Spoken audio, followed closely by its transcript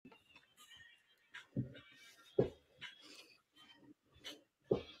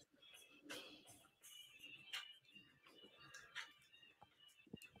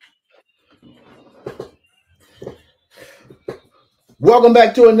Welcome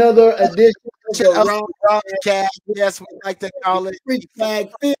back to another edition of the Rodcast. Yes, we like to call it Freak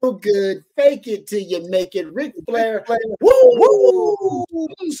Flag. Feel good, fake it till you make it. Ric Flair, woo!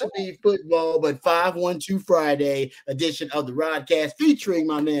 Used to be football, but 512 Friday edition of the Rodcast featuring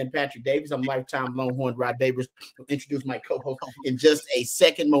my man Patrick Davis. I'm lifetime Longhorn Rod Babers. I'll introduce my co-host in just a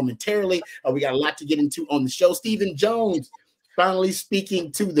second momentarily. We got a lot to get into on the show. Stephen Jones finally speaking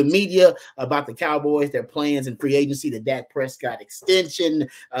to the media about the Cowboys, their plans in free agency, the Dak Prescott extension,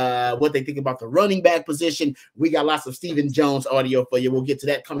 what they think about the running back position. We got lots of Stephen Jones audio for you. We'll get to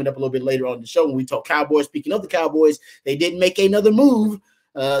that coming up a little bit later on the show when we talk Cowboys. Speaking of the Cowboys, they didn't make another move.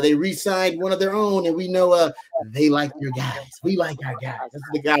 They re-signed one of their own, and we know they like their guys. We like our guys. That's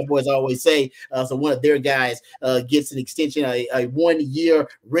what the Cowboys always say. So one of their guys gets an extension, a 1-year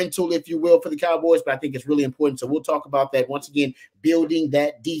rental, if you will, for the Cowboys. But I think it's really important. So we'll talk about that once again, building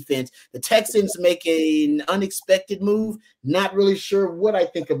that defense. The Texans make an unexpected move. Not really sure what I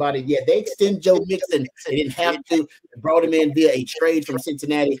think about it yet. They extend Joe Mixon. They didn't have to. They brought him in via a trade from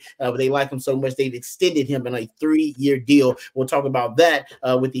Cincinnati, but they like him so much they've extended him in a 3-year deal. We'll talk about that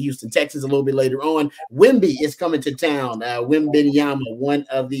with the Houston Texans a little bit later on. Wemby is coming to town. Wembanyama, one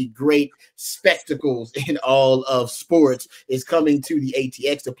of the great spectacles in all of sports, is coming to the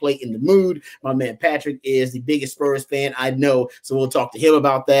ATX to play in the Mood. My man Patrick is the biggest Spurs fan I know, so we'll talk to him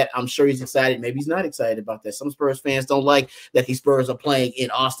about that. I'm sure he's excited. Maybe he's not excited about that. Some Spurs fans don't like that the Spurs are playing in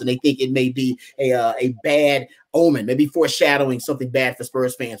Austin. They think it may be a bad omen, maybe foreshadowing something bad for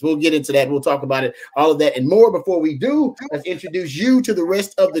Spurs fans. We'll get into that. We'll talk about it, all of that and more. Before we do, let's introduce you to the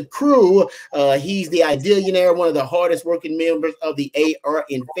rest of the crew. He's the Idealionaire, one of the hardest working members of the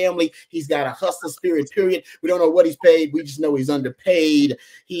ARN family. He's got a hustler spirit, period. We don't know what he's paid. We just know he's underpaid.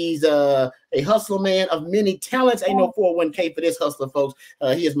 He's a hustler man of many talents. Ain't no 401k for this hustler, folks.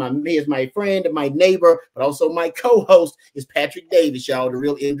 He is my friend, my neighbor, but also my co-host is Patrick Davis, y'all, the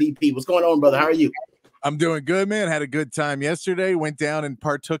real MVP. What's going on, brother? How are you? I'm doing good, man. Had a good time yesterday. Went down and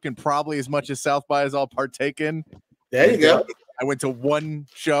partook in probably as much as South by as I'll partake in. There you go. I went to one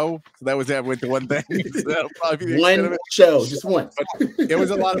show, so that was that. I went to one thing. So that'll probably be the one show, just one. But it was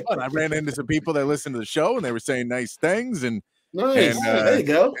a lot of fun. I ran into some people that listened to the show, and they were saying nice things. And nice. There you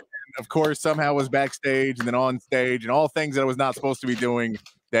go. And of course, somehow was backstage and then on stage, and all things that I was not supposed to be doing.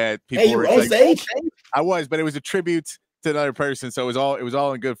 That people were on stage. I was, but it was a tribute to another person, so it was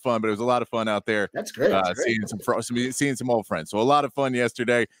all in good fun, but it was a lot of fun out there. That's great. Seeing some old friends. So a lot of fun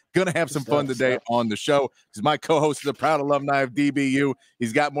yesterday. Gonna have some fun today on the show because my co-host is a proud alumni of DBU.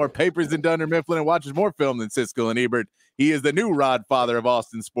 He's got more papers than Dunder Mifflin and watches more film than Siskel and Ebert. He is the new Rod father of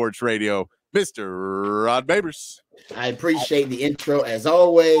Austin Sports Radio, Mr. Rod Babers. I appreciate the intro as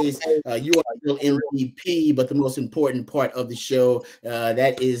always. You are still MVP, but the most important part of the show,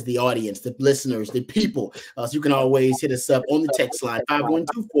 that is the audience, the listeners, the people. So you can always hit us up on the text line,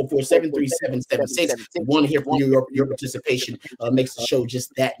 512-447-3776. We want to hear from you. Your participation makes the show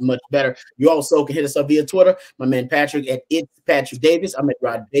just that much better. You also can hit us up via Twitter. My man Patrick at It's Patrick Davis. I'm at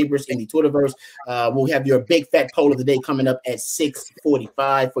Rod Babers in the Twitterverse. We'll have your big fat poll of the day coming up at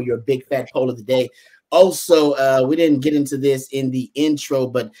 6:45 for your big fat poll of the day. Also, we didn't get into this in the intro,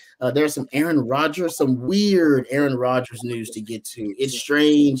 but there's some weird Aaron Rodgers news to get to. It's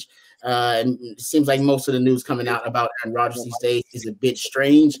strange. And it seems like most of the news coming out about Aaron Rodgers these days is a bit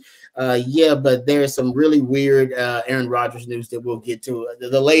strange. Yeah, but there's some really weird Aaron Rodgers news that we'll get to.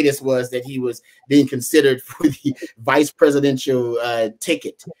 The latest was that he was being considered for the vice presidential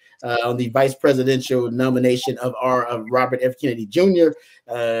ticket on the vice presidential nomination of Robert F. Kennedy Jr.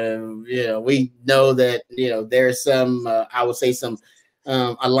 We know that there's some I would say some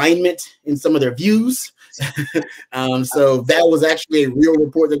alignment in some of their views. So that was actually a real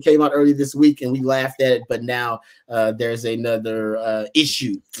report that came out early this week, and we laughed at it. But now there's another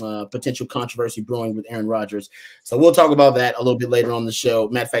issue, potential controversy brewing with Aaron Rodgers. So we'll talk about that a little bit later on the show.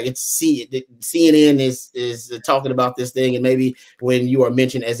 Matter of fact, CNN is talking about this thing, and maybe when you are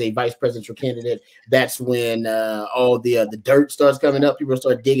mentioned as a vice presidential candidate, that's when all the dirt starts coming up. People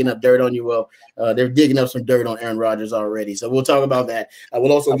start digging up dirt on you. Well, they're digging up some dirt on Aaron Rodgers already. So we'll talk about that.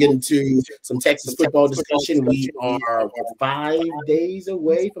 We'll also get into some Texas football discussion. We are 5 days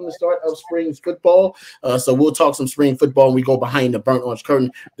away from the start of spring football. So we'll talk some spring football and we go behind the burnt orange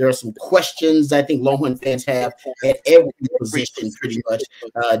curtain. There are some questions I think Longhorn fans have at every position, pretty much.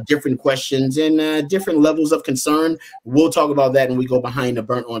 Different questions and different levels of concern. We'll talk about that when we go behind the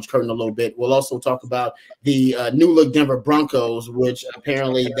burnt orange curtain a little bit. We'll also talk about the new look Denver Broncos, which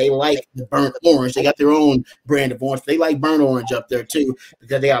apparently they like the burnt orange. They got their own brand of orange. They like burnt orange up there too,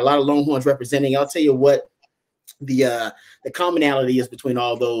 because they got a lot of Longhorns representing. I'll tell you what the commonality is between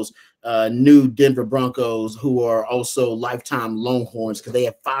all those new Denver Broncos who are also lifetime Longhorns because they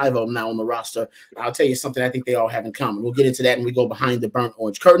have 5 of them now on the roster. I'll tell you something I think they all have in common. We'll get into that when we go behind the burnt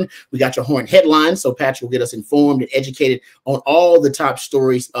orange curtain. We got your Horn headlines, so Patrick will get us informed and educated on all the top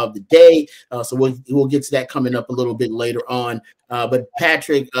stories of the day. So we'll get to that coming up a little bit later on. But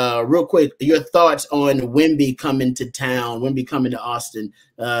Patrick, real quick, your thoughts on Wemby coming to town, Wemby coming to Austin.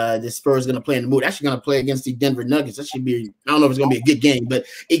 The Spurs going to play in the mood. Actually going to play against the Denver Nuggets. That should be, I don't know if it's going to be a good game, but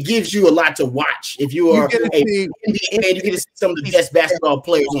it gives you a lot to watch. If you are NBA fan, you get to see some of the best basketball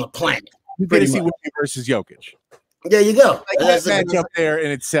players on the planet. You get to see Wemby versus Jokic. There you go. That matchup there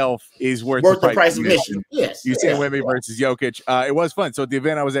in itself is worth the price of admission. Yes. You see Wemby versus Jokic. It was fun. So the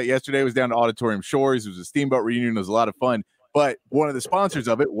event I was at yesterday was down to Auditorium Shores. It was a Steamboat reunion. It was a lot of fun. But one of the sponsors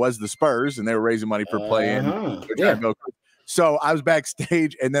of it was the Spurs, and they were raising money for playing. So I was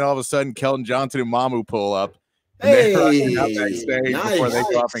backstage, and then all of a sudden, Keldon Johnson and Mamu pull up. And they're running out backstage before they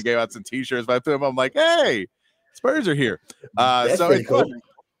go off and gave out some T-shirts. But I'm like, hey, Spurs are here. So it's cool.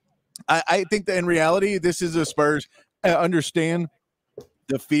 I think that in reality, this is a Spurs. I understand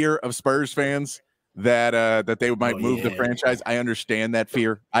the fear of Spurs fans that they might move the franchise. I understand that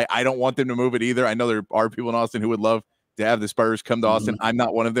fear. I don't want them to move it either. I know there are people in Austin who would love to have the Spurs come to Austin. I'm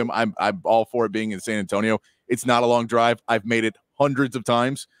not one of them. I'm all for it being in San Antonio. It's not a long drive. I've made it hundreds of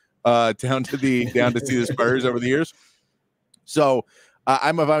times down to see the Spurs over the years. So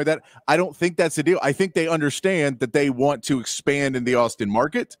I'm fine with that. I don't think that's the deal. I think they understand that they want to expand in the Austin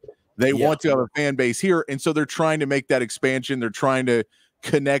market. They want to have a fan base here, and so they're trying to make that expansion. They're trying to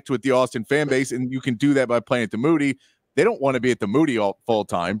connect with the Austin fan base, and you can do that by playing at the Moody. They don't want to be at the Moody all full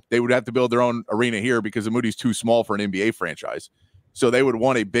time. They would have to build their own arena here because the Moody's too small for an NBA franchise. So they would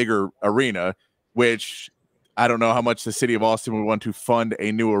want a bigger arena, which I don't know how much the city of Austin would want to fund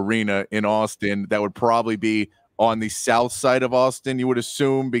a new arena in Austin. That would probably be on the south side of Austin, you would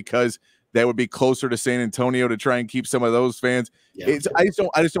assume, because that would be closer to San Antonio to try and keep some of those fans. I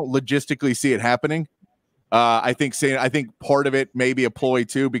just don't logistically see it happening. I think part of it may be a ploy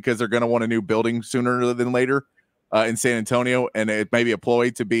too, because they're going to want a new building sooner than later. In San Antonio, and it may be a ploy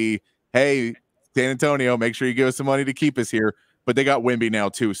to be, hey, San Antonio, make sure you give us some money to keep us here. But they got Wemby now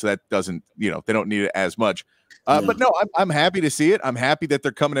too, so that doesn't, they don't need it as much. But no, I'm happy to see it. I'm happy that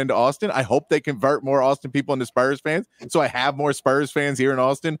they're coming into Austin. I hope they convert more Austin people into Spurs fans, so I have more Spurs fans here in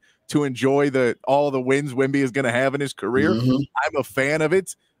Austin to enjoy all the wins Wemby is going to have in his career. I'm a fan of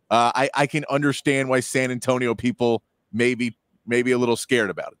it. I can understand why San Antonio people may be a little scared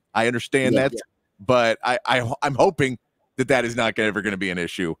about it. I understand that. But I'm hoping that is not ever going to be an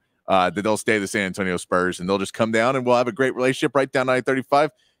issue, that they'll stay the San Antonio Spurs and they'll just come down and we'll have a great relationship right down I-35.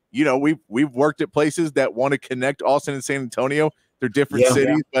 We've worked at places that want to connect Austin and San Antonio. They're different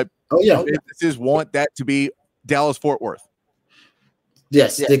cities, but businesses want that to be Dallas-Fort Worth.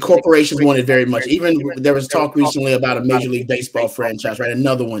 Yes, the corporations want it very much. Even there was talk recently about a Major League Baseball franchise, right?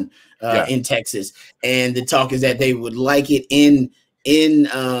 Another one in Texas. And the talk is that they would like it in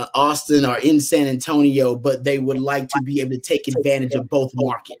Austin or in San Antonio, but they would like to be able to take advantage of both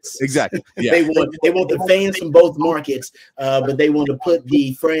markets. Exactly. Yeah. They want the fans from both markets, but they want to put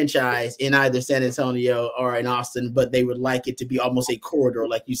the franchise in either San Antonio or in Austin, but they would like it to be almost a corridor,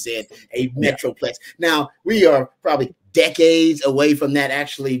 like you said, a metroplex. Now, we are probably decades away from that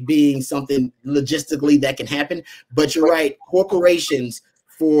actually being something logistically that can happen, but you're right, corporations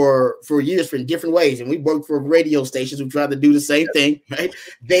for years, for in different ways, and we worked for radio stations who tried to do the same thing, right?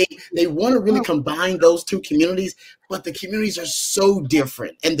 They want to really combine those two communities, but the communities are so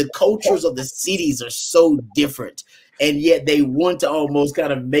different and the cultures of the cities are so different, and yet they want to almost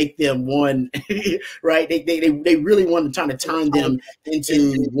kind of make them one, right? They really want to try to turn them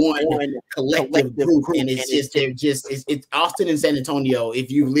into one collective group, and it's Austin and San Antonio. If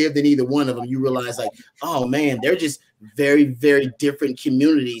you've lived in either one of them, you realize like, oh man, they're just very, very different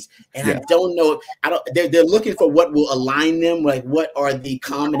communities. And I don't know, they're looking for what will align them, like what are the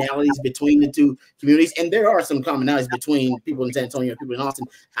commonalities between the two communities. And there are some commonalities between people in San Antonio and people in Austin.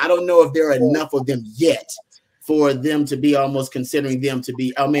 I don't know if there are enough of them yet for them to be almost considering them to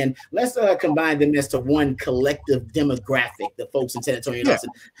be, oh man, let's combine them as to one collective demographic, the folks in San Antonio and Austin.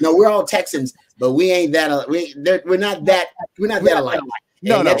 No, we're all Texans, but we ain't that, we're not that alike.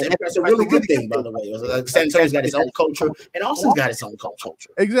 No, that's a really good thing, by the way. San Antonio's got its own culture, and Austin's got its own culture.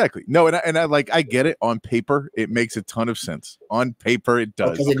 Exactly. No, and I get it. On paper, it makes a ton of sense. On paper, it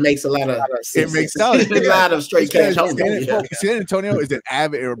does. Because it makes a lot of sense. It makes a lot of straight cash home. San Antonio is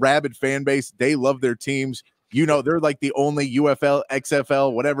a rabid fan base. They love their teams. They're like the only UFL,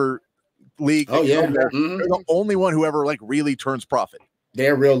 XFL, whatever league. Oh yeah, they're the only one who ever like really turns profit.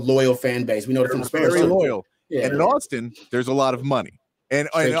 They're a real loyal fan base. We know it from the Spurs. Very loyal. Yeah. And in Austin, there's a lot of money. And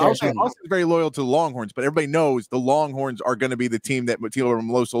Austin's very loyal to the Longhorns, but everybody knows the Longhorns are going to be the team that people are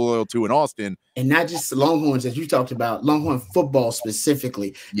most loyal to in Austin. And not just the Longhorns, as you talked about, Longhorn football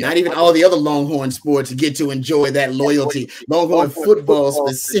specifically. Yeah. Not even all the other Longhorn sports get to enjoy that loyalty. Longhorn football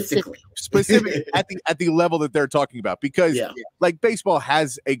specifically. Specifically at the level that they're talking about, because like baseball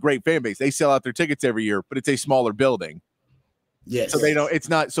has a great fan base. They sell out their tickets every year, but it's a smaller building. Yes. So they don't. It's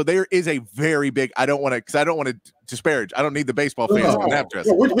not. So there is a very big. I don't want to disparage. I don't need the baseball fans to after us.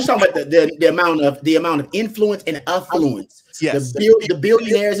 We're talking about the amount of influence and affluence. Yes. The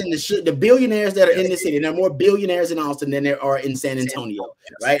billionaires and the billionaires that are in the city. There are more billionaires in Austin than there are in San Antonio.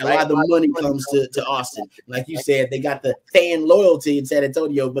 Right. A lot of the money comes to Austin. Like you said, they got the fan loyalty in San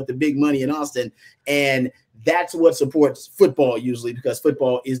Antonio, but the big money in Austin. And that's what supports football usually, because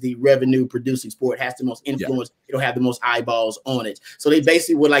football is the revenue producing sport, has the most influence. It'll have the most eyeballs on it. So they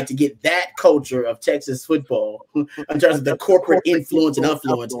basically would like to get that culture of Texas football in terms of the corporate influence and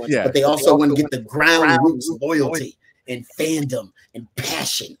affluence, but they also want to get the ground roots loyalty and fandom and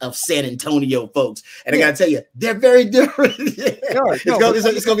passion of San Antonio folks. And I gotta tell you, they're very different.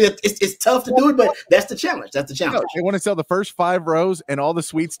 It's tough to do it, but that's the challenge. That's the challenge. They want to sell the first 5 rows and all the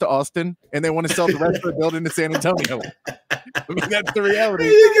suites to Austin, and they want to sell the rest of the building to San Antonio. I mean, that's the reality.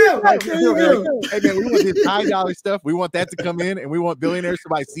 There you go. Hey man, we want this $high stuff. We want that to come in, and we want billionaires to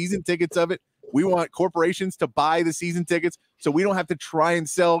buy season tickets of it. We want corporations to buy the season tickets, so we don't have to try and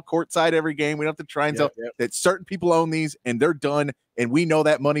sell courtside every game. We don't have to try and sell that. Certain people own these, and they're done, and we know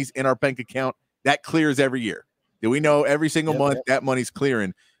that money's in our bank account. That clears every year. Do we know every single month that money's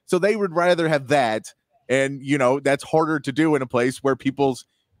clearing? So they would rather have that, and that's harder to do in a place where people's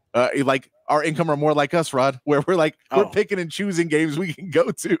like our income are more like us, Rod, where we're like we're picking and choosing games we can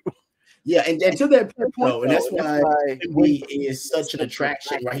go to. Yeah, and to that point, and that's why he is such an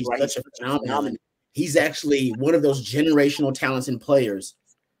attraction, right? He's such a phenomenon. He's actually one of those generational talents and players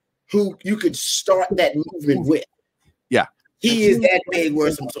who you could start that movement with. Yeah. He is that big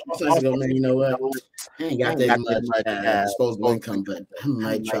where some ago, man, you know what? I ain't got that much disposable income, but I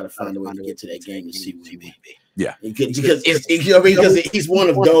might try to find a way to get to that game and see what we be. Yeah, because he's one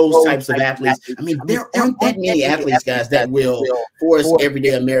of those types of athletes. I mean, there aren't that many athletes, guys, that will force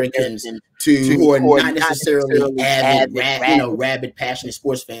everyday Americans who are not necessarily rabid, passionate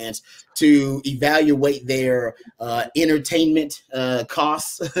sports fans to evaluate their entertainment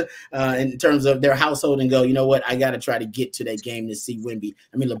costs in terms of their household and go, you know what, I got to try to get to that game to see Wemby.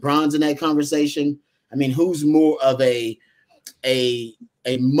 I mean, LeBron's in that conversation. I mean, who's more of a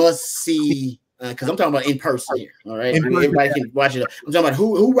must see? Because I'm talking about in person here, all right? Everybody can watch it. I'm talking about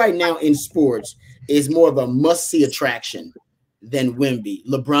who right now in sports is more of a must-see attraction than Wemby.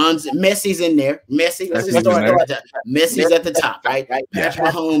 Messi's in there. Messi's at the top, right? Patrick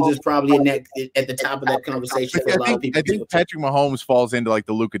Mahomes is probably at the top of that conversation for a lot of people. I think Patrick Mahomes falls into like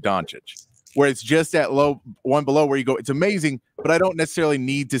the Luka Doncic, where it's just that low one below where you go, it's amazing, but I don't necessarily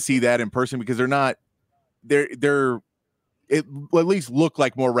need to see that in person because it at least look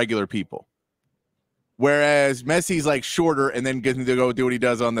like more regular people. Whereas Messi's like shorter and then gets to go do what he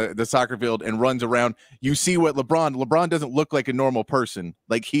does on the soccer field and runs around. You see what LeBron doesn't look like a normal person.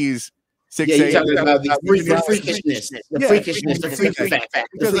 Like he's 6'8". Yeah, you're talking about the freakishness, the freak factor.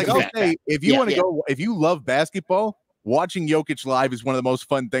 Because like I'll say, if you want to go, if you love basketball, watching Jokic live is one of the most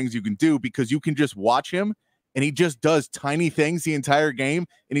fun things you can do because you can just watch him and he just does tiny things the entire game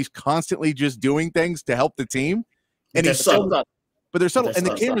and he's constantly just doing things to help the team. And he's subtle. But they're subtle, and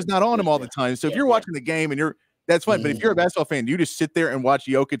the camera's not on him all the time. So if you're watching the game and that's fine. But if you're a basketball fan, you just sit there and watch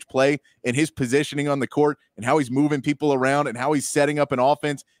Jokic play and his positioning on the court and how he's moving people around and how he's setting up an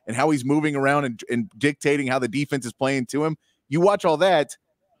offense and how he's moving around and dictating how the defense is playing to him. You watch all that,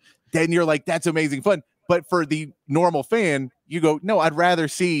 then you're like, that's amazing fun. But for the normal fan, you go, no, I'd rather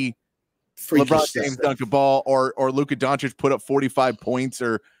see LeBron James dunk a ball or Luka Doncic put up 45 points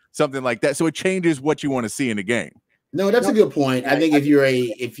or something like that. So it changes what you want to see in a game. No, that's a good point. I think if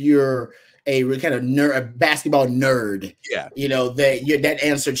you're a kind of nerd, a basketball nerd, that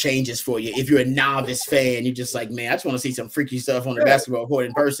answer changes for you. If you're a novice fan, you're just like, man, I just want to see some freaky stuff on the basketball court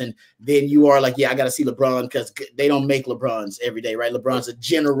in person. Then you are like, I got to see LeBron because they don't make LeBrons every day, right? LeBron's a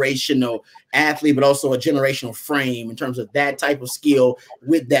generational athlete, but also a generational frame in terms of that type of skill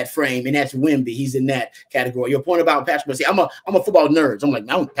with that frame, and that's Wemby. He's in that category. Your point about Patrick Mahomes, I'm a football nerd. So I'm like,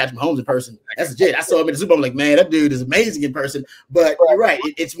 I'm Patrick Mahomes in person. That's legit. I saw him in the Super Bowl. I'm like, man, that dude is amazing in person. But you're right.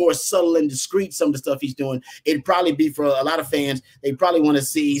 It's more subtle and discreet, some of the stuff he's doing. It'd probably be for a lot of fans, they probably want to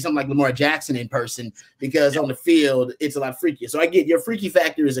see something like Lamar Jackson in person because on the field, it's a lot freakier. So I get your freaky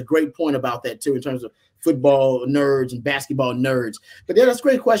factor is a great point about that too, in terms of football nerds and basketball nerds. But that's a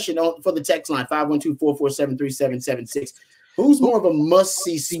great question for the text line, 512-447-3776. Who's more of a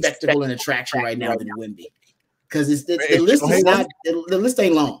must-see spectacle and attraction right now than Wemby? Because the list is not the list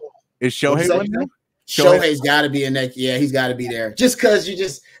ain't long. Is Shohei one now? Shohei's got to be in that. Yeah, he's got to be there. Just because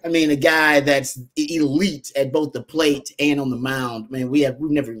a guy that's elite at both the plate and on the mound. Man, we've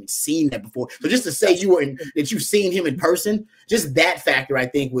never even seen that before. So just to say that you've seen him in person, just that factor, I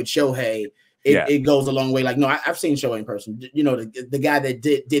think, with Shohei, it goes a long way. Like, no, I've seen Shohei in person. You know, the guy that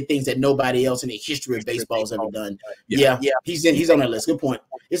did things that nobody else in the history of baseball has ever done. Yeah, he's on that list. Good point.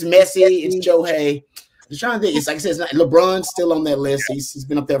 It's Messi. It's Shohei. I'm trying to think. It's like I said, LeBron's still on that list. He's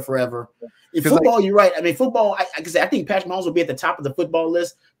been up there forever. In football, you're right. I mean, football, I think Patrick Mahomes will be at the top of the football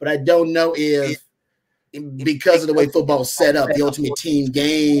list, but I don't know if because of the way football's set up, the ultimate team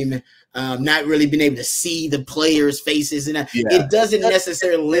game, not really being able to see the players' faces, and it doesn't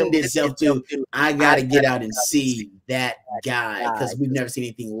necessarily lend itself to, I got to get out and see that guy because we've never seen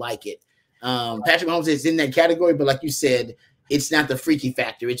anything like it. Patrick Mahomes is in that category, but like you said, it's not the freaky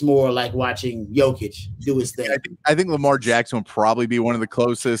factor. It's more like watching Jokic do his thing. I think Lamar Jackson would probably be one of the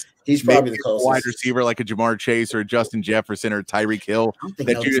closest. He's probably the closest wide receiver, like a Jamar Chase or a Justin Jefferson or Tyreek Hill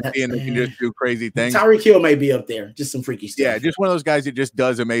that you just see and can just do crazy things. Tyreek Hill may be up there, just some freaky stuff. Yeah, just one of those guys that just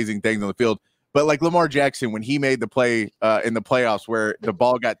does amazing things on the field. But like Lamar Jackson, when he made the play in the playoffs where the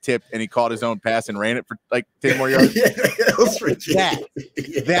ball got tipped and he caught his own pass and ran it for like 10 more yards, that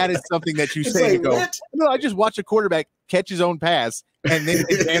is something that you say to go, no, I just watch a quarterback catch his own pass and then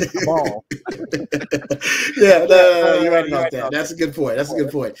they ran the ball. You're right about that. That's a good point.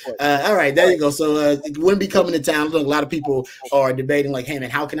 All right, there you go. So Wemby coming to town. Look, a lot of people are debating like, hey man,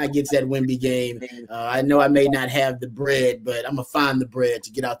 how can I get to that Wemby game? I know I may not have the bread, but I'm gonna find the bread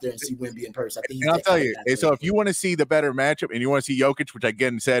to get out there and see Wemby in person. I think I'll tell you. So if you want to see the better matchup and you want to see Jokic, which I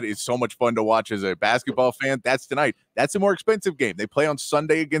again said is so much fun to watch as a basketball fan, that's tonight. That's a more expensive game. They play on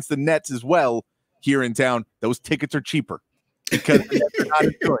Sunday against the Nets as well here in town. Those tickets are cheaper. Because they're not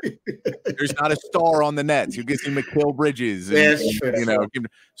as good. There's not a star on the Nets. You get some Mikal Bridges,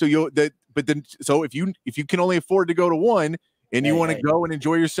 So if you can only afford to go to one and you want to go and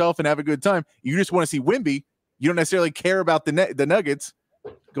enjoy yourself and have a good time, you just want to see Wemby. You don't necessarily care about the Nuggets.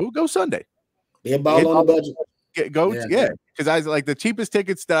 Go Sunday. Be a ball on the budget. Because I was like the cheapest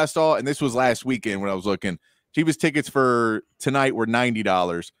tickets that I saw, and this was last weekend when I was looking. Cheapest tickets for tonight were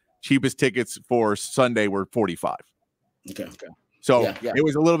 $90. Cheapest tickets for Sunday were $45. Okay. So it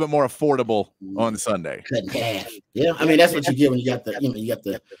was a little bit more affordable on Sunday. Yeah, I mean that's what you get when you got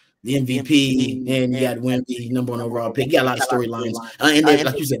the MVP and you got Wemby, number 1 overall pick. You got a lot of storylines, and then,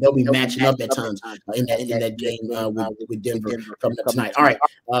 like you said, they'll be matching up at times in that game with Denver coming up tonight. All right,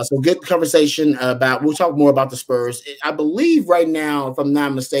 so good conversation about. We'll talk more about the Spurs. I believe right now, if I'm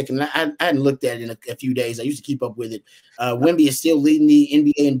not mistaken, I hadn't looked at it in a few days. I used to keep up with it. Wemby is still leading the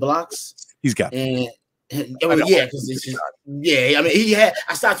NBA in blocks. He's got. Because I mean, he had.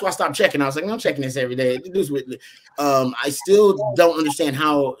 I stopped checking. I was like, I'm checking this every day. I still don't understand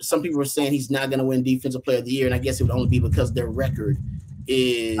how some people are saying he's not going to win Defensive Player of the Year, and I guess it would only be because their record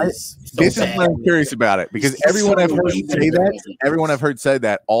is. This is what I'm curious about it because everyone I've heard say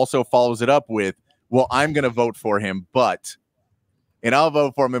that also follows it up with, "Well, I'm going to vote for him, and I'll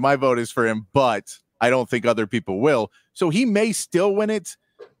vote for him, and my vote is for him, but I don't think other people will." So he may still win it.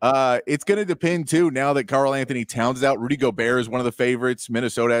 It's going to depend too. Now that Karl Anthony Towns is out, Rudy Gobert is one of the favorites.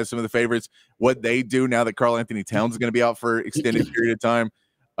 Minnesota has some of the favorites. What they do now that Karl Anthony Towns is going to be out for extended period of time,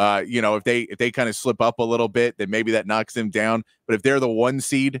 if they kind of slip up a little bit, then maybe that knocks them down. But if they're the 1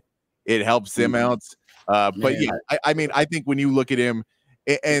 seed, it helps them out. I mean, I think when you look at him,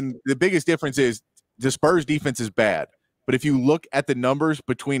 and the biggest difference is the Spurs defense is bad. But if you look at the numbers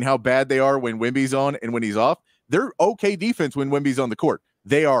between how bad they are when Wemby's on and when he's off, they're okay defense when Wemby's on the court.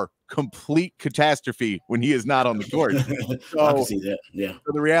 They are complete catastrophe when he is not on the court. So, I can see that. Yeah.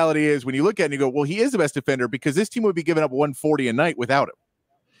 So the reality is when you look at it and you go, well, he is the best defender because this team would be giving up 140 a night without him.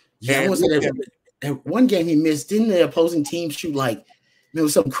 Yeah, that one game he missed. Didn't the opposing team shoot like it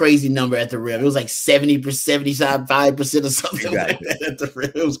was some crazy number at the rim? It was like 70%, 75% or something like that at the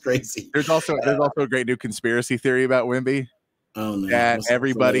rim. It was crazy. There's also a great new conspiracy theory about Wemby. Oh no! That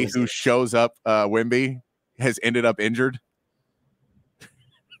everybody who shows up Wemby has ended up injured.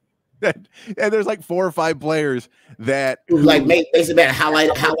 And there's like 4 or 5 players that like basically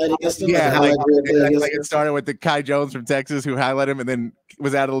highlight against them. Yeah, like it started with the Kai Jones from Texas who highlighted him and then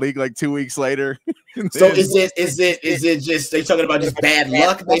was out of the league like 2 weeks later. So is it just they talking about just bad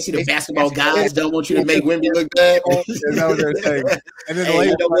luck? They see the basketball guys don't want you to make Wemby look bad. That's what they're saying. And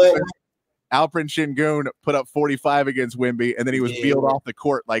then Alperen Şengün put up 45 against Wemby, and then he was wheeled off the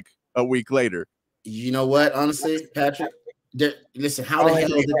court like a week later. You know what? Honestly, Patrick. Listen, how the hell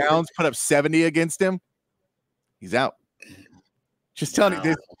did Towns put up 70 against him? He's out. Just telling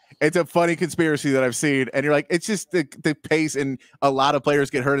you, it's a funny conspiracy that I've seen, and you're like, it's just the pace, and a lot of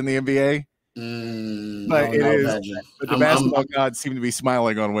players get hurt in the NBA. But it is. But the basketball gods seem to be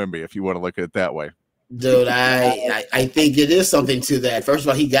smiling on Wemby, if you want to look at it that way. Dude, I think it is something to that. First of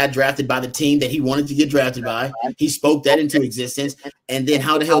all, he got drafted by the team that he wanted to get drafted by. He spoke that into existence. And then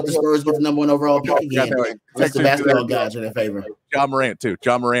how the hell did the Spurs get the #1 overall pick again? Unless the basketball gods are in favor. John Morant, too.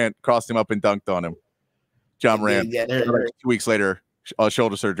 John Morant crossed him up and dunked on him. John Morant, 2 weeks later,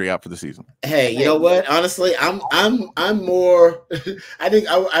 shoulder surgery out for the season. Hey, you know what? Honestly, I'm more. I think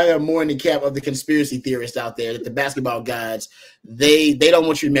I am more in the camp of the conspiracy theorists out there that the basketball gods they don't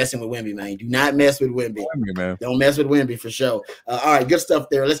want you messing with Wemby, man. Do not mess with Wemby. Don't mess with Wemby for sure. All right, good stuff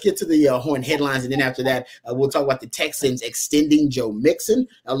there. Let's get to the Horn headlines, and then after that, we'll talk about the Texans extending Joe Mixon,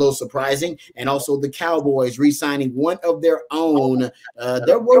 a little surprising, and also the Cowboys re-signing one of their own.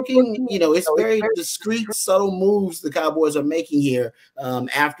 They're working. It's very discreet, subtle moves the Cowboys are making here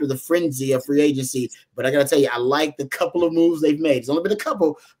after the frenzy of free agency. But I got to tell you, I like the couple of moves they've made. It's only been a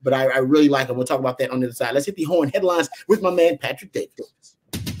couple, but I really like them. We'll talk about that on the other side. Let's hit the Horn headlines with my man, Patrick Davis.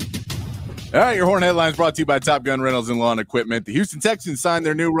 All right, your Horn headlines brought to you by Top Gun Rentals and Lawn Equipment. The Houston Texans signed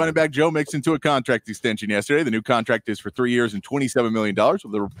their new running back Joe Mixon to a contract extension yesterday. The new contract is for 3 years and $27 million,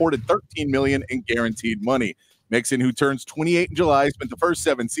 with a reported $13 million in guaranteed money. Mixon, who turns 28 in July, spent the first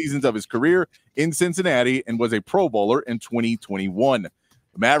 7 seasons of his career in Cincinnati and was a Pro Bowler in 2021. The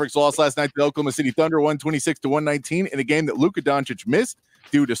Mavericks lost last night to the Oklahoma City Thunder 126-119 in a game that Luka Doncic missed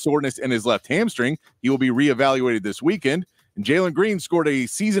due to soreness in his left hamstring. He will be reevaluated this weekend. And Jalen Green scored a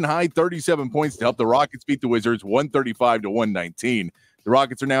season-high 37 points to help the Rockets beat the Wizards 135-119. The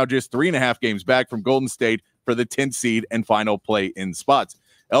Rockets are now just 3.5 games back from Golden State for the 10th seed and final play-in spots.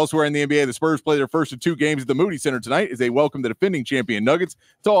 Elsewhere in the NBA, the Spurs play their first of 2 games at the Moody Center tonight as they welcome the defending champion Nuggets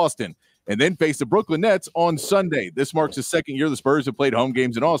to Austin, and then face the Brooklyn Nets on Sunday. This marks the second year the Spurs have played home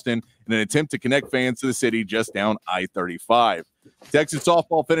games in Austin in an attempt to connect fans to the city just down I-35. Texas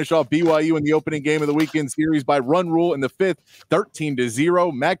softball finished off BYU in the opening game of the weekend series by run rule in the 5th,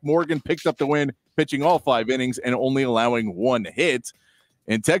 13-0. Mac Morgan picked up the win, pitching all 5 innings and only allowing 1 hit.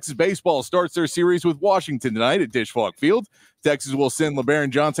 And Texas baseball starts their series with Washington tonight at Disch-Falk Field. Texas will send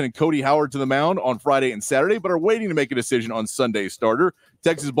LeBaron Johnson and Cody Howard to the mound on Friday and Saturday, but are waiting to make a decision on Sunday's starter.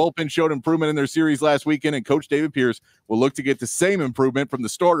 Texas bullpen showed improvement in their series last weekend, and Coach David Pierce will look to get the same improvement from the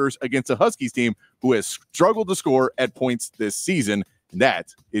starters against a Huskies team who has struggled to score at points this season. And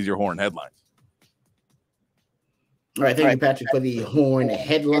that is your Horn headlines. All right, thank you, Patrick, for the Horn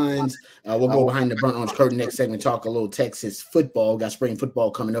headlines. We'll go behind the burnt orange curtain next segment, talk a little Texas football. Got spring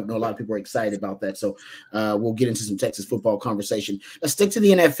football coming up. I know a lot of people are excited about that, so we'll get into some Texas football conversation. Let's stick to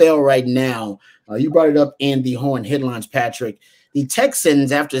the NFL right now. You brought it up in the Horn headlines, Patrick. The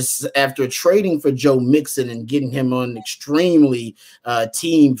Texans, after trading for Joe Mixon and getting him on an extremely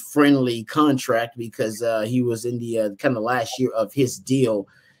team-friendly contract because he was in the kind of last year of his deal,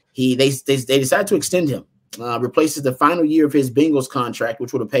 they decided to extend him. Replaces the final year of his Bengals contract,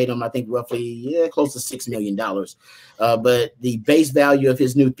 which would have paid him, I think, roughly close to $6 million. But the base value of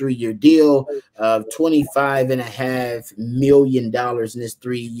his new 3-year deal of $25.5 million in this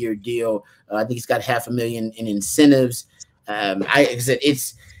 3-year deal. I think he's got $500,000 in incentives. Like I said,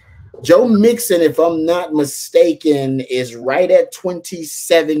 it's Joe Mixon, if I'm not mistaken, is right at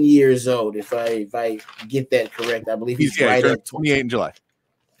 27 years old. If I get that correct, I believe he's right at 28 in July.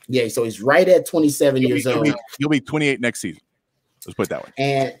 Yeah, so he's right at 27 years old. He'll be 28 next season. Let's put it that way.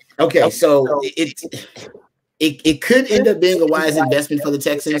 And okay, so it could end up being a wise investment for the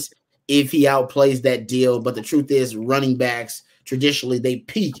Texans if he outplays that deal. But the truth is, running backs traditionally they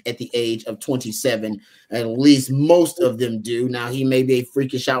peak at the age of 27. At least most of them do. Now he may be a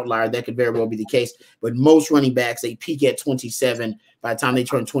freakish outlier. That could very well be the case. But most running backs they peak at 27. By the time they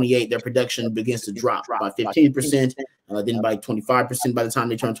turn 28, their production begins to drop by 15%. Then by 25% by the time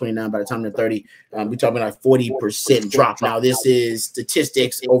they turn 29, by the time they're 30, we're talking about a 40% drop. Now, this is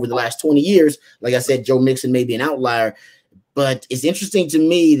statistics over the last 20 years. Like I said, Joe Mixon may be an outlier, but it's interesting to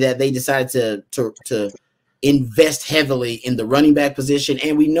me that they decided to invest heavily in the running back position.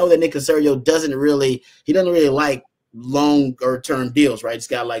 And we know that Nick Caserio doesn't really like longer term deals, right? This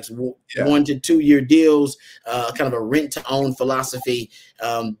guy likes 1 to 2 year deals, kind of a rent to own philosophy.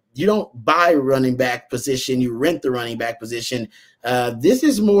 You don't buy running back position, you rent the running back position. This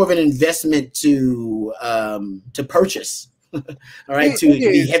is more of an investment to purchase, all right, to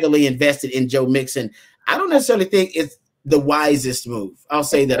be heavily invested in Joe Mixon. I don't necessarily think it's the wisest move. I'll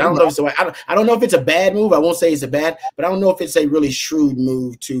say that. I don't know if it's I don't know if it's a bad move. I won't say it's a bad, but I don't know if it's a really shrewd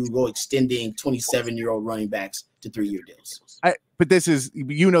move to go extending 27-year-old running backs to 3-year deals. But this is,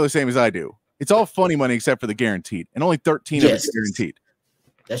 the same as I do. it's all funny money except for the guaranteed, and only 13 of it's guaranteed.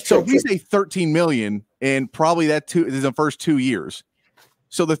 That's true. So if we say 13 million, and probably that is the first 2 years.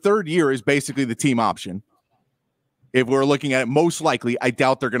 So the third year is basically the team option. If we're looking at it, most likely, I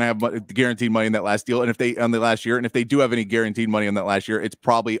doubt they're going to have guaranteed money in that last deal. And if they on the last year, and if they do have any guaranteed money on that last year, it's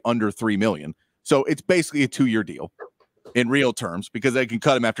probably under 3 million. So it's basically a 2-year deal in real terms, because they can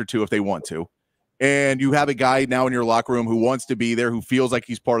cut him after 2 if they want to. And you have a guy now in your locker room who wants to be there, who feels like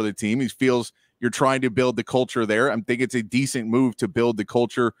he's part of the team. He feels you're trying to build the culture there. I think it's a decent move to build the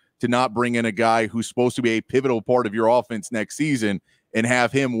culture, to not bring in a guy who's supposed to be a pivotal part of your offense next season and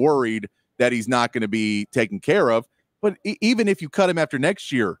have him worried that he's not going to be taken care of. But even if you cut him after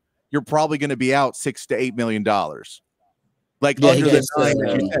next year, you're probably going to be out $6 to $8 million, like under the 9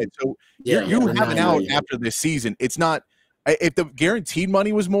 that you said. So you have an out after this season. It's not. If the guaranteed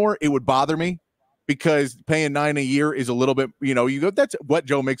money was more, it would bother me, because paying $9 a year is a little bit. That's what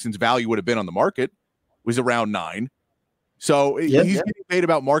Joe Mixon's value would have been on the market, was around $9. So he's getting paid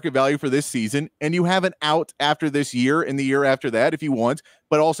about market value for this season, and you have an out after this year and the year after that if you want,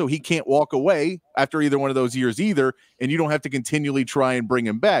 but also he can't walk away after either one of those years either, and you don't have to continually try and bring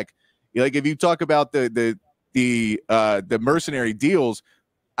him back. Like if you talk about the mercenary deals,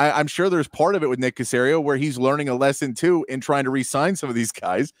 I'm sure there's part of it with Nick Caserio where he's learning a lesson too in trying to re-sign some of these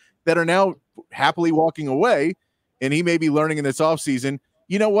guys that are now happily walking away, and he may be learning in this offseason,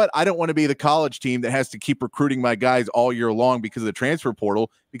 you know what? I don't want to be the college team that has to keep recruiting my guys all year long because of the transfer portal,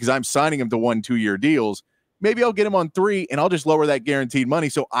 because I'm signing them to 1-2-year deals. Maybe I'll get him on 3 and I'll just lower that guaranteed money.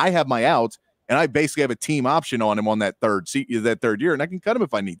 So I have my outs, and I basically have a team option on him on that third year, and I can cut him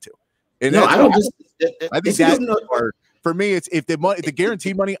if I need to. And I think that's part. For me, it's if the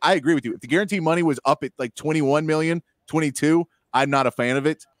guaranteed money, I agree with you. If the guaranteed money was up at like 21 million, 22, I'm not a fan of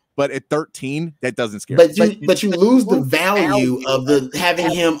it. But at 13, that doesn't scare me. But you lose the value of having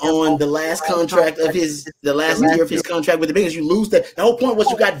him on the last contract of the last year of his contract with the Bengals. You lose the whole point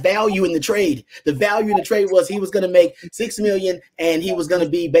was you got value in the trade. The value in the trade was he was going to make $6 million, and he was going to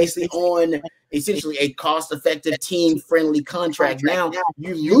be basically on essentially a cost-effective, team-friendly contract. Now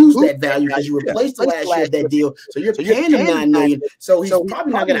you lose that value because you replaced the last year of that deal, so you're paying him $9 million. So he's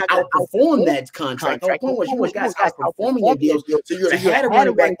probably not going to outperform that contract. The whole point was you guys outperforming your deals, so you had a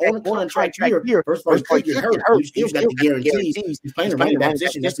running back on a contract here. First of all, he could get hurt. You still got the guarantees. He's playing a running back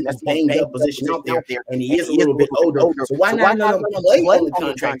position. That's the banged up position out there, and he is a little bit older. So why not let him play on the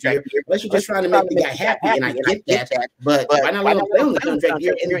contract here? Unless you're just trying to make the guy happy, and I get that. But why not let him play on the contract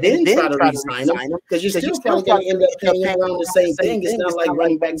here and then try to re-sign him? Because you're still probably going to end up paying around the same thing. It's not like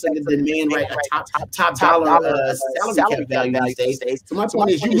running backs like a demand right a top dollar salary cap value these days. So my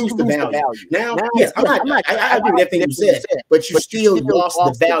point is, you lose the value. Now, yes, I agree with everything you said, but you still lost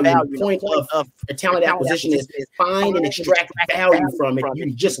the value. The point of a talent acquisition is find and extract value from it.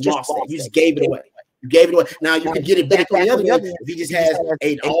 You just lost it. You just gave it away. You gave it away. Now you can get it back on the other end if he just has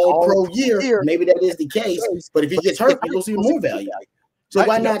an all-pro year. Maybe that is the case. But if he gets hurt, you'll see more value. So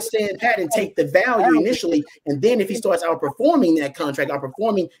why not stand pat and take the value initially, and then if he starts outperforming that contract,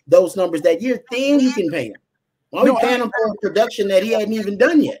 outperforming those numbers that year, then you can pay him. Why are you paying him for a production that he hadn't even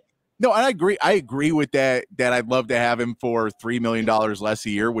done yet? No, I agree. I agree with that. That I'd love to have him for $3 million less a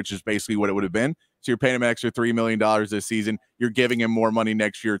year, which is basically what it would have been. So you're paying him an extra $3 million this season. You're giving him more money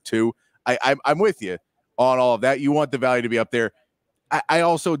next year too. I'm with you on all of that. You want the value to be up there. I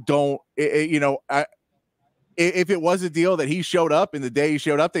also don't. If it was a deal that he showed up and the day he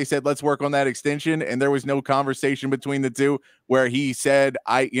showed up, they said, let's work on that extension. And there was no conversation between the two where he said,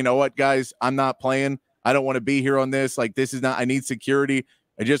 you know what, guys, I'm not playing. I don't want to be here on this. Like, this is not, I need security.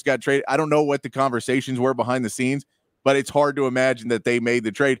 I just got traded. I don't know what the conversations were behind the scenes, but it's hard to imagine that they made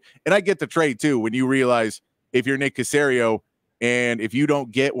the trade. And I get the trade too, when you realize if you're Nick Caserio and if you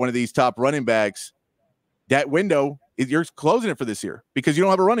don't get one of these top running backs, that window, you're closing it for this year because you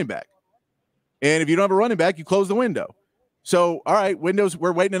don't have a running back. And if you don't have a running back, you close the window. So, all right, windows,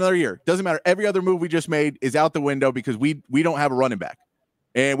 we're waiting another year. Doesn't matter. Every other move we just made is out the window because we don't have a running back.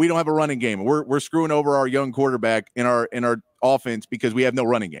 And we don't have a running game. We're screwing over our young quarterback in our offense because we have no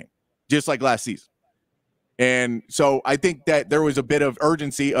running game, just like last season. And so I think that there was a bit of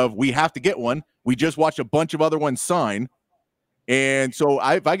urgency of we have to get one. We just watched a bunch of other ones sign. And so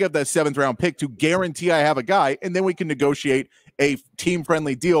if I give that 7th round pick to guarantee I have a guy, and then we can negotiate a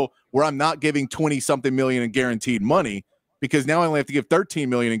team-friendly deal where I'm not giving 20-something million in guaranteed money because now I only have to give 13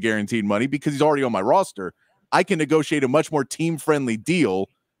 million in guaranteed money because he's already on my roster. I can negotiate a much more team-friendly deal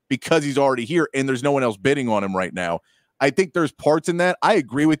because he's already here and there's no one else bidding on him right now. I think there's parts in that. I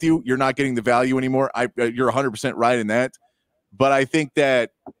agree with you. You're not getting the value anymore. You're 100% right in that. But I think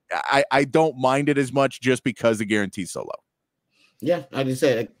that I don't mind it as much just because the guarantee's so low. Yeah, like I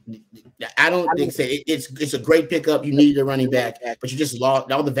said, I don't think it's a great pickup. You needed a running back, but you just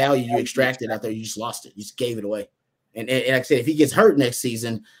lost all the value you extracted out there. You just lost it. You just gave it away. And like I said, if he gets hurt next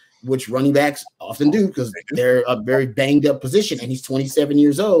season, which running backs often do because they're a very banged up position, and he's 27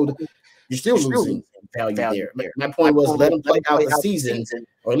 years old, you're still losing value there. But my point was, let him play out the season,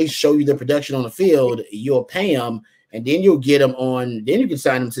 or at least show you the production on the field. You'll pay him, and then you'll get him on. Then you can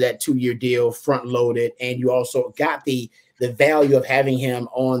sign him to that 2-year deal, front loaded, and you also got the value of having him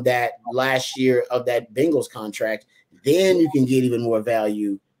on that last year of that Bengals contract. Then you can get even more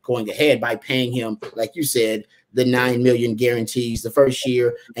value going ahead by paying him, like you said, the $9 million guarantees the first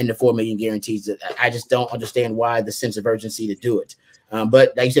year and the $4 million guarantees. I just don't understand why the sense of urgency to do it.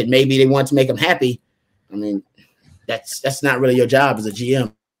 But like you said, maybe they want to make him happy. I mean, that's not really your job as a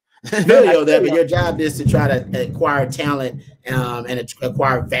GM. But your job is to try to acquire talent and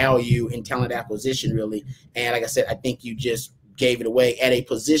acquire value in talent acquisition, really. And like I said, I think you just gave it away at a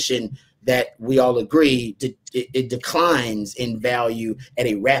position that we all agree it declines in value at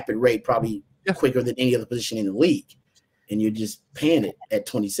a rapid rate, probably quicker than any other position in the league. And you're just paying it at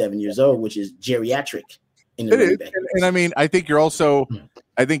 27 years old, which is geriatric in the running back. And I mean, I think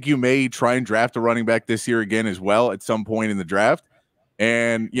I think you may try and draft a running back this year again as well at some point in the draft.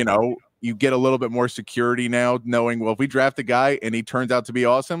 And, you get a little bit more security now knowing, well, if we draft a guy and he turns out to be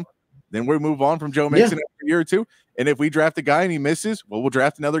awesome, then we move on from Joe Mixon after a year or two. And if we draft a guy and he misses, well, we'll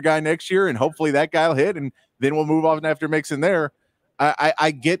draft another guy next year and hopefully that guy will hit and then we'll move on after Mixon there. I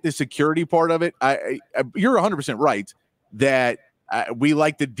get the security part of it. You're 100% right that we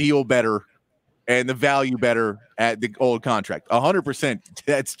like the deal better and the value better at the old contract. 100%.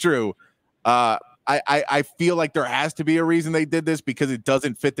 That's true. I feel like there has to be a reason they did this because it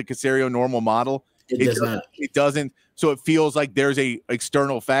doesn't fit the Caserio normal model. It doesn't. So it feels like there's a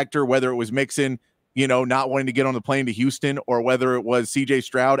external factor, whether it was Mixon, not wanting to get on the plane to Houston, or whether it was CJ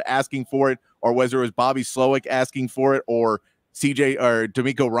Stroud asking for it, or whether it was Bobby Slowick asking for it, or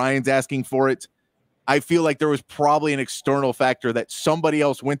D'Amico Ryans asking for it. I feel like there was probably an external factor that somebody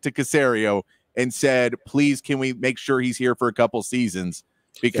else went to Caserio and said, please, can we make sure he's here for a couple seasons?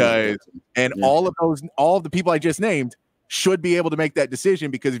 Because all of the people I just named should be able to make that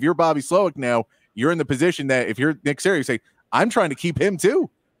decision, because if you're Bobby Slowick now, you're in the position that if you're Nick Caserio, you say, I'm trying to keep him too.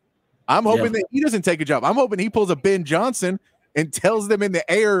 I'm hoping that he doesn't take a job. I'm hoping he pulls a Ben Johnson and tells them in the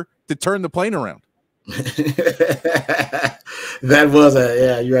air to turn the plane around. That was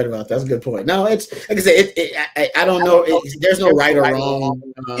you're right about that. That's a good point. No, it's like I said, I don't know. There's no right or wrong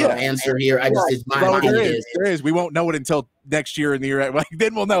answer here. It's my opinion. There is. We won't know it until next year in the year.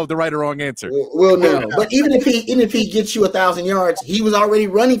 Then we'll know the right or wrong answer. We'll know. But even if he gets you 1,000 yards, he was already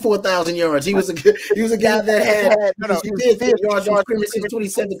running for 1,000 yards. He was a guy that had yards from scrimmage since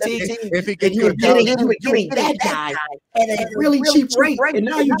 2017. And you were getting that guy at a really cheap rate, and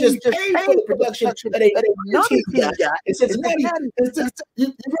now you just paid for the production at a cheap guy. It's Cincinnati. You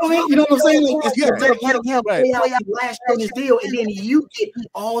know what I'm saying? Like, it's letting him play out last on his deal, and then you get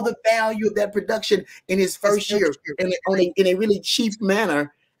all the value of that production in his first year, in a really cheap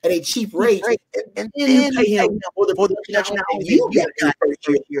manner at a cheap rate, and then you pay him for the production you got in the first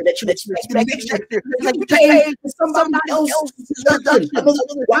year that you expect next year. Like you pay somebody else.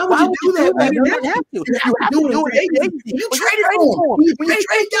 Why would you do that? You didn't have to. You have to do it. You traded for him. When you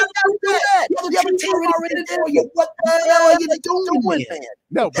trade that, the other team already did for you. What the hell are you doing, man?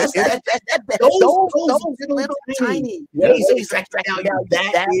 No, but those little tiny ways of extracting value.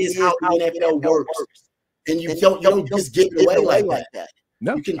 That is how the NFL works. And you don't just get away like that.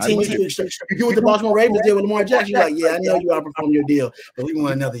 No, you continue to extract. You do what the Baltimore Ravens did with Lamar Jackson. You're like, I know you outperformed your deal, but we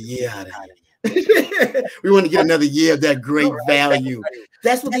want another year out of it. We want to get another year of that great value.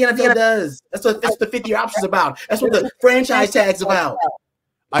 That's what the NFL does. That's what the 5th-year option is about. That's what the franchise tag's about.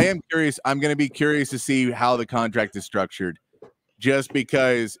 I am curious. I'm going to be curious to see how the contract is structured, just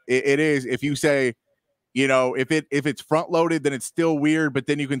because it is. If you say, if it's front loaded, then it's still weird. But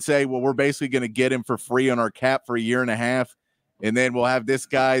then you can say, well, we're basically going to get him for free on our cap for a year and a half. And then we'll have this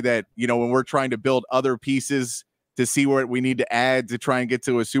guy that, when we're trying to build other pieces to see what we need to add to try and get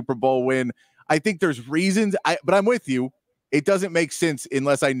to a Super Bowl win. I think there's reasons, but I'm with you. It doesn't make sense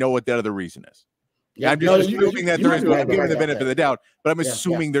unless I know what that other reason is. Yeah, I'm just assuming that there is. I'm giving the benefit of the doubt, but I'm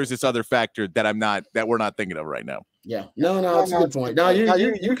assuming there's this other factor that we're not thinking of right now. Yeah, no, it's a good point. No,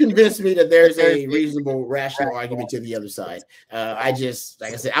 you convinced me that there's a reasonable, rational argument to the other side. I just,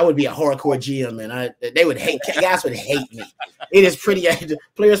 like I said, I would be a hardcore GM, and they would hate. Guys would hate me. It is pretty.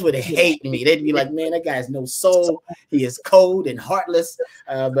 Players would hate me. They'd be like, "Man, that guy has no soul. He is cold and heartless."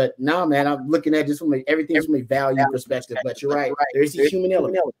 But no, man, I'm looking at this from everything from a value perspective. But you're right. There's a human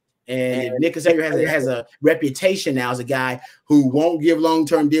element. And if Nick Casario has a reputation now as a guy who won't give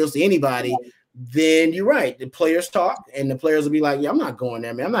long-term deals to anybody, then you're right. The players talk, and the players will be like, yeah, I'm not going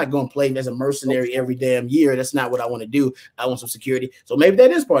there, man. I'm not going to play as a mercenary every damn year. That's not what I want to do. I want some security. So maybe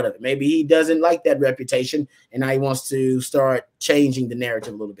that is part of it. Maybe he doesn't like that reputation, and now he wants to start changing the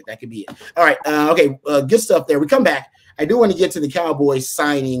narrative a little bit. That could be it. All right. Okay. Good stuff there. We come back. I do want to get to the Cowboys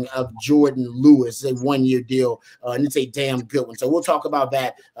signing of Jordan Lewis, a one-year deal, and it's a damn good one. So we'll talk about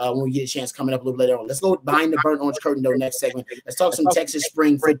that when we get a chance coming up a little later on. Let's go behind the burnt orange curtain, though, next segment. Let's talk some Texas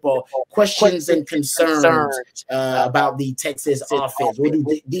spring football questions and concerns about the Texas offense. We'll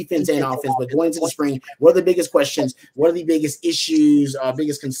do defense and offense, but going into the spring, what are the biggest questions? What are the biggest issues,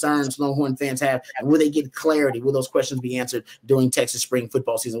 biggest concerns Longhorn fans have, and will they get clarity? Will those questions be answered during Texas spring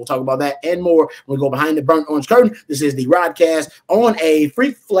football season? We'll talk about that and more when we go behind the burnt orange curtain. This is the Rodcast on a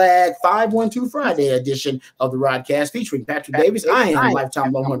Freak Flag 512 Friday edition of the Rodcast featuring Patrick Davis. I am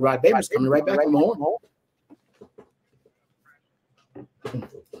lifetime Longhorn Rod Davis. Coming right back on the horn.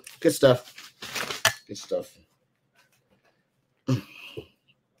 Good stuff. Good stuff.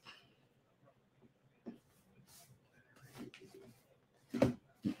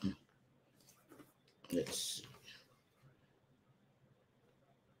 Yes.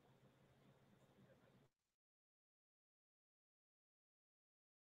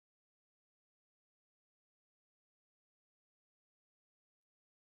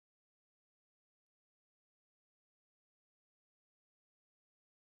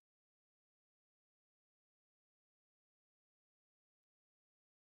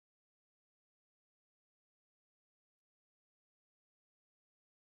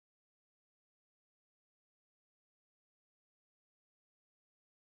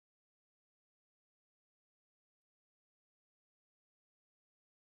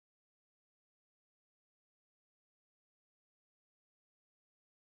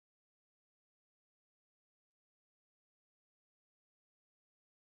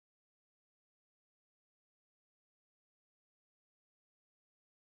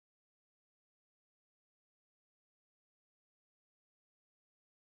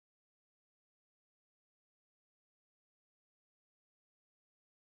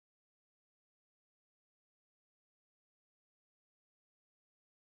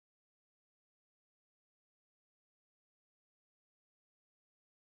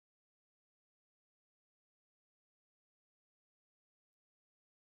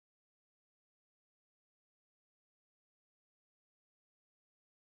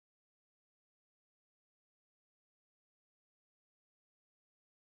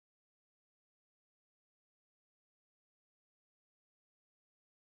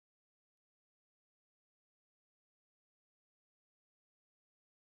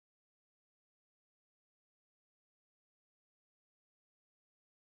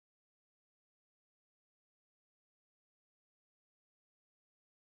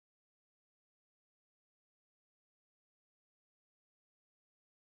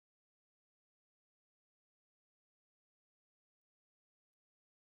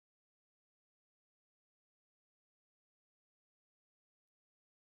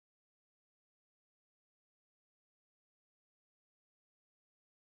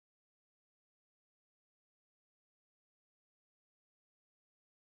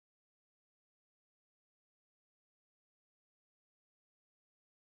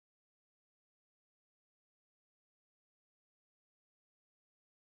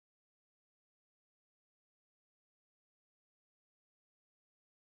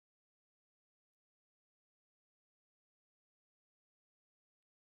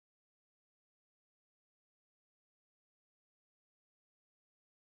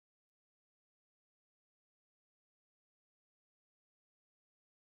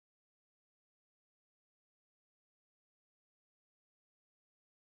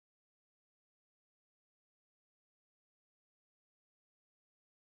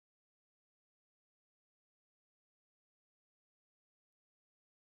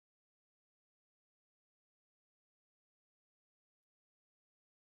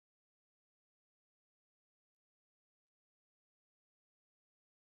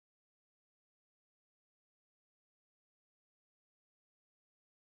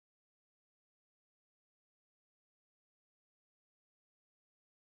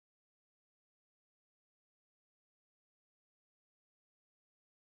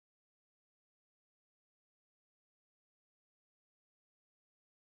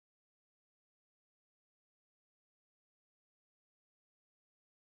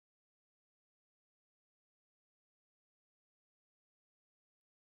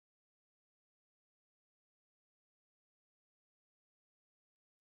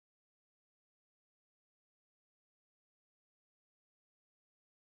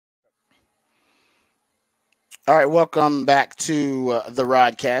 All right, welcome back to the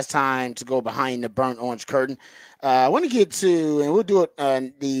Rodcast. Time to go behind the burnt orange curtain. I want to get to, and we'll do it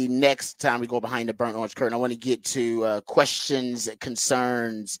the next time we go behind the burnt orange curtain. I want to get to questions,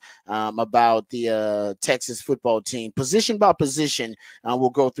 concerns about the Texas football team, position by position. We'll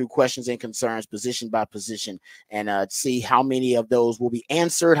go through questions and concerns, position by position, and see how many of those will be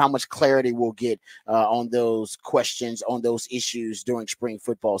answered, how much clarity we'll get on those questions, on those issues during spring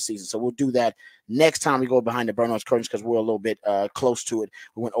football season. So we'll do that next time we go behind the burnt orange curtains because we're a little bit close to it.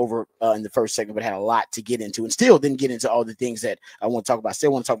 We went over in the first segment, but had a lot to get into, and still didn't get into all the things that I want to talk about.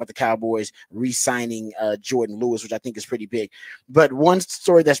 Still want to talk about the Cowboys re-signing Jordan Lewis, which I think is pretty big. But one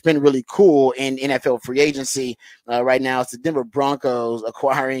story that's been really cool in NFL free agency right now is the Denver Broncos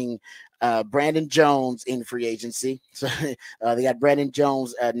acquiring Brandon Jones in free agency. So they got Brandon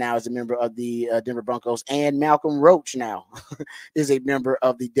Jones now as a member of the Denver Broncos, and Malcolm Roach now is a member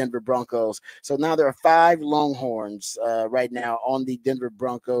of the Denver Broncos. So now there are 5 Longhorns right now on the Denver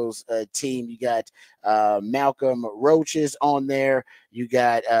Broncos team. You got Malcolm Roach is on there. You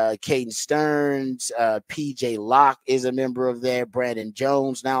got Caden Stearns, PJ Locke is a member of there. Brandon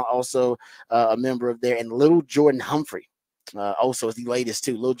Jones now also a member of there, and Little Jordan Humphrey. Also is the latest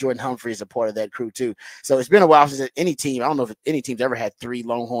too. Lil Jordan Humphrey is a part of that crew too. So it's been a while since any team, I don't know if any team's ever had 3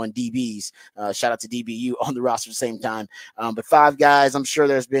 Longhorn DBs. Shout out to DBU on the roster at the same time. But 5 guys, I'm sure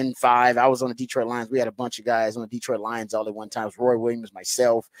there's been 5. I was on the Detroit Lions. We had a bunch of guys on the Detroit Lions all at one time. It was Roy Williams,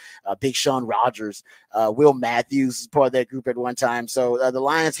 myself, Big Sean Rogers, Will Matthews is part of that group at one time. So the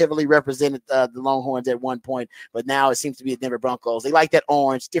Lions heavily represented the Longhorns at one point, but now it seems to be the Denver Broncos. They like that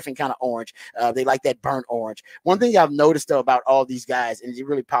orange, different kind of orange. They like that burnt orange. One thing I've noticed though about all these guys, and it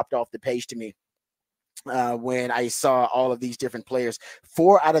really popped off the page to me when I saw all of these different players.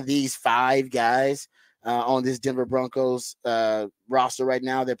 4 out of these 5 guys on this Denver Broncos roster right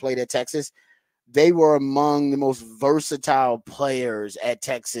now that played at Texas, they were among the most versatile players at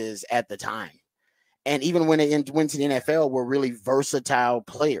Texas at the time. And even when they went to the NFL, were really versatile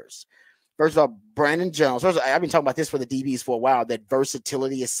players. First of all, Brandon Jones. First of all, I've been talking about this for the DBs for a while, that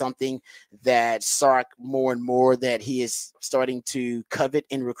versatility is something that Sark more and more that he is starting to covet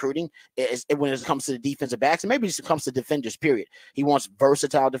in recruiting when it comes to the defensive backs, and maybe just comes to defenders, period. He wants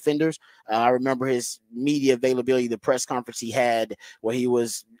versatile defenders. I remember his media availability, the press conference he had where he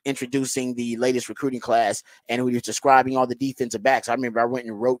was introducing the latest recruiting class and he was describing all the defensive backs. I remember I went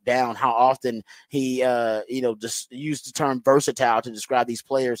and wrote down how often he just used the term versatile to describe these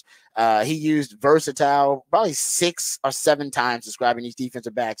players. He used versatile probably 6 or 7 times describing these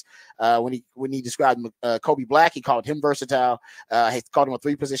defensive backs. When he described Kobe Black, he called him versatile. He called him a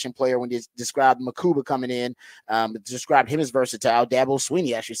 3-position player. When he described Makuba coming in, described him as versatile. Dabo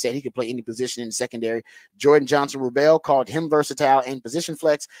Sweeney actually said he could play any position in the secondary. Jordan Johnson-Rubel called him versatile in position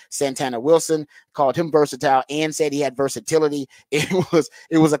flex. Santana Wilson called him versatile and said he had versatility. It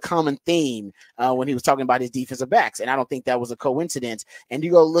was a common theme when he was talking about his defensive backs, and I don't think that was a coincidence. And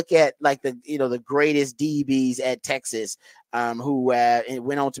you go look at like the greatest DBs at Texas who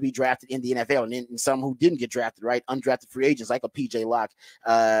went on to be drafted in the NFL, and some who didn't get drafted, right? Undrafted free agents like a PJ Locke,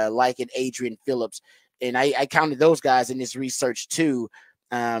 like an Adrian Phillips. And I counted those guys in this research too.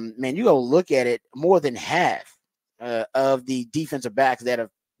 Man, you go look at it, more than half of the defensive backs that have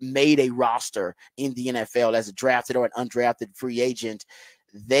made a roster in the NFL as a drafted or an undrafted free agent,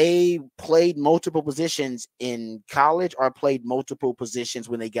 they played multiple positions in college or played multiple positions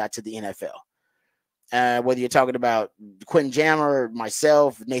when they got to the NFL. Whether you're talking about Quentin Jammer,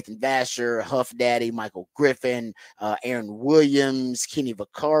 myself, Nathan Vasher, Huff Daddy, Michael Griffin, Aaron Williams, Kenny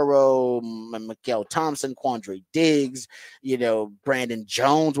Vaccaro, Mikael Thompson, Quandre Diggs, Brandon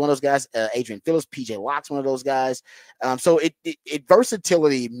Jones, one of those guys, Adrian Phillips, PJ Locke's one of those guys. So it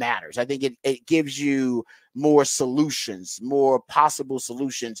versatility matters. I think it gives you more solutions, more possible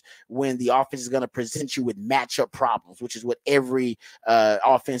solutions when the offense is going to present you with matchup problems, which is what every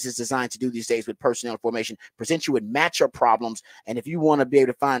offense is designed to do these days with personnel formation, present you with matchup problems. And if you want to be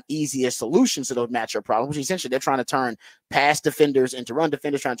able to find easier solutions to those matchup problems, which essentially they're trying to turn pass defenders into run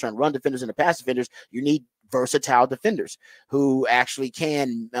defenders, trying to turn run defenders into pass defenders, you need versatile defenders who actually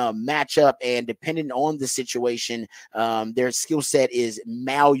can match up, and depending on the situation, their skill set is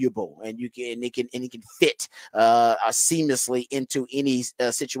malleable, and it can fit seamlessly into any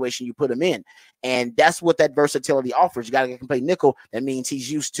situation you put them in. And that's what that versatility offers. You got to play nickel. That means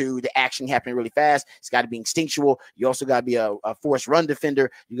he's used to the action happening really fast. It's got to be instinctual. You also got to be a forced run defender.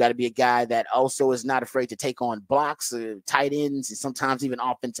 You got to be a guy that also is not afraid to take on blocks, tight ends, and sometimes even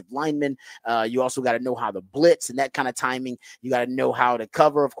offensive linemen. You also got to know how to the blitz and that kind of timing. You got to know how to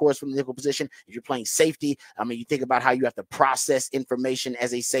cover, of course, from the nickel position. If you're playing safety, I mean, you think about how you have to process information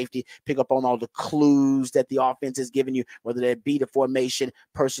as a safety, pick up on all the clues that the offense is giving you, whether that be the formation,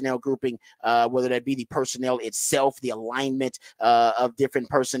 personnel grouping, whether that be the personnel itself, the alignment of different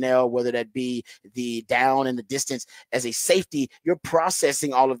personnel, whether that be the down and the distance. As a safety, you're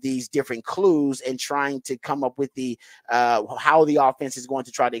processing all of these different clues and trying to come up with the how the offense is going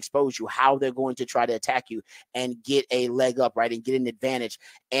to try to expose you, how they're going to try to attack you and get a leg up, right, and get an advantage.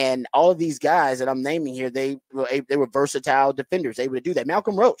 And all of these guys that I'm naming here, they were versatile defenders, able to do that.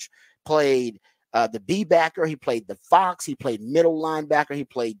 Malcolm Roach played the B backer, he played the Fox, he played middle linebacker, he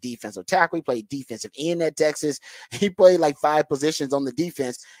played defensive tackle, he played defensive end at Texas. He played like 5 positions on the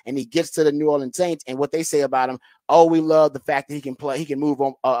defense, and he gets to the New Orleans Saints. And what they say about him, oh, we love the fact that he can play, he can move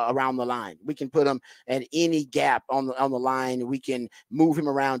on around the line. We can put him at any gap on the line. We can move him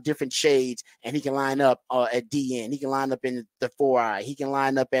around different shades, and he can line up at DN. He can line up in the 4-eye. He can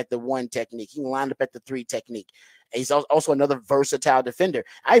line up at the 1 technique. He can line up at the 3 technique. He's also another versatile defender.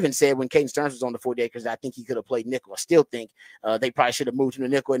 I even said when Caden Stearns was on the 40 acres, I think he could have played nickel. I still think they probably should have moved him to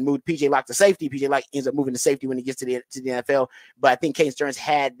nickel and moved PJ Locke to safety. PJ Locke ends up moving to safety when he gets to the NFL. But I think Caden Stearns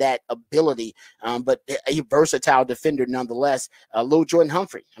had that ability, but a versatile defender nonetheless. Lil Jordan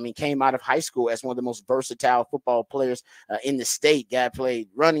Humphrey, I mean, came out of high school as one of the most versatile football players in the state. Guy played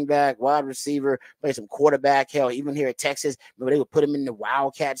running back, wide receiver, played some quarterback. Hell, even here at Texas, remember they would put him in the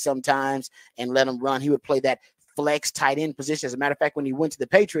Wildcat sometimes and let him run. He would play that flex tight end position. As a matter of fact, when he went to the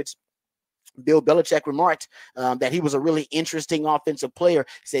Patriots, Bill Belichick remarked that he was a really interesting offensive player.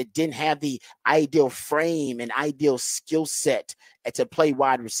 Said didn't have the ideal frame and ideal skill set to play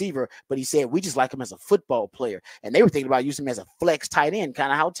wide receiver, but he said we just like him as a football player. And they were thinking about using him as a flex tight end,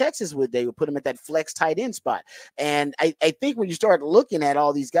 kind of how Texas would. They would put him at that flex tight end spot. And I think when you start looking at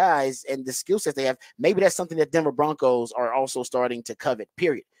all these guys and the skill sets they have, maybe that's something that Denver Broncos are also starting to covet,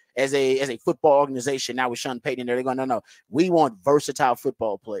 period. As a football organization now with Sean Payton there, they're going, no, we want versatile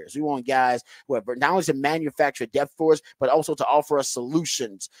football players. We want guys who are not only to manufacture depth for us, but also to offer us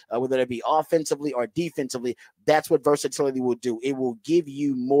solutions, whether it be offensively or defensively. That's what versatility will do. It will give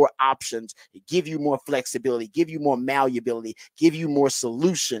you more options, give you more flexibility, give you more malleability, give you more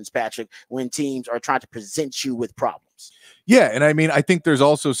solutions, Patrick, when teams are trying to present you with problems. Yeah, and I mean, I think there's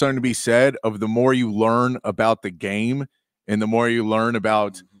also something to be said of the more you learn about the game and the more you learn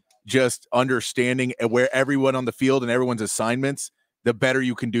about just understanding where everyone on the field and everyone's assignments, the better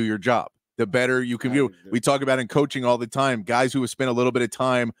you can do your job, the better you can view. We talk about in coaching all the time, guys who have spent a little bit of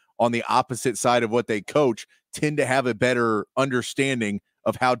time on the opposite side of what they coach tend to have a better understanding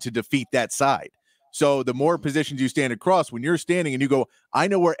of how to defeat that side. So the more positions you stand across, when you're standing and you go, I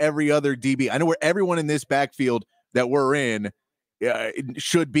know where every other DB, I know where everyone in this backfield that we're in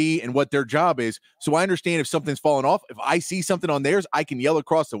should be and what their job is. So I understand if something's fallen off, if I see something on theirs, I can yell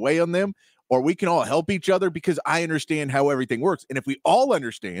across the way on them, or we can all help each other because I understand how everything works. And if we all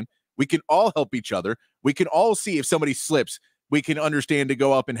understand, we can all help each other. We can all see if somebody slips, we can understand to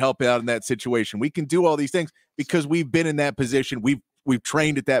go up and help out in that situation. We can do all these things because we've been in that position. We've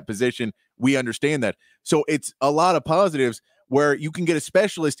trained at that position. We understand that. So it's a lot of positives where you can get a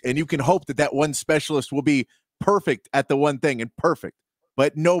specialist and you can hope that that one specialist will be perfect at the one thing and perfect,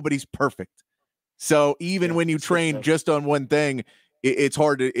 but nobody's perfect. So even when you train just on one thing, it's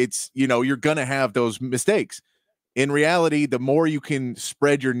hard to, you're going to have those mistakes. In reality, the more you can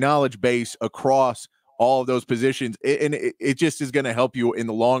spread your knowledge base across all of those positions, it just is going to help you in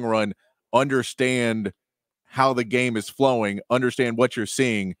the long run understand how the game is flowing, understand what you're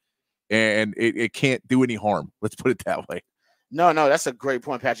seeing, and it can't do any harm. Let's put it that way. No, that's a great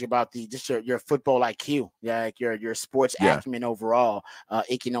point, Patrick, about your football IQ, like your sports acumen overall.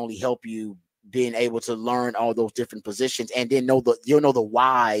 It can only help you being able to learn all those different positions and then you'll know the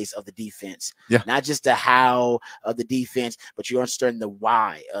whys of the defense. Yeah. Not just the how of the defense, but you understand the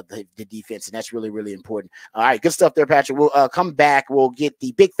why of the defense. And that's really, really important. All right, good stuff there, Patrick. We'll come back. We'll get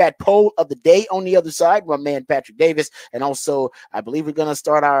the big fat poll of the day on the other side, my man Patrick Davis. And also, I believe we're going to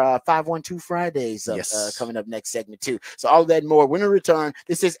start our 512 Fridays coming up next segment too. So all of that and more when we return.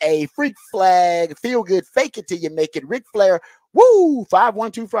 This is a freak flag, feel good, fake it till you make it. Ric Flair, woo!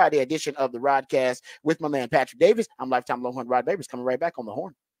 512 Friday edition of the Rodcast with my man Patrick Davis. I'm lifetime Longhorn Rod Babers coming right back on the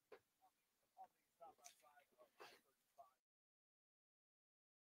horn.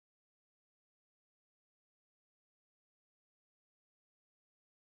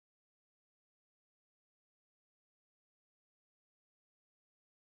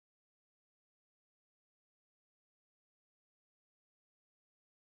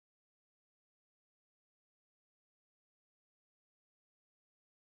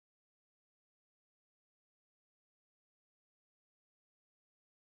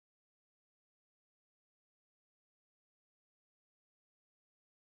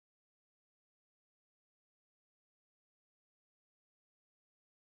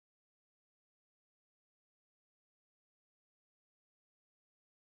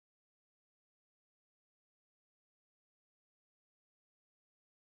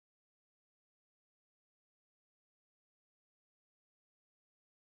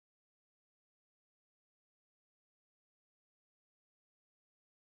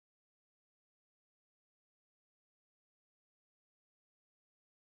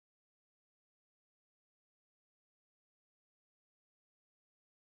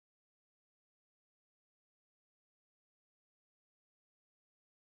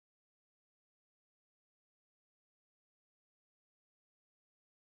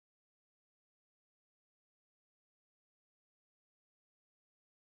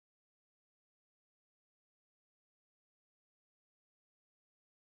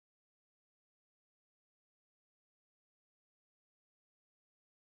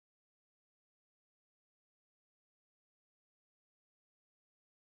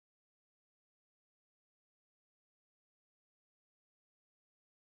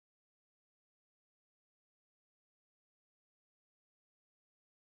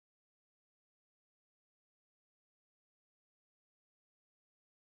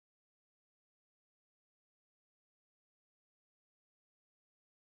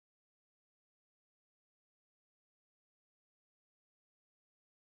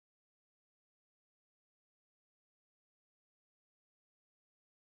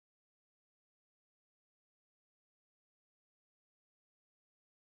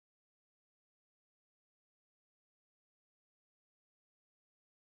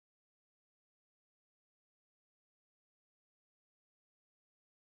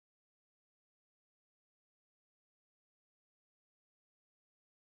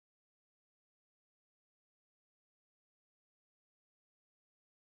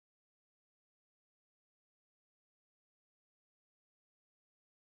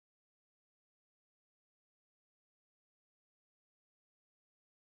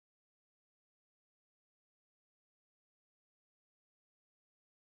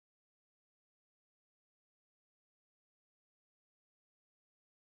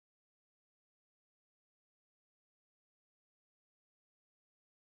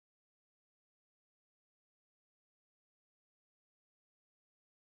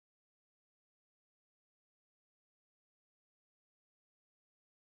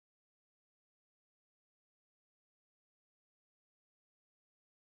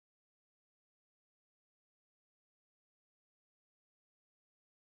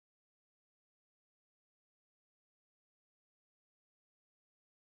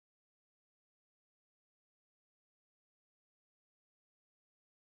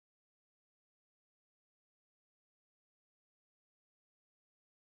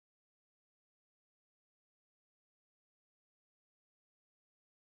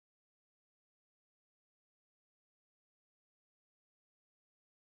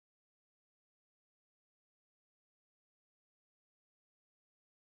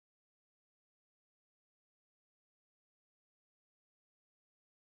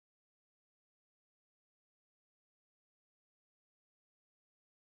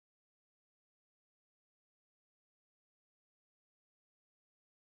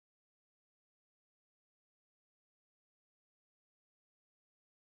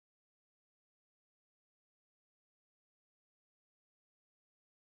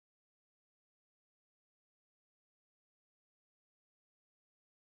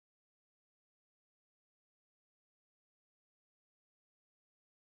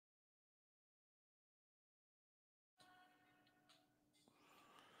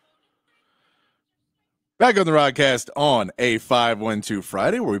 Back on the Rodcast on a 512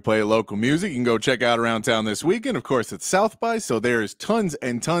 Friday, where we play local music. You can go check out around town this weekend. Of course, it's South by, so there's tons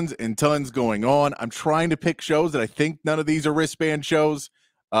and tons and tons going on. I'm trying to pick shows that I think none of these are wristband shows.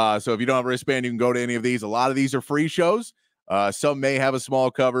 So if you don't have a wristband, you can go to any of these. A lot of these are free shows. Some may have a small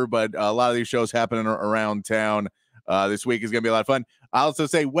cover, but a lot of these shows happening around town this week is going to be a lot of fun. I also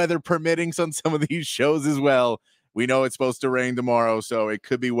say weather permitting on some of these shows as well. We know it's supposed to rain tomorrow, so it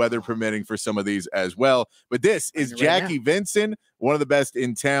could be weather permitting for some of these as well. But this is Jackie Vinson, one of the best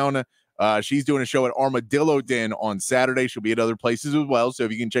in town. She's doing a show at Armadillo Den on Saturday. She'll be at other places as well, so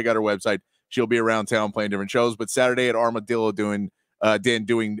if you can check out her website, she'll be around town playing different shows. But Saturday at Armadillo Den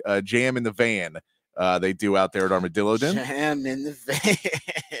doing Jam in the Van. They do out there at Armadillo Den. Jam in the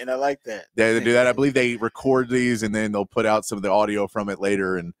Van. I like that. They do that. I believe they record these, and then they'll put out some of the audio from it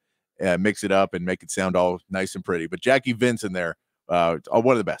later and mix it up and make it sound all nice and pretty. But Jackie Vinson there, one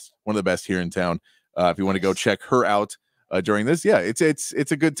of the best here in town. If you want to go check her out during this, yeah, it's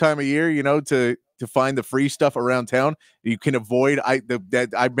a good time of year, you know, to find the free stuff around town. You can avoid. I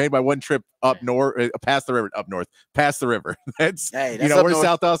made my one trip up north, past the river. That's you know, we're north.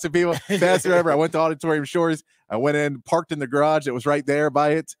 South Austin people. Past the river. I went to Auditorium Shores. I went in, parked in the garage that was right there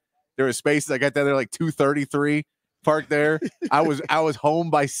by it. There was spaces. I got down there like 2:33. Parked there. I was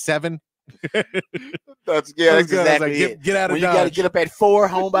home by 7. That's exactly like, get out of when Dodge. You got to get up at 4,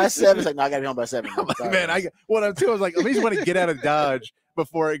 home by 7. It's like, no, I got to be home by 7. Man, what I'm doing is like, at least want to get out of Dodge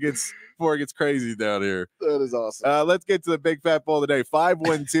before it gets crazy down here. That is awesome. Let's get to the big fat poll today.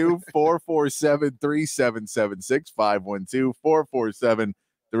 512-447-3776.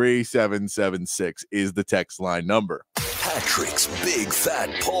 512-447-3776 is the text line number. Patrick's big fat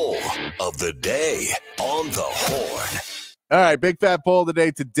poll of the day on the Horn. All right, big fat poll of the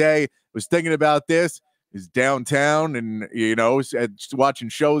day today. Was thinking about this. Is downtown and, you know, watching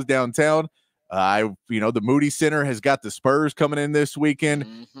shows downtown. The Moody Center has got the Spurs coming in this weekend.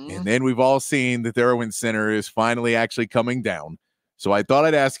 Mm-hmm. And then we've all seen that the Irwin Center is finally actually coming down. So I thought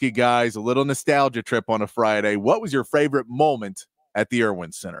I'd ask you guys a little nostalgia trip on a Friday. What was your favorite moment at the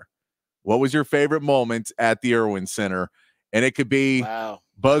Irwin Center? What was your favorite moment at the Irwin Center? And it could be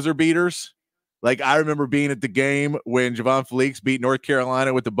buzzer beaters. Like, I remember being at the game when Javon Felix beat North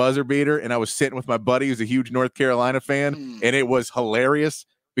Carolina with the buzzer beater, and I was sitting with my buddy who's a huge North Carolina fan, and it was hilarious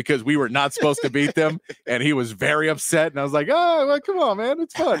because we were not supposed to beat them, and he was very upset, and I was like, oh, well, come on, man,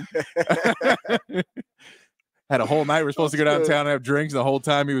 it's fun. Had a whole night. We're supposed to go downtown and have drinks, and the whole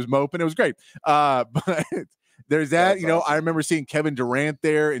time he was moping. It was great. But there's that. That's awesome. I remember seeing Kevin Durant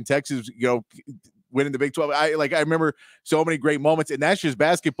there in Texas, winning the Big 12. I remember so many great moments, and that's just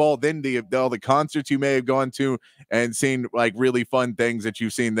basketball. Then all the concerts you may have gone to and seen, like, really fun things that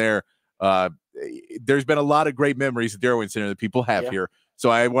you've seen there. There's been a lot of great memories at the Irwin Center that people have here. So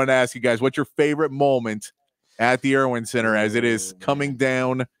I want to ask you guys, what's your favorite moment at the Irwin Center as it is coming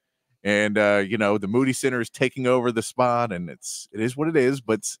down, and the Moody Center is taking over the spot, and it is what it is.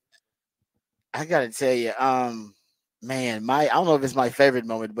 But I gotta tell you, man, I don't know if it's my favorite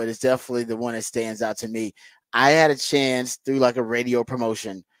moment, but it's definitely the one that stands out to me. I had a chance through like a radio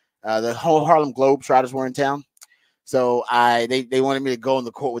promotion. The whole Harlem Globetrotters were in town. So they wanted me to go on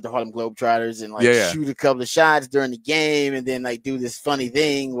the court with the Harlem Globetrotters and shoot a couple of shots during the game, and then like do this funny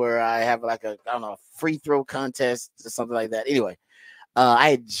thing where I have like a free throw contest or something like that. Anyway, I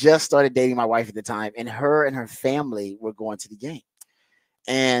had just started dating my wife at the time, and her family were going to the game.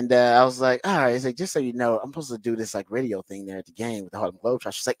 And I was like, all right, it's like, just so you know, I'm supposed to do this like radio thing there at the game with the Harlem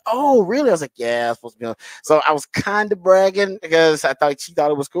Globetrotters. She's like, oh, really? I was like, yeah, I'm supposed to be on. So I was kind of bragging because I thought she thought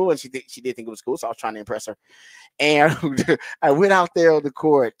it was cool, and she did think it was cool. So I was trying to impress her. And I went out there on the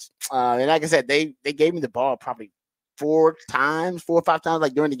court. And like I said, they gave me the ball probably 4 or 5 times,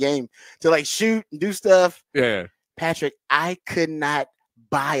 like during the game, to like shoot and do stuff. Yeah. Patrick, I could not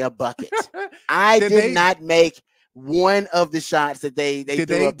buy a bucket. I did not make one of the shots that they did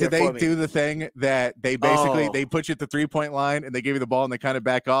they do the thing that they basically they put you at the 3-point line and they give you the ball and they kind of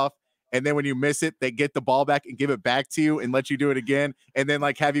back off, and then when you miss it they get the ball back and give it back to you and let you do it again, and then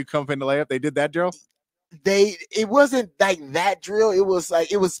like have you come in the layup? They did that drill? It wasn't like that drill. It was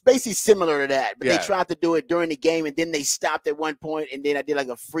basically similar to that, but they tried to do it during the game, and then they stopped at one point, and then I did like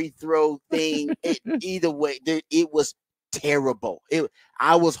a free throw thing. Either way, it was terrible.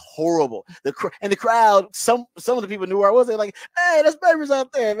 I was horrible. The crowd, some of the people knew where I was. They're like, hey, that's Babers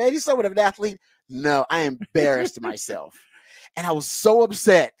out there, man. He's somewhat of an athlete. No, I embarrassed myself. And I was so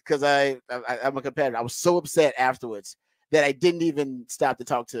upset because I'm a competitor. I was so upset afterwards that I didn't even stop to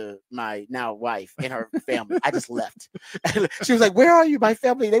talk to my now wife and her family. I just left. She was like, "Where are you? My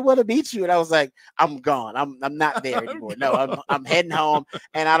family, they want to meet you." And I was like, "I'm gone. I'm not there anymore. No, I'm heading home,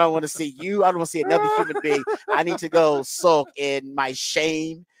 and I don't want to see you. I don't want to see another human being. I need to go sulk in my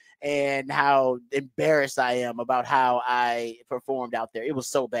shame and how embarrassed I am about how I performed out there. It was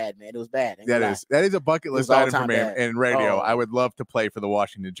so bad, man. It was bad. That is a bucket list item for me in radio. Oh. I would love to play for the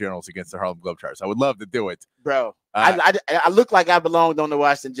Washington Generals against the Harlem Globetrotters. I would love to do it, bro. I look like I belonged on the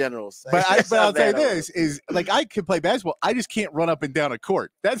Washington Generals. But I'll say this is like I can play basketball. I just can't run up and down a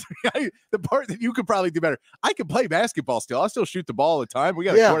court. That's the part that you could probably do better. I can play basketball still. I'll still shoot the ball all the time. We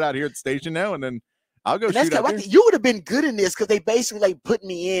got a court out here at the station now, and then I'll go shoot out there. You would have been good in this because they basically like put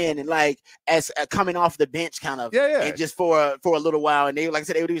me in and like as coming off the bench kind of, and just for a little while. And they, like I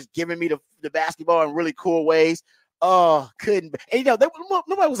said, they were just giving me the basketball in really cool ways. Oh, couldn't. And,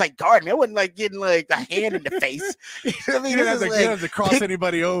 nobody was like guarding me. I wasn't like getting like a hand in the face. You know what I mean? You don't have to cross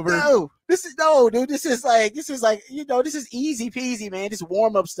anybody over. No, dude. This is like this is easy peasy, man. This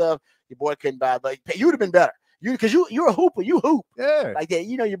warm up stuff. Your boy couldn't buy, but you would have been better. Because you're a hooper. You hoop. Yeah. Like that.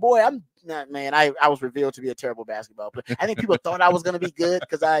 Your boy. I'm not, man. I was revealed to be a terrible basketball player. I think people thought I was gonna be good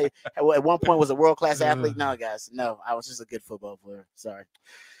because I at one point was a world class athlete. No, guys. No, I was just a good football player. Sorry.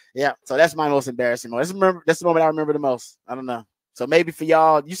 Yeah, so that's my most embarrassing moment. That's the moment I remember the most. I don't know. So maybe for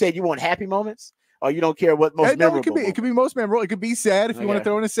y'all, you said you want happy moments, or you don't care what most memorable. It could be most memorable. It could be sad if you want to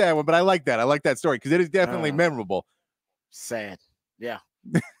throw in a sad one. But I like that. I like that story because it is definitely memorable. Sad. Yeah,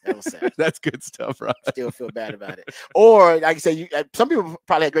 that was sad. That's good stuff, right? Still feel bad about it. Or like I say, some people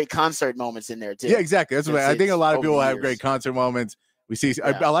probably had great concert moments in there too. Yeah, exactly. That's what I think. A lot of people have great concert moments. We see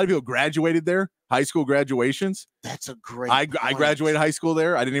a lot of people graduated there, high school graduations. That's a great. I graduated high school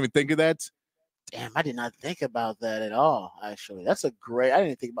there. I didn't even think of that. Damn, I did not think about that at all. Actually, that's a great. I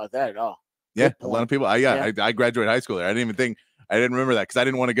didn't think about that at all. Yeah, a lot of people. I graduated high school there. I didn't remember that because I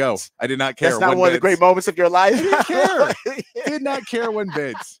didn't want to go. I did not care. That's not one of the great moments of your life. I didn't care. Did not care one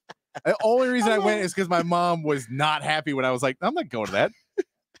bit. The only reason I went is because my mom was not happy when I was like, I'm not going to that.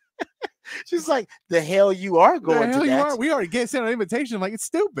 She's like, the hell you are going to that? We already sent an invitation. I'm like, it's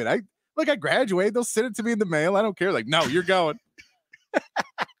stupid. I graduated. They'll send it to me in the mail. I don't care. Like, no, you're going.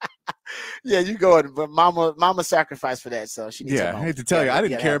 Yeah, you going, but mama sacrificed for that, so she needs. Yeah, I hate to tell you, I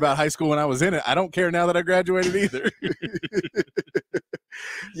didn't care about high school when I was in it. I don't care now that I graduated either.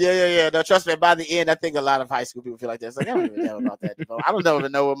 Yeah. No, trust me. By the end, I think a lot of high school people feel like this. Like, I don't even know about that diploma. I don't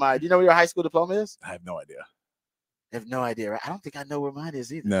even know what do you know what your high school diploma is? I have no idea. I have no idea. Right? I don't think I know where mine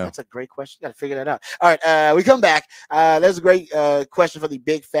is either. No. That's a great question. Got to figure that out. All right, we come back. That's a great question for the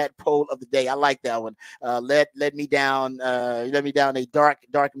big fat poll of the day. I like that one. Let me down a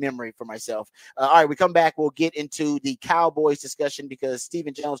dark memory for myself. All right, we come back. We'll get into the Cowboys discussion because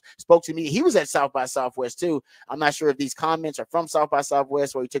Stephen Jones spoke to me. He was at South by Southwest too. I'm not sure if these comments are from South by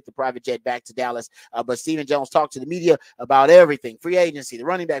Southwest or he took the private jet back to Dallas. But Stephen Jones talked to the media about everything: free agency, the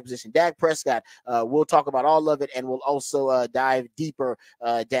running back position, Dak Prescott. We'll talk about all of it, and we'll also dive deeper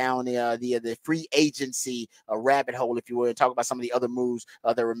down the free agency rabbit hole, if you will, and talk about some of the other moves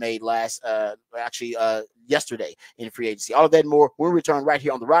that were made yesterday in free agency. All of that and more. We'll return right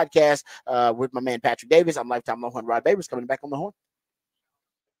here on the Rodcast with my man Patrick Davis. I'm lifetime Longhorn Rod Babers coming back on the horn.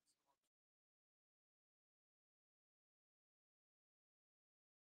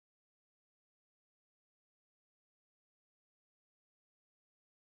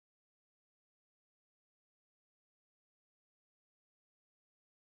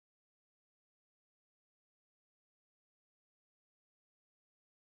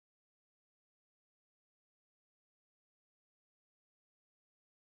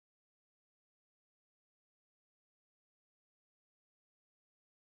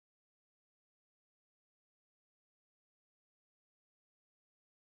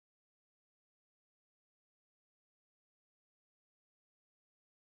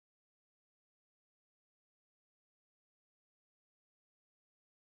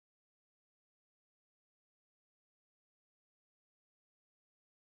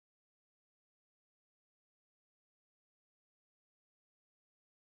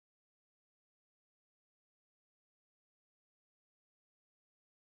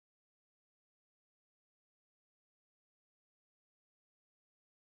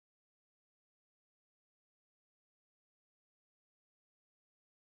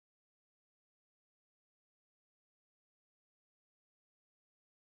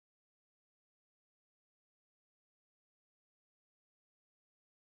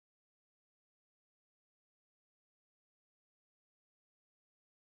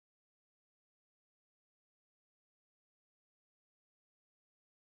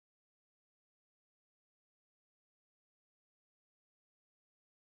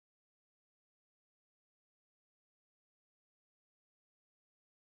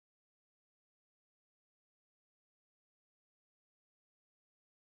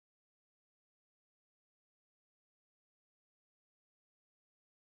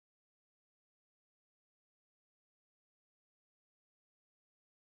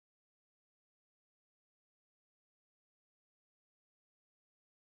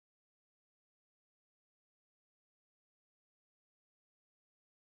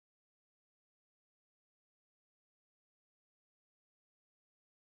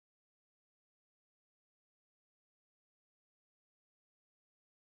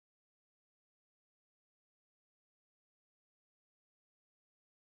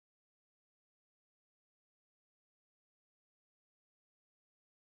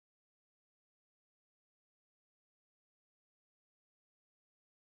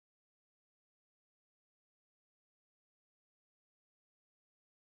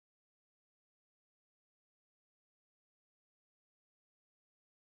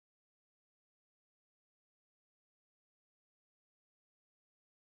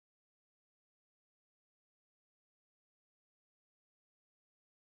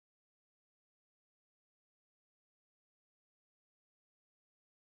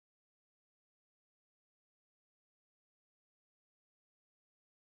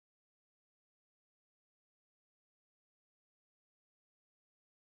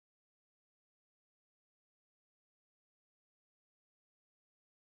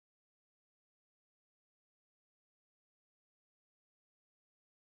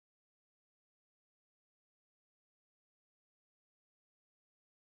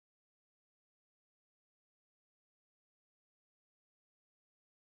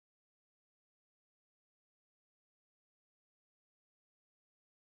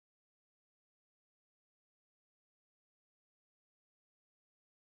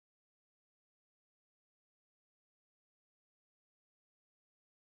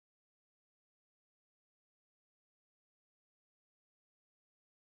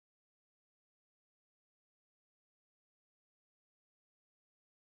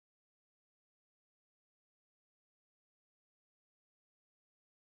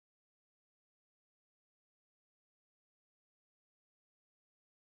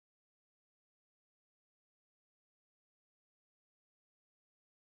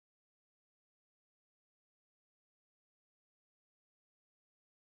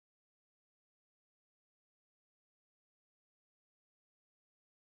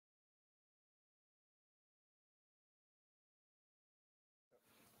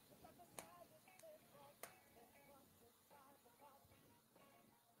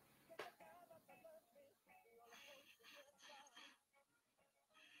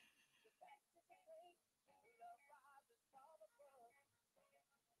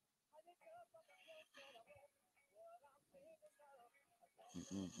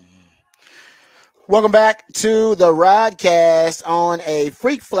 Welcome back to the Rodcast on a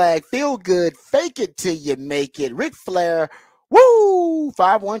Freak Flag Feel Good Fake It Till You Make It Ric Flair. Woo!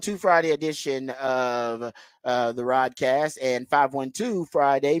 512 Friday edition of the Rodcast, and 512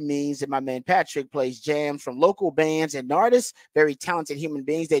 Friday means that my man Patrick plays jams from local bands and artists, very talented human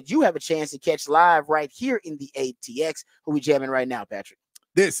beings that you have a chance to catch live right here in the ATX. Who we jamming right now, Patrick?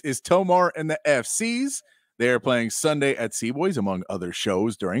 This is Tomar and the FCs. They're playing Sunday at Seaboys, among other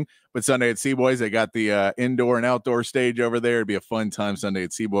shows but Sunday at Seaboys, they got the indoor and outdoor stage over there. It'd be a fun time Sunday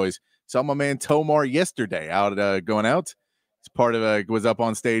at Seaboys. Saw my man Tomar yesterday going out. He's part of was up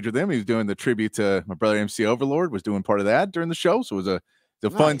on stage with him. He was doing the tribute to my brother MC Overlord, was doing part of that during the show. So it was a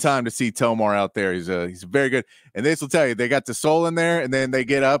fun time to see Tomar out there. He's very good. And this will tell you, they got the soul in there, and then they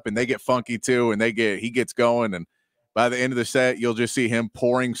get up and they get funky too, and he gets going, and by the end of the set, you'll just see him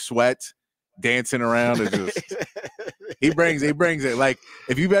pouring sweat, dancing around. He brings it. Like,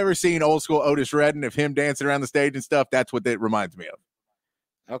 if you've ever seen old school Otis Redding, if him dancing around the stage and stuff, that's what that reminds me of.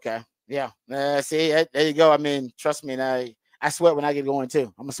 Okay. Yeah. See, there you go. I mean, trust me, and I sweat when I get going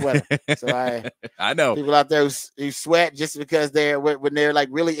too. I'm a sweater. So I know people out there who sweat just because when they're like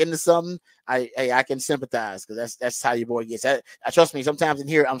really into something. I can sympathize, because that's how your boy gets. I trust me. Sometimes in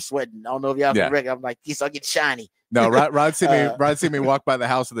here I'm sweating. I don't know if y'all can record. I'm like, I get shiny. No, Rod see me walk by the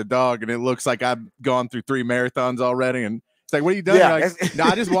house of the dog, and it looks like I've gone through 3 marathons already, and it's like, what are you doing? Yeah, like, no,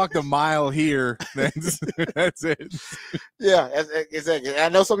 I just walked a mile here. That's it. Yeah, exactly. I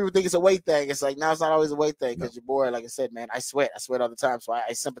know some people think it's a weight thing. It's like, no, it's not always a weight thing, because your boy, like I said, man, I sweat all the time, so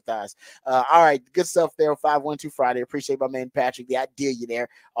I sympathize. All right, good stuff there. 512 Friday. Appreciate my man Patrick, the Idillionaire,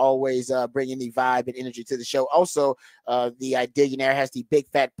 always bringing the vibe and energy to the show. Also, the Idillionaire has the big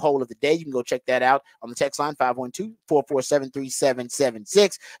fat poll of the day. You can go check that out on the text line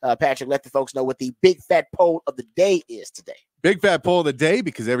 512-447-3776. Patrick, let the folks know what the big fat poll of the day is today. Big fat poll of the day,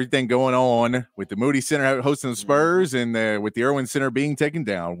 because everything going on with the Moody Center hosting the Spurs and with the Irwin Center being taken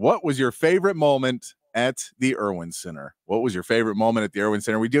down. What was your favorite moment at the Irwin Center? What was your favorite moment at the Irwin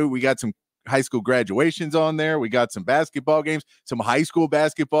Center? We got some high school graduations on there. We got some basketball games, some high school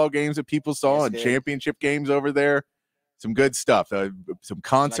basketball games that people saw, and championship games over there. Some good stuff. Some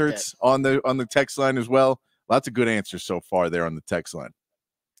concerts on the text line as well. Lots of good answers so far there on the text line.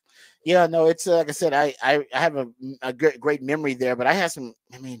 Yeah, no, it's like I said, I have a great memory there, but I had some.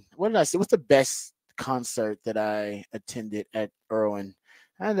 I mean, what did I say? What's the best concert that I attended at Irwin?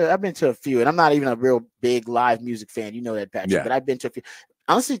 I've been to a few, and I'm not even a real big live music fan. You know that, Patrick. Yeah. But I've been to a few.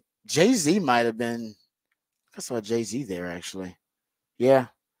 Honestly, Jay-Z might have been. I saw Jay-Z there, actually. Yeah,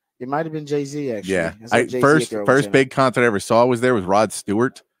 it might have been Jay-Z, actually. Yeah, first big concert I ever saw was Rod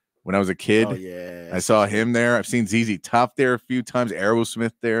Stewart. When I was a kid, I saw him there. I've seen ZZ Top there a few times,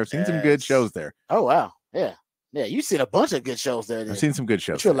 Aerosmith there. I've seen some good shows there. Oh, wow. Yeah. Yeah, you've seen a bunch of good shows there. I've seen some good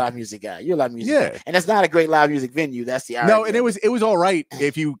shows. You're a live music guy. You're a live music guy. And that's not a great live music venue. That's the irony. No, and it was all right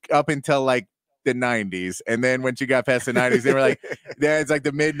if you up until like the 90s. And then once you got past the 90s, they were like, it's like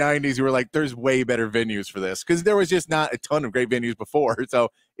the mid 90s. You were like, there's way better venues for this, because there was just not a ton of great venues before. So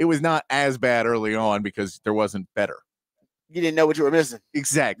it was not as bad early on because there wasn't better. You didn't know what you were missing.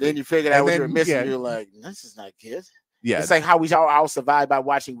 Exactly. Then you figured out what you were missing. Yeah. You're like, this is not good. Yeah. It's like how we all survive by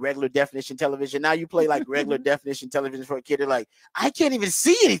watching regular definition television. Now you play like regular definition television for a kid. They're like, I can't even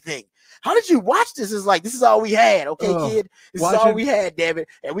see anything. How did you watch this? It's like, this is all we had. Okay, kid. This is all we had, damn it.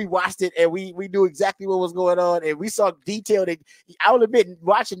 And we watched it, and we knew exactly what was going on. And we saw detailed. I will admit,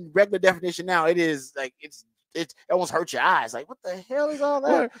 watching regular definition now, it is like, it almost hurts your eyes. Like, what the hell is all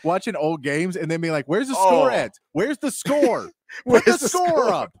that? Watching old games and then being like, where's the score at? Where's the score? Put the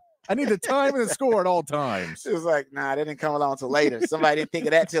score up. I need the time and the score at all times. It was like, nah, that didn't come along until later. Somebody didn't think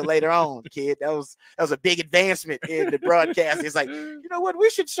of that till later on, kid. That was a big advancement in the broadcast. It's like, you know what? We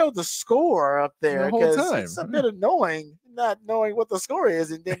should show the score up there, because it's a bit annoying not knowing what the score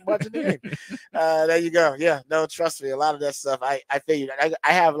is and then watching the game. There you go. Yeah, no, trust me. A lot of that stuff, I figured.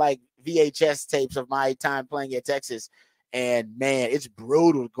 I have like VHS tapes of my time playing at Texas. And man, it's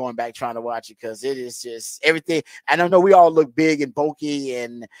brutal going back trying to watch it, because it is just everything. I don't know, we all look big and bulky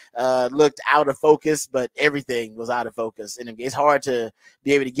and looked out of focus, but everything was out of focus, and it's hard to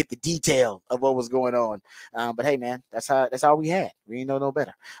be able to get the detail of what was going on. But hey, man, that's all we had. We didn't know no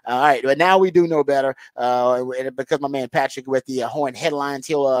better. All right, but now we do know better. Because my man Patrick with the Horn headlines,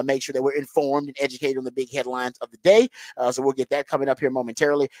 he'll make sure that we're informed and educated on the big headlines of the day. So we'll get that coming up here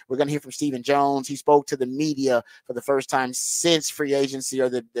momentarily. We're going to hear from Stephen Jones. He spoke to the media for the first time since free agency, or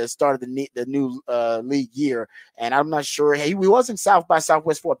the start of the new league year. And I'm not sure. He was in South by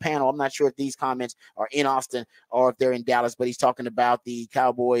Southwest for a panel. I'm not sure if these comments are in Austin or if they're in Dallas, but he's talking about the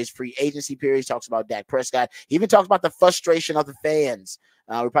Cowboys free agency period. He talks about Dak Prescott. He even talks about the frustration of the fans fans.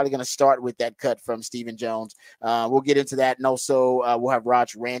 We're probably going to start with that cut from Stephen Jones. We'll get into that. And also we'll have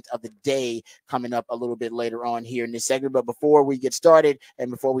Rod's rant of the day coming up a little bit later on here in this segment. But before we get started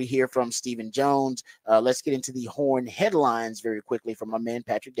and before we hear from Stephen Jones, let's get into the Horn headlines very quickly from my man,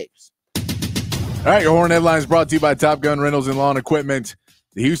 Patrick Davis. All right, your Horn headlines brought to you by Top Gun Rentals and Lawn Equipment.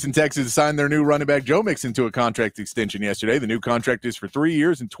 The Houston Texans signed their new running back Joe Mixon to a contract extension yesterday. The new contract is for 3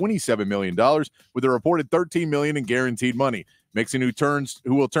 years and $27 million, with a reported $13 million in guaranteed money. Mixon,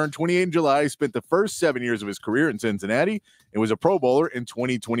 who will turn 28 in July, spent the first 7 years of his career in Cincinnati and was a Pro Bowler in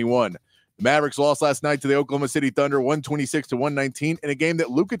 2021. The Mavericks lost last night to the Oklahoma City Thunder 126-119 in a game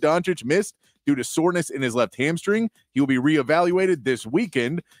that Luka Doncic missed due to soreness in his left hamstring. He will be reevaluated this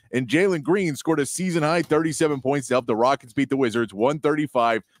weekend, and Jalen Green scored a season-high 37 points to help the Rockets beat the Wizards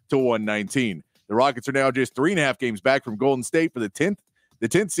 135-119. The Rockets are now just 3.5 games back from Golden State for the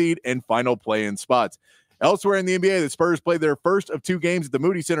 10th seed and final play-in spots. Elsewhere in the NBA, the Spurs played their first of 2 games at the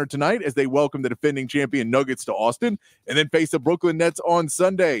Moody Center tonight as they welcome the defending champion Nuggets to Austin and then face the Brooklyn Nets on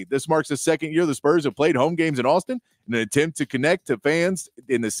Sunday. This marks the second year the Spurs have played home games in Austin in an attempt to connect to fans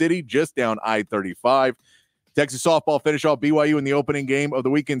in the city just down I-35. Texas softball finished off BYU in the opening game of the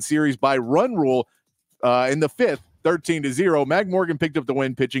weekend series by run rule in the 5th, 13-0. Mag Morgan picked up the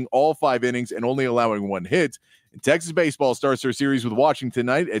win, pitching all 5 innings and only allowing 1 hit. And Texas baseball starts their series with Washington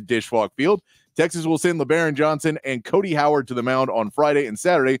tonight at Disch-Falk Field. Texas will send LeBaron Johnson and Cody Howard to the mound on Friday and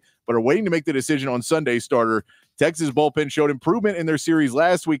Saturday, but are waiting to make the decision on Sunday's starter. Texas bullpen showed improvement in their series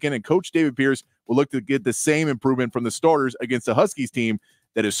last weekend, and Coach David Pierce will look to get the same improvement from the starters against the Huskies team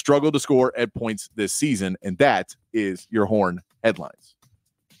that has struggled to score at points this season. And that is your Horn headlines.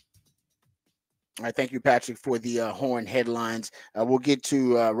 All right, thank you, Patrick, for the Horn headlines. We'll get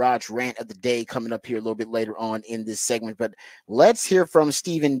to Rod's rant of the day coming up here a little bit later on in this segment, but let's hear from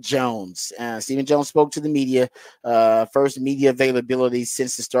Stephen Jones. Stephen Jones spoke to the media, first media availability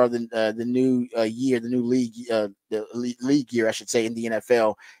since the start of the new year, the new league, the league year, I should say, in the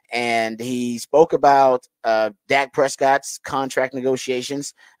NFL. And he spoke about Dak Prescott's contract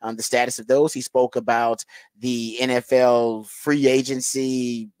negotiations, the status of those. He spoke about the NFL free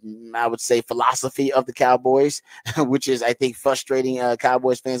agency, I would say, philosophy of the Cowboys, which is, I think, frustrating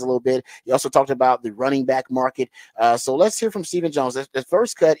Cowboys fans a little bit. He also talked about the running back market. So let's hear from Stephen Jones. The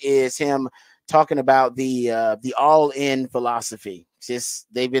first cut is him talking about the all-in philosophy. Just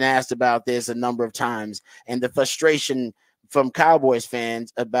they've been asked about this a number of times, and the frustration from Cowboys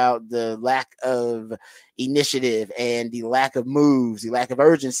fans about the lack of initiative and the lack of moves, the lack of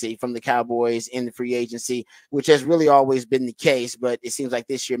urgency from the Cowboys in the free agency, which has really always been the case. But it seems like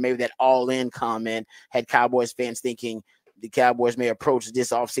this year, maybe that all-in comment had Cowboys fans thinking the Cowboys may approach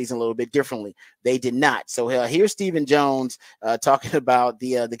this offseason a little bit differently. They did not. So here's Stephen Jones talking about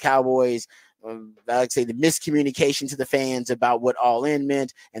the Cowboys, I'd say the miscommunication to the fans about what all-in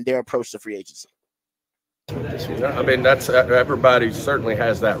meant and their approach to free agency. I mean, that's everybody certainly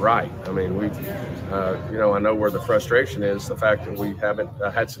has that right. I mean, I know where the frustration is, the fact that we haven't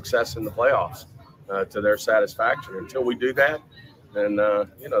had success in the playoffs to their satisfaction. Until we do that, then,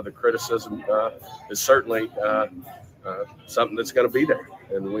 the criticism is certainly something that's going to be there.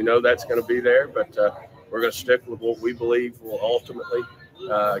 And we know that's going to be there, but we're going to stick with what we believe will ultimately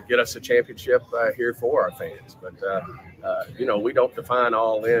get us a championship here for our fans. But, we don't define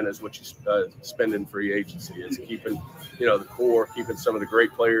all in as what you spend in free agency. It's keeping, the core, keeping some of the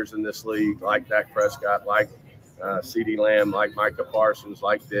great players in this league, like Dak Prescott, like CeeDee Lamb, like Micah Parsons,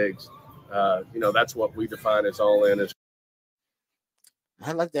 like Diggs. That's what we define as all in.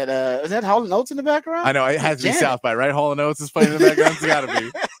 I like that. Is that Hall & Oates in the background? I know. It has to be South by, right? Hall & Oates is playing in the background. It's got to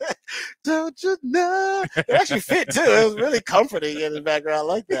be. Don't you know? It actually fit, too. It was really comforting in the background. I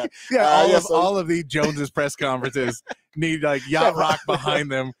like that. Yeah, all of the Joneses press conferences need yacht rock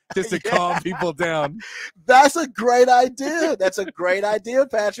behind them just to calm people down. That's a great idea. That's a great idea,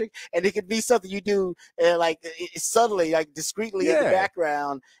 Patrick. And it could be something you do subtly, discreetly in the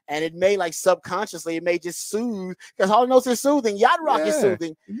background, and it may subconsciously, it may just soothe, because Hall & Oates is soothing. Yacht rock is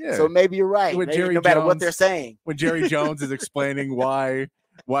soothing. Yeah. So maybe you're right. Maybe no matter what they're saying. When Jerry Jones is explaining why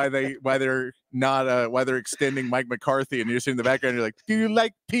they're extending Mike McCarthy, and you're sitting in the background, you're like, do you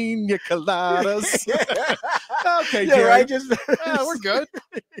like pina coladas? Okay, Jerry. Right, we're good.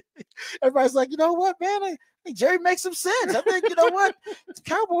 Everybody's like, you know what, man? I think Jerry makes some sense. I think, the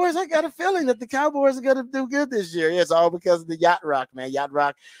Cowboys, I got a feeling that the Cowboys are going to do good this year. It's all because of the yacht rock, man. Yacht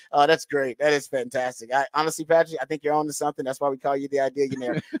rock. That's great. That is fantastic. Honestly, Patrick, I think you're on to something. That's why we call you the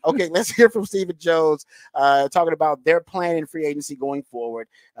Ideaguenaire. Okay, let's hear from Stephen Jones talking about their plan in free agency going forward.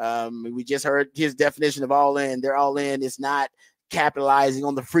 We just heard his definition of all in. Their all in is not capitalizing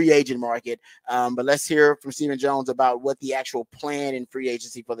on the free agent market. But let's hear from Stephen Jones about what the actual plan in free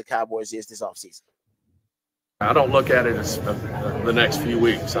agency for the Cowboys is this offseason. I don't look at it as the next few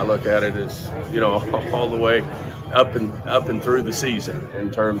weeks. I look at it as, all the way up and through the season in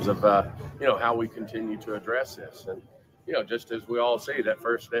terms of, how we continue to address this. And, just as we all see that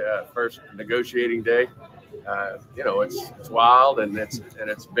first negotiating day, it's wild and it's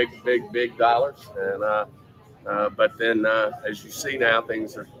big dollars. And, but then as you see now,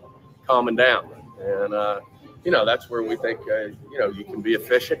 things are calming down. And, that's where we think, you can be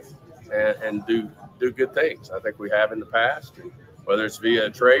efficient and do good things. I think we have in the past, whether it's via a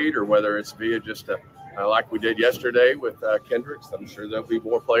trade or whether it's via just like we did yesterday with Kendricks. I'm sure there'll be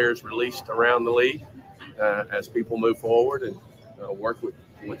more players released around the league as people move forward and work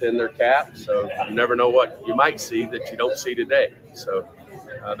within their cap. So you never know what you might see that you don't see today. So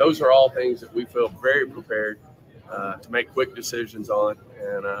those are all things that we feel very prepared to make quick decisions on,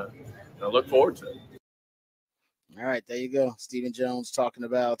 and I look forward to it. All right, there you go. Stephen Jones talking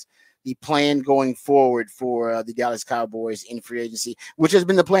about the plan going forward for the Dallas Cowboys in free agency, which has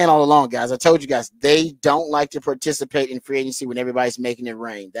been the plan all along, guys. I told you guys, they don't like to participate in free agency when everybody's making it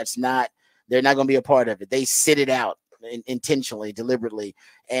rain. They're not going to be a part of it. They sit it out intentionally, deliberately,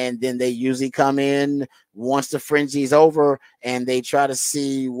 and then they usually come in once the frenzy is over and they try to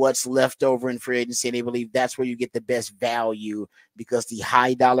see what's left over in free agency, and they believe that's where you get the best value because the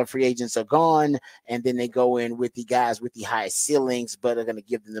high dollar free agents are gone, and then they go in with the guys with the highest ceilings but are going to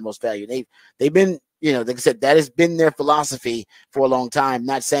give them the most value. They've been, like I said, that has been their philosophy for a long time.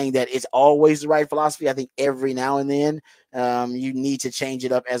 Not saying that it's always the right philosophy. I think every now and then you need to change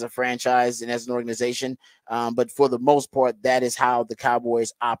it up as a franchise and as an organization. But for the most part, that is how the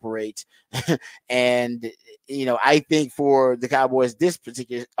Cowboys operate. And, I think for the Cowboys this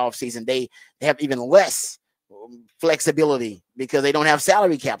particular offseason, they have even less flexibility because they don't have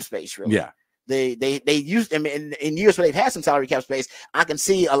salary cap space, really. Yeah. They used them in years where they've had some salary cap space. I can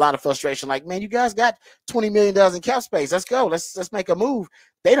see a lot of frustration. Like, man, you guys got $20 million in cap space. Let's go. Let's make a move.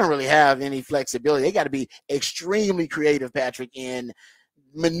 They don't really have any flexibility. They got to be extremely creative, Patrick, in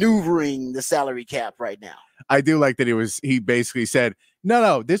maneuvering the salary cap right now. I do like that he basically said,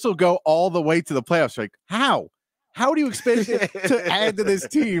 no, this will go all the way to the playoffs. Like, how do you expect it to add to this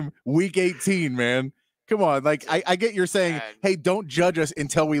team week 18, man? Come on. Like, I get you're saying, hey, don't judge us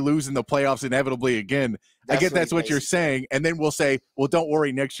until we lose in the playoffs inevitably again. I get that's what you're saying. And then we'll say, well, don't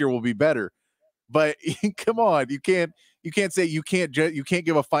worry, next year will be better. But come on, you can't say you can't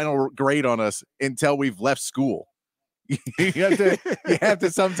give a final grade on us until we've left school. you have to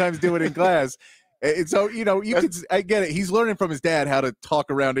sometimes do it in class. And so, I get it. He's learning from his dad how to talk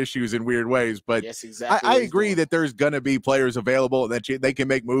around issues in weird ways. But yes, exactly. I agree that there's going to be players available that they can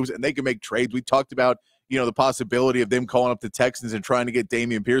make moves and they can make trades. We talked about, the possibility of them calling up the Texans and trying to get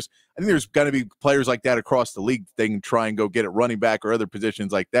Dameon Pierce. I think there's going to be players like that across the league. They can try and go get a running back or other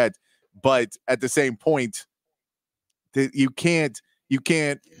positions like that. But at the same point, you can't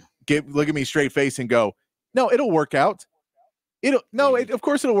look at me straight face and go, no, it'll work out. Of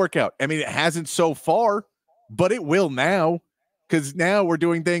course it'll work out. I mean, it hasn't so far, but it will now, because now we're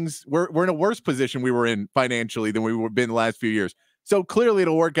doing things. We're in a worse position we were in financially than we've been the last few years. So clearly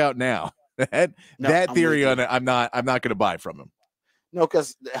it'll work out now. That theory on it, I'm not going to buy from him. No,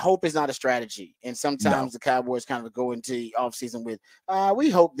 because hope is not a strategy. And sometimes the Cowboys kind of go into the offseason with, we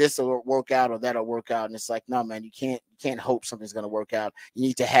hope this will work out or that'll work out. And it's like, no, man, you can't hope something's going to work out. You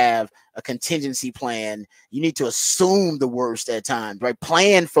need to have a contingency plan. You need to assume the worst at times, right?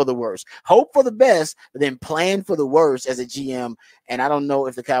 Plan for the worst. Hope for the best, but then plan for the worst as a GM. And I don't know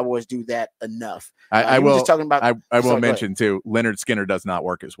if the Cowboys do that enough. I will mention, too, Leonard Skinner does not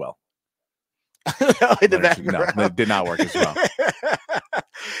work as well. In the background. No, it did not work as well.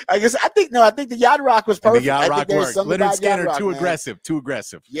 I think the Yacht Rock was perfect. The Yacht Rock worked. Leonard Skinner, too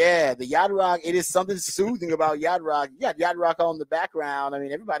aggressive. Yeah, the Yacht Rock, it is something soothing about Yacht Rock. You got Yacht Rock on the background. I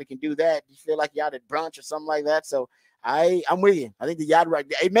mean, everybody can do that. You feel like you're out at brunch or something like that. So I'm with you. I think the Yacht Rock,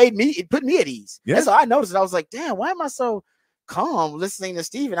 it put me at ease. Yeah. That's all I noticed. I was like, damn, why am I so calm listening to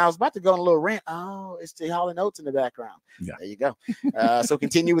Steven? I was about to go on a little rant. Oh, it's the Hall & Oates in the background. Yeah. There you go. So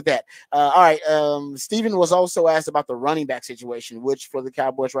continue with that. All right. Steven was also asked about the running back situation, which for the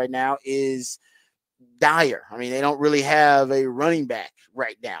Cowboys right now is dire. I mean, they don't really have a running back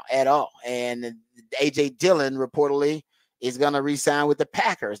right now at all. And A.J. Dillon reportedly is going to re-sign with the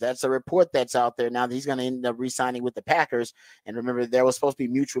Packers. That's a report that's out there now that he's going to end up re-signing with the Packers. And remember, there was supposed to be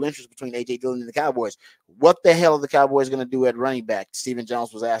mutual interest between A.J. Dillon and the Cowboys. What the hell are the Cowboys going to do at running back? Stephen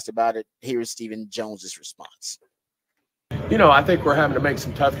Jones was asked about it. Here's Stephen Jones's response. I think we're having to make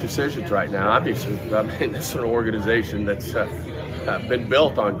some tough decisions right now. Obviously, I mean, this is an organization that's been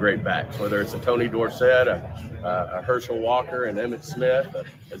built on great backs, whether it's a Tony Dorsett, a Herschel Walker, an Emmitt Smith,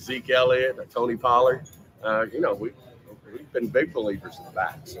 a Zeke Elliott, a Tony Pollard. We've been big believers in the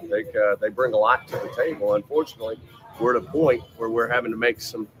backs. And they bring a lot to the table. Unfortunately, we're at a point where we're having to make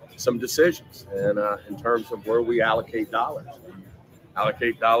some decisions, and in terms of where we allocate dollars. We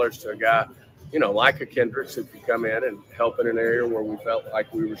allocate dollars to a guy, like a Kendricks, who could come in and help in an area where we felt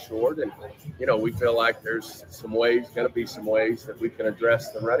like we were short. And, we feel like there's going to be some ways that we can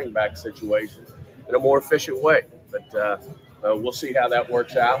address the running back situation in a more efficient way. But we'll see how that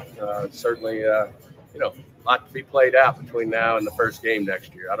works out. Certainly, a lot to be played out between now and the first game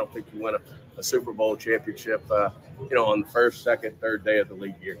next year. I don't think you win a Super Bowl championship, on the first, second, third day of the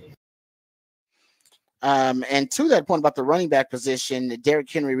league year. And to that point about the running back position,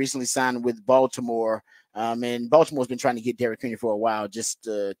 Derrick Henry recently signed with Baltimore. And Baltimore's been trying to get Derrick Henry for a while, just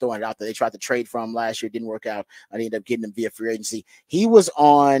throwing it out there. They tried to trade for him last year, didn't work out. I ended up getting him via free agency. He was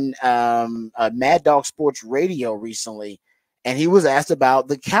on Mad Dog Sports Radio recently, and he was asked about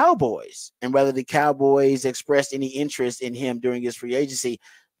the Cowboys and whether the Cowboys expressed any interest in him during his free agency.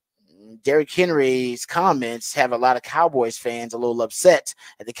 Derrick Henry's comments have a lot of Cowboys fans a little upset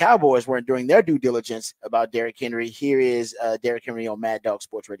that the Cowboys weren't doing their due diligence about Derrick Henry. Here is Derrick Henry on Mad Dog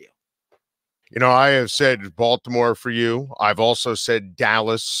Sports Radio. I have said Baltimore for you. I've also said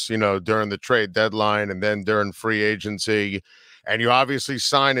Dallas, during the trade deadline and then during free agency. And you obviously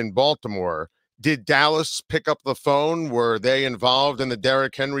sign in Baltimore. Did Dallas pick up the phone? Were they involved in the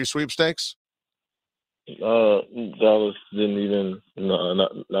Derrick Henry sweepstakes? Dallas didn't even,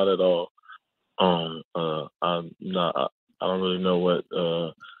 not at all. I'm not. I don't really know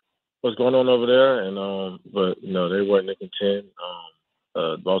what's going on over there, and but they weren't in content.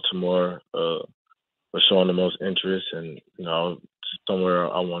 Baltimore was showing the most interest, and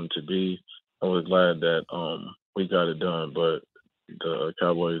somewhere I wanted to be. I was glad that we got it done, but the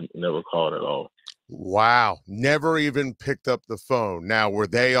Cowboys never called at all. Wow. Never even picked up the phone. Now, were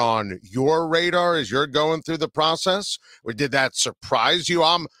they on your radar as you're going through the process? Or did that surprise you?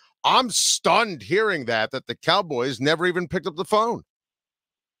 I'm stunned hearing that the Cowboys never even picked up the phone.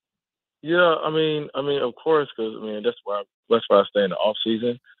 Yeah, I mean, of course, because that's where I stay in the off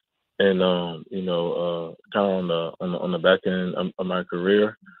season, and kind of on the back end of my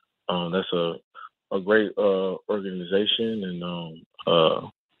career. That's a great organization,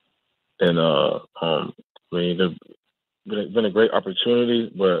 it's been a great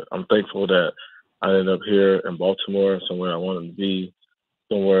opportunity, but I'm thankful that I ended up here in Baltimore, somewhere I wanted to be,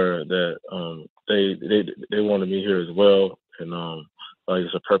 somewhere that they wanted me here as well, and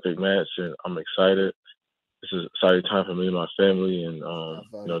it's a perfect match, and I'm excited. This is an exciting time for me and my family, and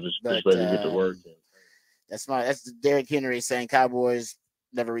just ready to get to work. That's Derrick Henry saying Cowboys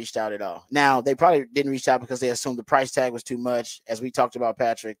never reached out at all. Now, they probably didn't reach out because they assumed the price tag was too much. As we talked about,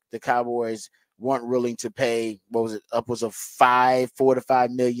 Patrick, the Cowboys weren't willing to pay, upwards of $4 to $5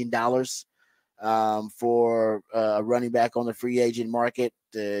 million for a running back on the free agent market.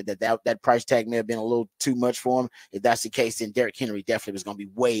 That price tag may have been a little too much for him. If that's the case, then Derrick Henry definitely was going to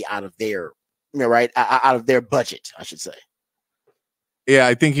be way out of their, out of their budget, I should say. Yeah,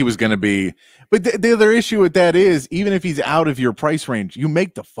 I think he was going to be. But the other issue with that is, even if he's out of your price range, you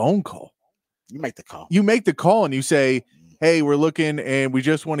make the phone call. You make the call. You make the call and you say, hey, we're looking and we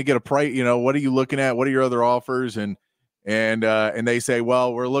just want to get a price. What are you looking at? What are your other offers? And they say,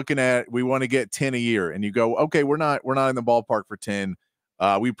 well, we want to get 10 a year. And you go, okay, we're not in the ballpark for 10.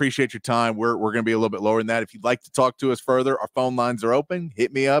 We appreciate your time. We're going to be a little bit lower than that. If you'd like to talk to us further, our phone lines are open.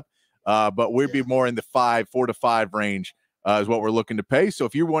 Hit me up. But we'd be more in the 4 to 5 range. Is what we're looking to pay. So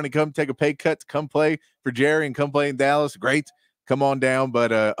if you want to come take a pay cut to come play for Jerry and come play in Dallas, great. Come on down.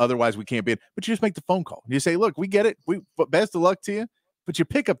 But otherwise, we can't be in. But you just make the phone call. You say, look, we get it. Best of luck to you. But you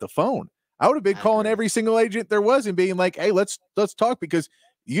pick up the phone. I would have been calling every single agent there was and being like, hey, let's talk, because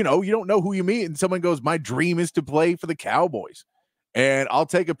you don't know who you meet. And someone goes, my dream is to play for the Cowboys, and I'll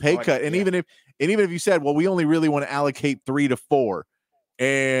take a pay cut. And even if you said, well, we only really want to allocate 3 to 4,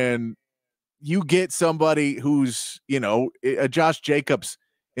 and you get somebody who's, a Josh Jacobs,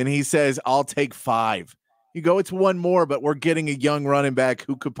 and he says, I'll take 5. You go, it's one more, but we're getting a young running back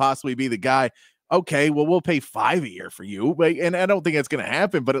who could possibly be the guy. Okay, well, we'll pay 5 a year for you. And I don't think that's going to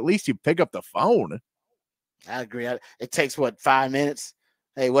happen, but at least you pick up the phone. I agree. It takes, 5 minutes?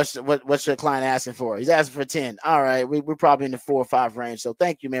 Hey, what's your client asking for? He's asking for 10. All right, we're probably in the 4 or 5 range. So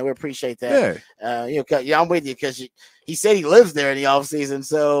thank you, man. We appreciate that. Yeah. I'm with you, because he said he lives there in the off season.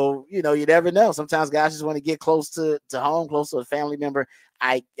 So you never know. Sometimes guys just want to get close to home, close to a family member.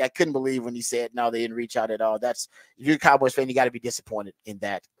 I couldn't believe when he said no, they didn't reach out at all. That's, if you're a Cowboys fan, you got to be disappointed in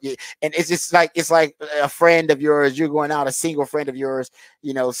that. And it's just like, it's like a friend of yours, you're going out, a single friend of yours,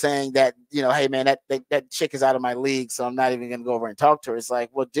 you know, saying that, you know, hey man, that chick is out of my league, so I'm not even gonna go over and talk to her. It's like,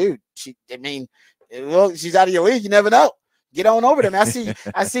 well, dude, she's out of your league. You never know. Get on over them. I see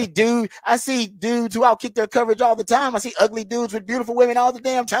dudes who outkick their coverage all the time. I see ugly dudes with beautiful women all the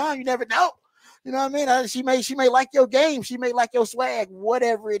damn time. You never know. You know what I mean? She may like your game. She may like your swag.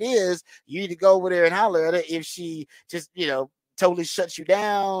 Whatever it is, you need to go over there and holler at her. If she just, you know, totally shuts you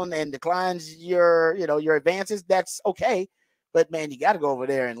down and declines your, you know, your advances, that's okay. But man, you got to go over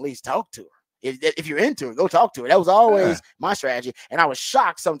there and at least talk to her. If you're into it, go talk to her. That was always my strategy. And I was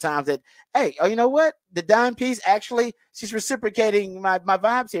shocked sometimes that, hey, oh, you know what? The dime piece, actually, she's reciprocating my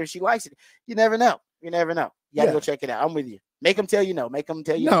vibes here. She likes it. You never know. You never know. You got to go check it out. I'm with you. Make them tell you no. Make them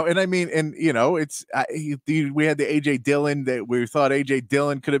tell you no. And I mean, and you know, it's we had the AJ Dillon that we thought AJ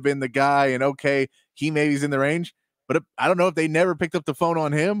Dillon could have been the guy, and okay, he maybe he's in the range, but I don't know if they never picked up the phone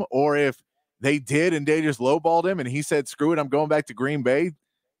on him or if they did and they just lowballed him and he said, "Screw it, I'm going back to Green Bay."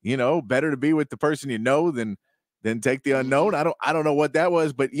 You know, better to be with the person you know than take the unknown. I don't know what that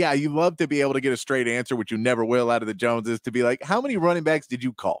was, but yeah, you love to be able to get a straight answer, which you never will out of the Joneses, to be like, how many running backs did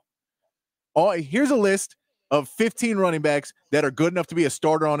you call? Oh, here's a list of 15 running backs that are good enough to be a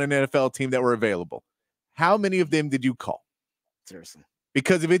starter on an NFL team that were available. How many of them did you call? Seriously.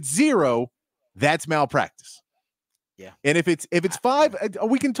 Because if it's 0, that's malpractice. Yeah. And if it's 5,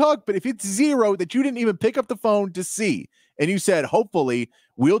 we can talk, but if it's 0 that you didn't even pick up the phone to see, and you said, hopefully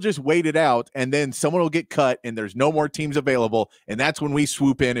we'll just wait it out and then someone will get cut and there's no more teams available, and that's when we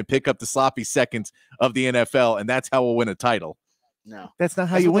swoop in and pick up the sloppy seconds of the NFL, and that's how we'll win a title. No, that's not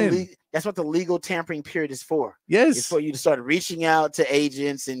how you win. That's what the legal tampering period is for. Yes. It's for you to start reaching out to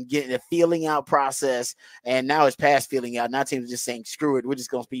agents and getting a feeling out process. And now it's past feeling out. Now teams are just saying, screw it. We're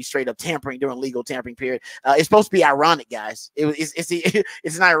just going to be straight up tampering during legal tampering period. It's supposed to be ironic, guys.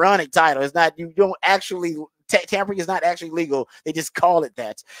 It's an ironic title. It's not, you don't actually, tampering is not actually legal. They just call it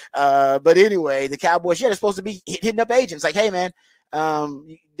that. But anyway, the Cowboys, they're supposed to be hitting up agents like, hey man,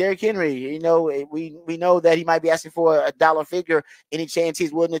 Derrick Henry, you know, we know that he might be asking for a dollar figure. Any chance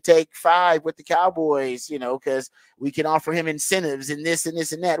he's willing to take 5 with the Cowboys, you know, because we can offer him incentives and this and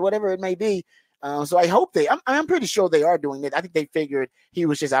this and that, whatever it may be. So I hope I'm pretty sure they are doing it. I think they figured he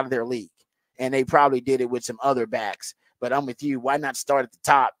was just out of their league and they probably did it with some other backs. But I'm with you. Why not start at the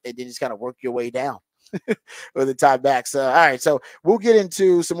top and then just kind of work your way down? Or the top backs. All right, so we'll get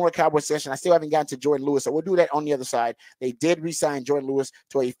into some more Cowboys session. I still haven't gotten to Jordan Lewis, so we'll do that on the other side. They did re-sign Jordan Lewis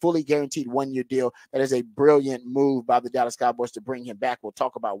to a fully guaranteed 1-year deal. That is a brilliant move by the Dallas Cowboys to bring him back. We'll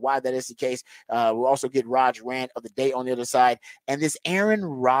talk about why that is the case. We'll also get Raj rant of the day on the other side, and this Aaron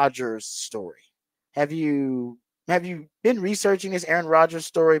Rodgers story. Have you been researching this Aaron Rodgers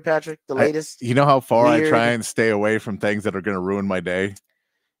story, Patrick? The latest. You know how far I try and stay away from things that are going to ruin my day.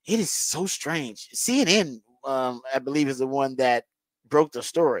 It is so strange. CNN, I believe, is the one that broke the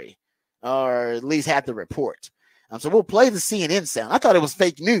story, or at least had the report. So we'll play the CNN sound. I thought it was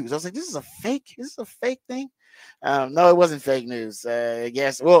fake news. I was like, this is a fake thing? No, it wasn't fake news. I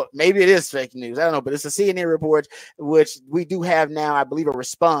guess. Well, maybe it is fake news. I don't know, but it's a CNN report, which we do have now, I believe, a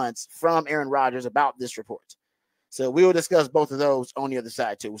response from Aaron Rodgers about this report. So we will discuss both of those on the other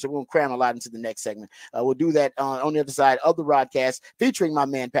side too. So we'll cram a lot into the next segment. We'll do that on the other side of the Rodcast, featuring my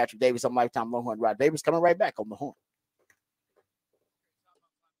man Patrick Davis. I'm Lifetime Longhorn Rod Davis, coming right back on the Horn.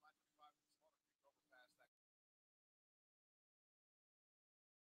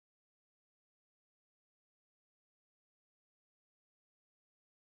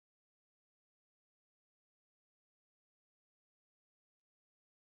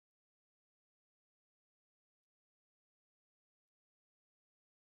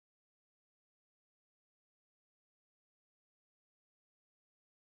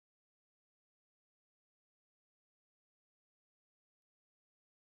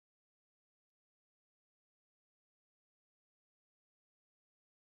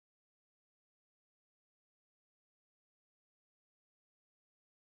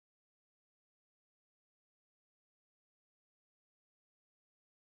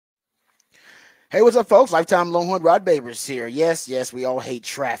 Hey, what's up, folks? Lifetime Longhorn Rod Babers here. Yes, we all hate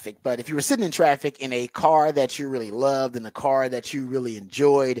traffic, but if you were sitting in traffic in a car that you really loved, in a car that you really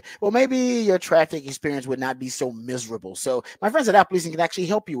enjoyed, well, maybe your traffic experience would not be so miserable. So my friends at App Leasing can actually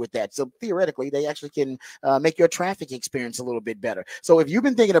help you with that. So theoretically, they actually can make your traffic experience a little bit better. So if you've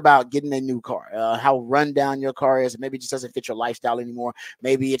been thinking about getting a new car, how run down your car is, maybe it just doesn't fit your lifestyle anymore.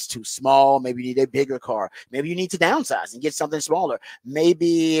 Maybe it's too small. Maybe you need a bigger car. Maybe you need to downsize and get something smaller.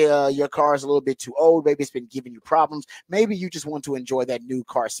 Maybe your car is a little bit too old. Maybe it's been giving you problems. Maybe you just want to enjoy that new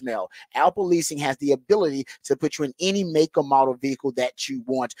car smell. Apple Leasing has the ability to put you in any make or model vehicle that you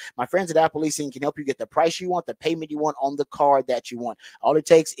want. My friends at Apple Leasing can help you get the price you want, the payment you want on the car that you want. All it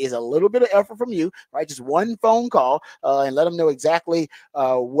takes is a little bit of effort from you, right? Just one phone call and let them know exactly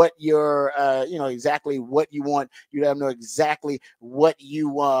what you're, exactly what you want. You let them know exactly what you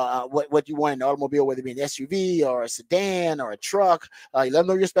what you want in an automobile, whether it be an SUV or a sedan or a truck. You let them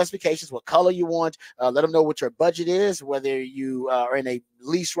know your specifications, what color you want. Let them know what your budget is, whether you are in a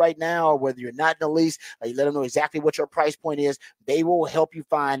lease right now or whether you're not in a lease. You let them know exactly what your price point is. They will help you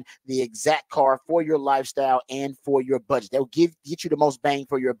find the exact car for your lifestyle and for your budget. They'll get you the most bang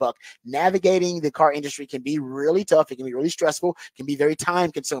for your buck. Navigating the car industry can be really tough. It can be really stressful. It can be very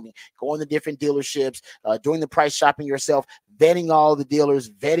time consuming. Going to different dealerships, doing the price shopping yourself, vetting all the dealers,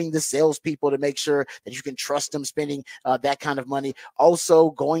 vetting the salespeople to make sure that you can trust them spending that kind of money.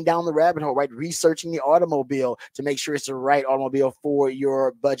 Also going down the rabbit hole, right? Researching the automobile to make sure it's the right automobile for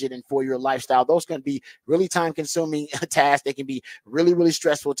your budget and for your lifestyle. Those can be really time consuming tasks. They can be really, really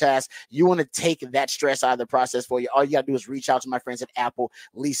stressful tasks. You want to take that stress out of the process for you. All you got to do is reach out to my friends at Apple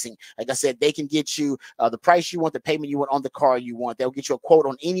Leasing. Like I said, they can get you the price you want, the payment you want on the car you want. They'll get you a quote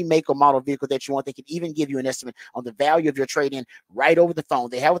on any make or model vehicle that you want. They can even give you an estimate on the value of your trade-in right over the phone.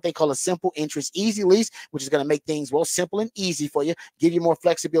 They have what they call a simple interest easy lease, which is going to make things simple and easy for you, give you more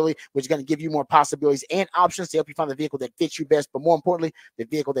flexibility, which is going to give you more possibilities and options to help you find the vehicle that fits you best, but more importantly, the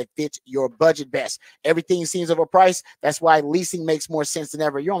vehicle that fits your budget best. Everything seems overpriced. That's why leasing makes more sense than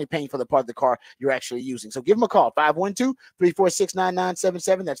ever. You're only paying for the part of the car you're actually using. So give them a call,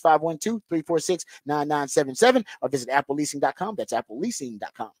 512-346-9977. That's 512-346-9977, or visit appleleasing.com. That's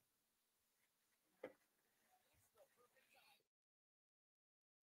appleleasing.com.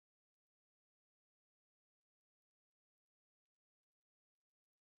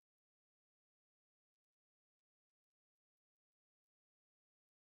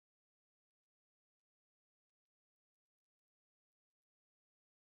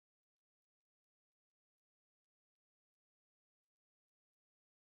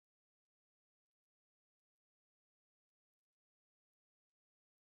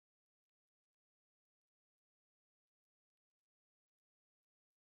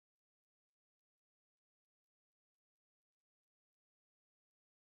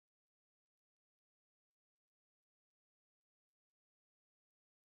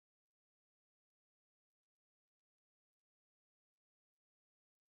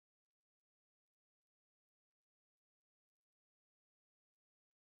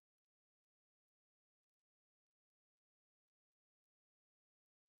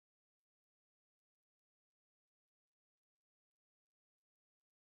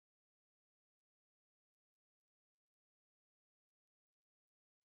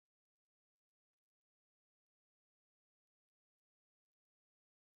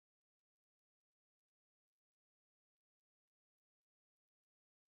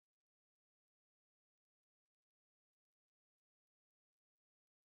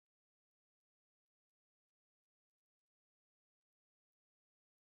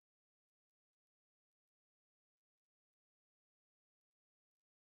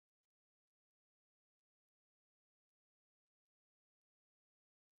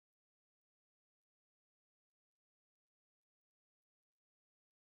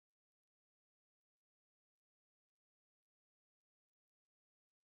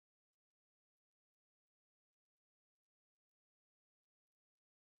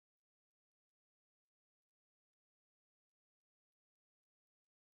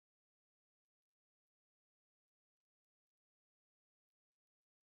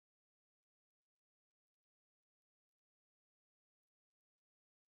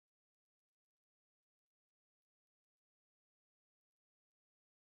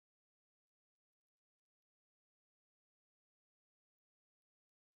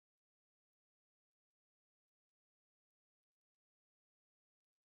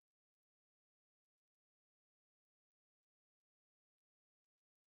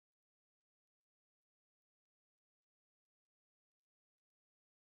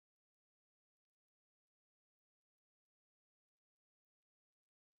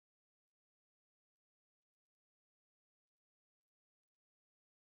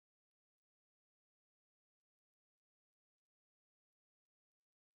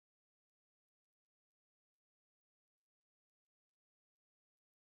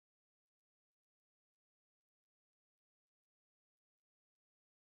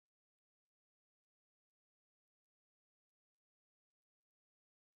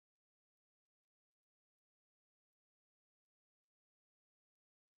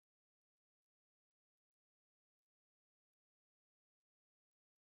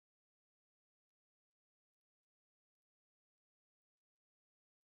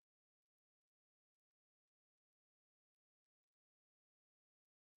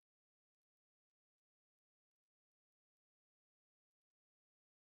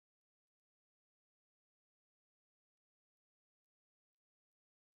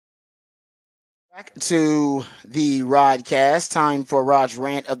 Back to the Rodcast. Time for Rod's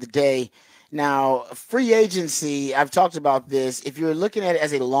rant of the day. Now, free agency, I've talked about this. If you're looking at it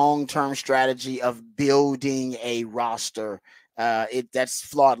as a long-term strategy of building a roster, that's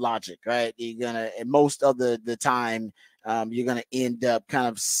flawed logic, right? You're gonna, most of the time, you're gonna end up kind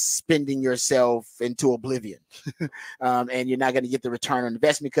of spending yourself into oblivion, and you're not gonna get the return on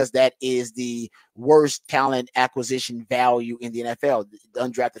investment because that is the worst talent acquisition value in the NFL. The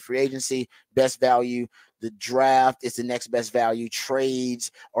undrafted free agency, best value. The draft is the next best value.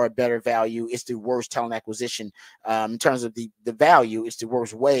 Trades are a better value. It's the worst talent acquisition in terms of the value. It's the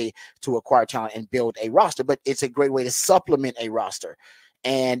worst way to acquire talent and build a roster, but it's a great way to supplement a roster.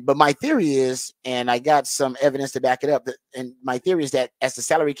 But my theory is, and I got some evidence to back it up, and my theory is that as the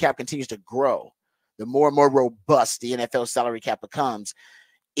salary cap continues to grow, the more and more robust the NFL salary cap becomes,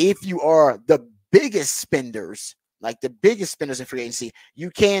 if you are the biggest spenders, like the biggest spenders in free agency,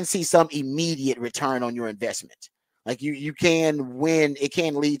 you can see some immediate return on your investment. Like you can win. It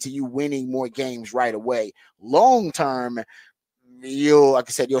can lead to you winning more games right away. Long term, like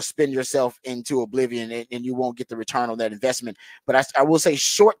I said, you'll spend yourself into oblivion and you won't get the return on that investment. But I will say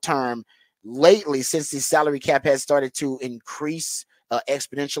short term, lately, since the salary cap has started to increase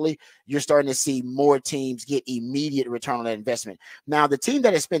exponentially, you're starting to see more teams get immediate return on that investment. Now, the team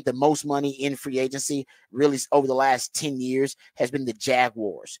that has spent the most money in free agency really over the last 10 years has been the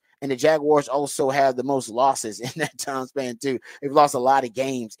Jaguars. And the Jaguars also have the most losses in that time span, too. They've lost a lot of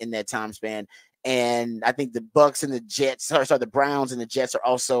games in that time span. And I think the Bucks and the Jets, sorry, the Browns and the Jets are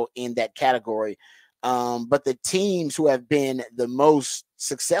also in that category. But the teams who have been the most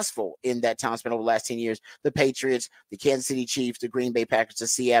successful in that time span over the last 10 years, the Patriots, the Kansas City Chiefs, the Green Bay Packers, the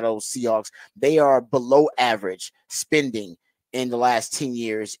Seattle Seahawks, they are below average spending in the last 10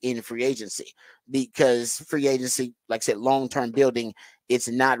 years in free agency, because free agency, like I said, long-term building, it's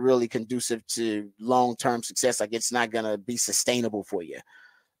not really conducive to long-term success. Like, it's not going to be sustainable for you.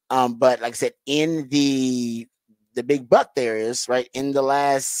 But like I said, in the big buck there is, right, in the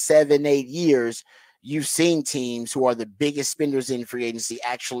last 7-8 years, you've seen teams who are the biggest spenders in free agency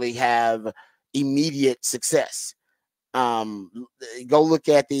actually have immediate success. Go look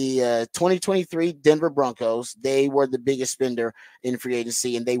at the 2023 Denver Broncos. They were the biggest spender in free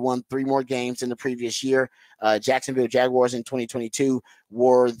agency, and they won 3 more games than the previous year. Jacksonville Jaguars in 2022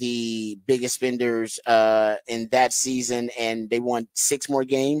 were the biggest spenders in that season, and they won 6 more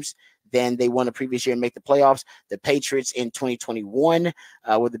games than they won the previous year and make the playoffs. The Patriots in 2021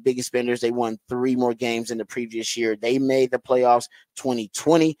 were the biggest spenders. They won 3 more games than the previous year. They made the playoffs.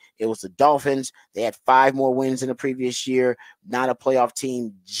 2020, it was the Dolphins. They had 5 more wins in the previous year. Not a playoff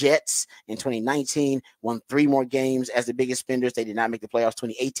team. Jets in 2019 won 3 more games as the biggest spenders. They did not make the playoffs.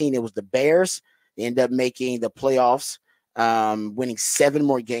 2018, it was the Bears. They ended up making the playoffs, winning 7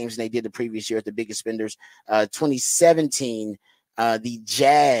 more games than they did the previous year at the biggest spenders. 2017, the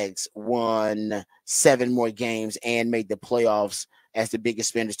Jags won 7 more games and made the playoffs as the biggest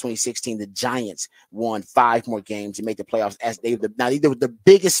spenders. 2016, the Giants won 5 more games and made the playoffs as they were the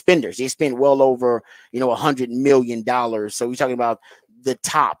biggest spenders. They spent well over $100 million. So we're talking about the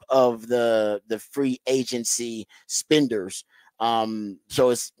top of the free agency spenders.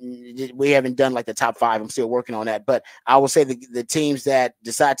 So we haven't done like the top 5. I'm still working on that, but I will say the teams that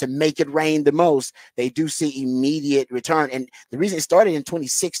decide to make it rain the most, they do see immediate return. And the reason it started in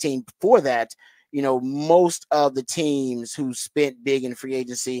 2016, before that, most of the teams who spent big in free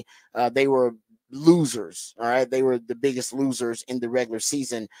agency, they were losers. All right. They were the biggest losers in the regular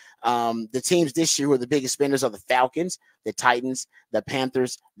season. The teams this year who are the biggest spenders are the Falcons, the Titans, the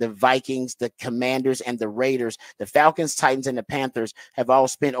Panthers, the Vikings, the Commanders, and the Raiders. The Falcons, Titans, and the Panthers have all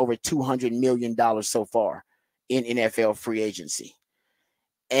spent over $200 million so far in NFL free agency.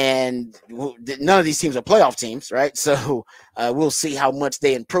 And none of these teams are playoff teams, right? So we'll see how much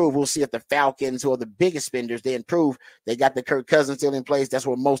they improve. We'll see if the Falcons, who are the biggest spenders, they improve. They got the Kirk Cousins still in place. That's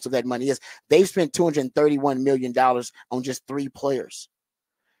where most of that money is. They've spent $231 million on just 3 players.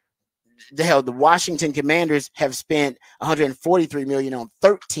 The Washington Commanders have spent $143 million on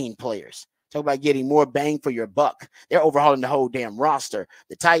 13 players. Talk about getting more bang for your buck. They're overhauling the whole damn roster.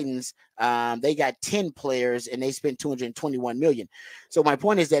 The Titans, they got 10 players and they spent $221 million. So my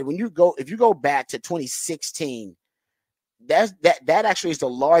point is that if you go back to 2016, that actually is the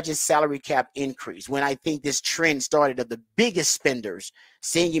largest salary cap increase. When I think this trend started of the biggest spenders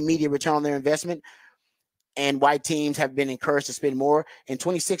seeing immediate return on their investment, and why teams have been encouraged to spend more. In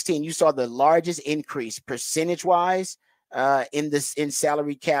 2016, you saw the largest increase percentage-wise in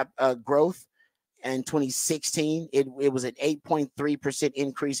salary cap growth. And in 2016, it was an 8.3%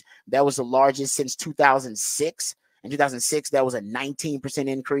 increase. That was the largest since 2006. In 2006, that was a 19%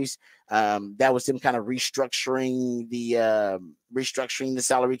 increase. That was them kind of restructuring the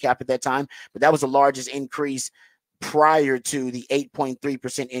salary cap at that time. But that was the largest increase prior to the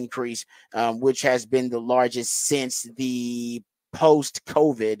 8.3% increase, which has been the largest since the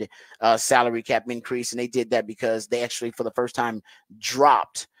post-COVID salary cap increase. And they did that because they actually, for the first time,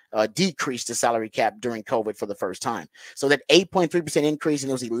 decreased the salary cap during COVID for the first time. So that 8.3% increase, and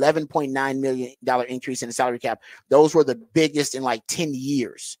it was $11.9 million increase in the salary cap. Those were the biggest in like 10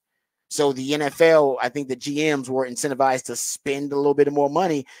 years. So the NFL, I think the GMs were incentivized to spend a little bit more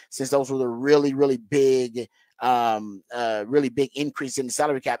money, since those were the really, really big increase in the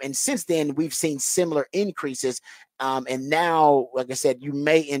salary cap. And since then, we've seen similar increases. And now, like I said, you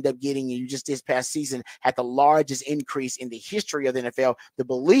may end up getting, you just this past season had the largest increase in the history of the NFL. The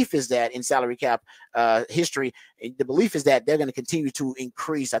belief is that in salary cap history, the belief is that they're going to continue to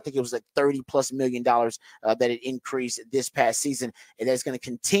increase. I think it was like $30+ million that it increased this past season. And that's going to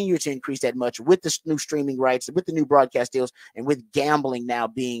continue to increase that much with the new streaming rights, with the new broadcast deals, and with gambling now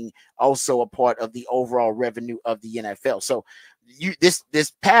being also a part of the overall revenue of the NFL. So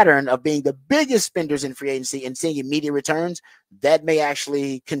this pattern of being the biggest spenders in free agency and seeing immediate returns, that may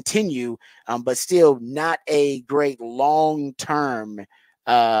actually continue, but still not a great long-term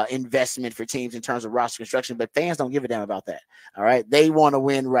investment for teams in terms of roster construction. But fans don't give a damn about that. All right, they want to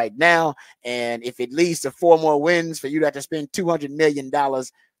win right now, and if it leads to 4 more wins for you to have to spend $200 million,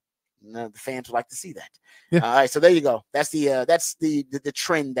 the fans would like to see that. Yeah. All right, so there you go. That's the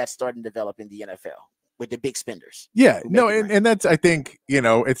trend that's starting to develop in the NFL with the big spenders. Yeah, no, and that's, I think,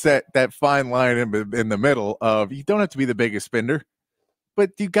 it's that fine line in the middle of, you don't have to be the biggest spender,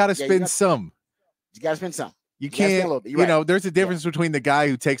 but you got to spend some. You got to spend some. You can't, there's a difference between the guy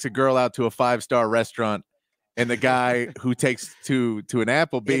who takes a girl out to a 5-star restaurant and the guy who takes to an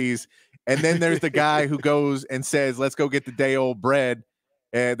Applebee's. And then there's the guy who goes and says, let's go get the day old bread.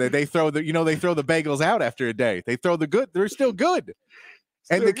 And they throw the bagels out after a day. They throw the good. They're still good.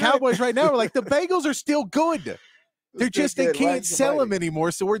 And the Cowboys right now are like, the bagels are still good. They're just, they can't sell them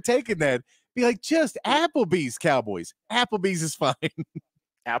anymore. So we're taking that. Be like, just Applebee's, Cowboys. Applebee's is fine.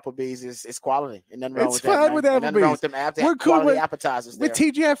 Applebee's is quality. And nothing wrong it's with fine that. With Applebee's. Nothing wrong with them. We're cool with appetizers with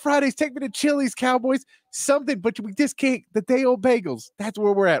TGI Fridays. Take me to Chili's, Cowboys. Something, but we just can't. The day old bagels. That's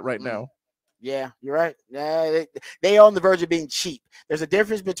where we're at right now. Yeah, you're right. Yeah, they are on the verge of being cheap. There's a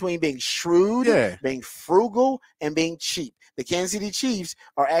difference between being shrewd, being frugal, and being cheap. The Kansas City Chiefs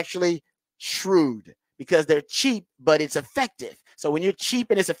are actually shrewd because they're cheap, but it's effective. So when you're cheap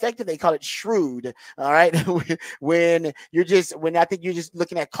and it's effective, they call it shrewd. All right. when I think you're just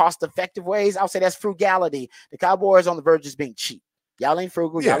looking at cost-effective ways, I'll say that's frugality. The Cowboys on the verge of being cheap. Y'all ain't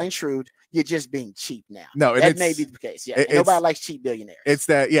frugal, y'all ain't shrewd. You're just being cheap now. No, that may be the case. Yeah, nobody likes cheap billionaires. It's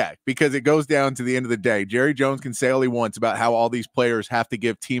that, because it goes down to the end of the day. Jerry Jones can say all he wants about how all these players have to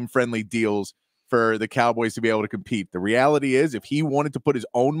give team-friendly deals for the Cowboys to be able to compete. The reality is, if he wanted to put his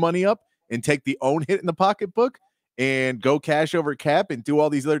own money up and take the own hit in the pocketbook and go cash over cap and do all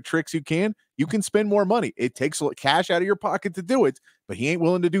these other tricks you can spend more money. It takes cash out of your pocket to do it, but he ain't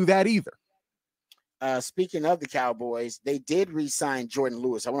willing to do that either. Speaking of the Cowboys, they did re-sign Jordan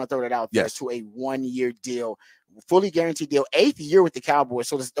Lewis. I want to throw that out there to a 1-year deal, fully guaranteed deal, 8th year with the Cowboys.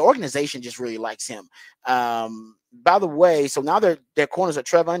 So the organization just really likes him. By the way, so now their corners are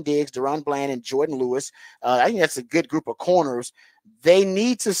Trevon Diggs, Deron Bland, and Jordan Lewis. I think that's a good group of corners. They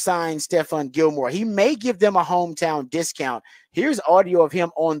need to sign Stephon Gilmore. He may give them a hometown discount. Here's audio of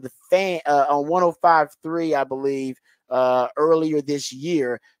him on the fan on 105.3, I believe, earlier this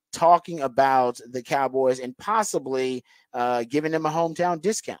year, talking about the Cowboys and possibly giving them a hometown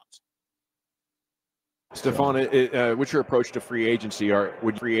discount. Stephon, what's your approach to free agency?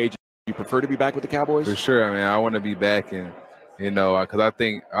 Would free agent you prefer to be back with the Cowboys? For sure. I mean, I want to be back, and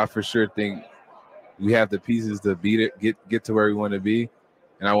because I for sure think we have the pieces to beat it, get to where we want to be,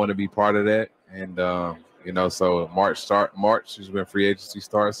 and I want to be part of that. And so March is when free agency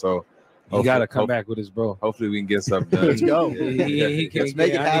starts. So he got to come back with his bro. Hopefully we can get something done. Let's go. He can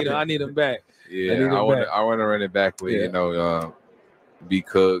make it happen. I need him back. Yeah, I want to run it back with B.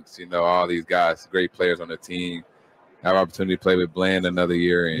 Cooks, all these guys, great players on the team. Have opportunity to play with Bland another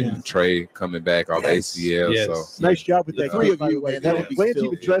year, and Trey coming back off ACL. Yes. So nice job with that. Three of you, man. That would be Bland's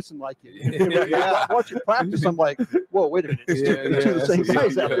even dressing like it. I watch you practice. I'm like, whoa, wait a minute. It's two of the same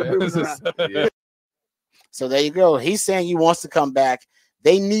guys out there moving around. So there you go. He's saying he wants to come back.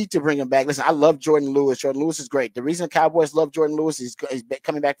 They need to bring him back. Listen, I love Jordan Lewis. Jordan Lewis is great. The reason the Cowboys love Jordan Lewis is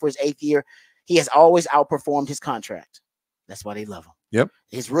coming back for his 8th year. He has always outperformed his contract. That's why they love him. Yep.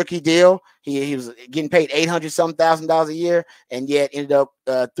 His rookie deal, he was getting paid $800-some-thousand a year, and yet ended up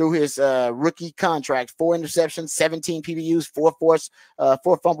through his rookie contract, 4 interceptions, 17 PBUs,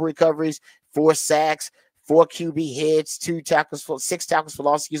 4 fumble recoveries, 4 sacks, 4 QB hits, 6 tackles for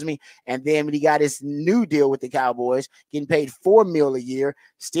loss, and then when he got his new deal with the Cowboys, getting paid $4 million a year,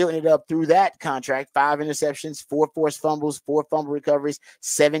 still ended up through that contract, 5 interceptions, 4 forced fumbles, 4 fumble recoveries,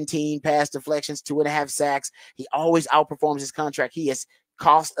 17 pass deflections, 2.5 sacks. He always outperforms his contract. He is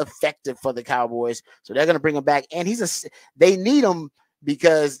cost effective for the Cowboys, so they're going to bring him back, and they need him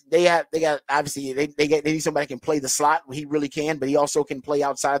because they got obviously they need somebody that can play the slot. He really can, but he also can play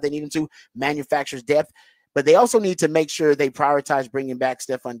outside if they need him to. Manufactures depth. But they also need to make sure they prioritize bringing back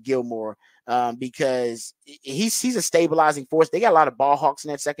Stephon Gilmore because he's a stabilizing force. They got a lot of ball hawks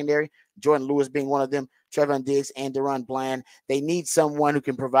in that secondary, Jordan Lewis being one of them, Trevon Diggs and Deron Bland. They need someone who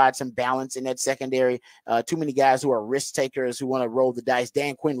can provide some balance in that secondary. Too many guys who are risk takers who want to roll the dice.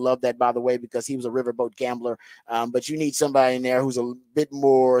 Dan Quinn loved that, by the way, because he was a riverboat gambler. But you need somebody in there who's a bit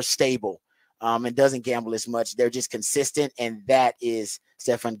more stable. And doesn't gamble as much. They're just consistent, and that is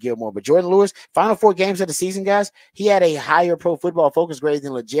Stephon Gilmore. But Jordan Lewis, final 4 games of the season, guys, he had a higher Pro Football Focus grade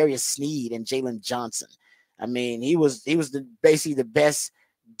than L'Jarius Sneed and Jalen Johnson. I mean, he was basically the best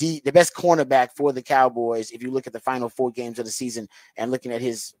cornerback for the Cowboys if you look at the final 4 games of the season and looking at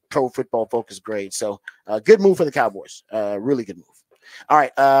his Pro Football Focus grade. So good move for the Cowboys. Really good move. All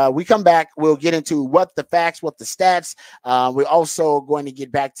right, we come back. We'll get into what the facts, what the stats. We're also going to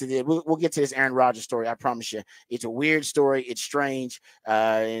get back to we'll get to this Aaron Rodgers story. I promise you, it's a weird story. It's strange,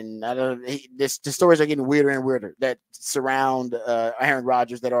 and I don't. The stories are getting weirder and weirder that surround Aaron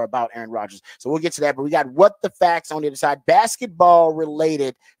Rodgers, that are about Aaron Rodgers. So we'll get to that. But we got what the facts on the other side, basketball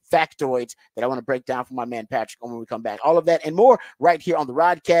related factoids that I want to break down for my man Patrick when we come back. All of that and more right here on the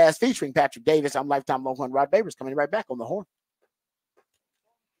Rodcast featuring Patrick Davis. I'm lifetime Longhorn Rod Babers, coming right back on the Horn.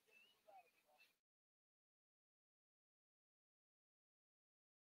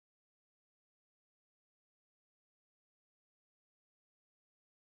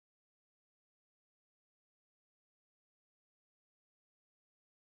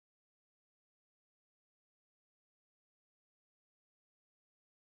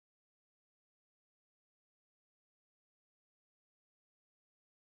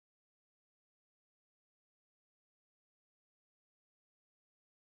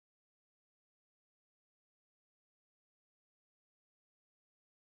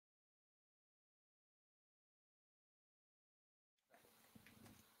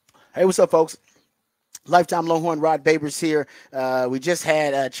 Hey, what's up, folks? Lifetime Longhorn Rod Babers here. We just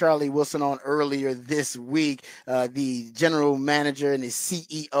had Charlie Wilson on earlier this week, the general manager and the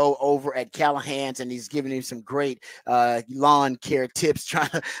CEO over at Callahan's, and he's giving him some great lawn care tips, trying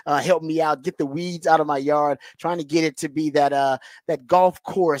to help me out, get the weeds out of my yard, trying to get it to be that golf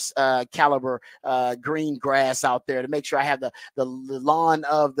course caliber green grass out there to make sure I have the lawn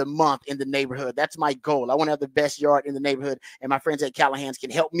of the month in the neighborhood. That's my goal. I want to have the best yard in the neighborhood, and my friends at Callahan's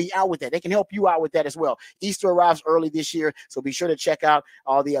can help me out with that. They can help you out with that as well. Easter arrives early this year, so be sure to check out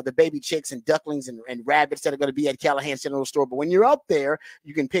all the baby chicks and ducklings and rabbits that are going to be at Callahan's General Store. But when you're up there,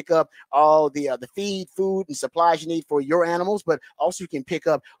 you can pick up all the feed, food, and supplies you need for your animals, but also you can pick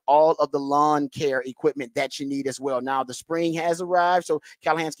up all of the lawn care equipment that you need as well. Now, the spring has arrived, so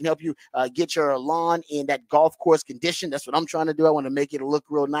Callahan's can help you get your lawn in that golf course condition. That's what I'm trying to do. I want to make it look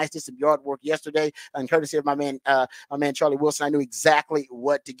real nice. Did some yard work yesterday, and courtesy of my man Charlie Wilson, I knew exactly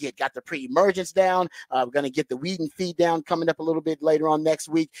what to get. Got the pre-emergence down. We're going to get the weed and feed down coming up a little bit later on next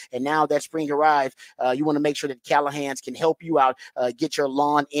week. And now that spring arrived, you want to make sure that Callahan's can help you out, get your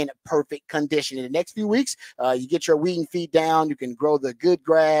lawn in perfect condition. In the next few weeks, you get your weed and feed down. You can grow the good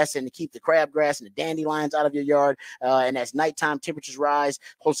grass and keep the crabgrass and the dandelions out of your yard. And as nighttime temperatures rise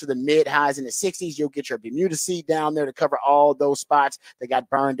close to the mid highs in the 60s, you'll get your Bermuda seed down there to cover all those spots that got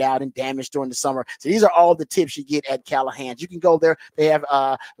burned out and damaged during the summer. So these are all the tips you get at Callahan's. You can go there. They have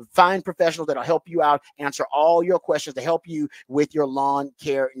fine professionals that'll help you out, answer all your questions to help you with your lawn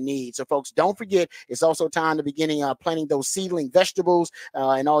care needs. So, folks, don't forget, it's also time to beginning planting those seedling vegetables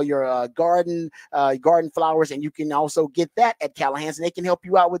and all your garden flowers, and you can also get that at Callahan's, and they can help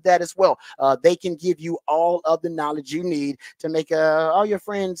you out with that as well. They can give you all of the knowledge you need to make all your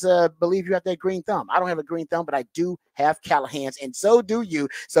friends believe you have that green thumb. I don't have a green thumb, but I do have Callahan's, and so do you.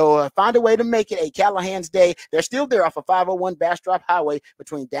 So find a way to make it a Callahan's day. They're still there off of 501 Bastrop Highway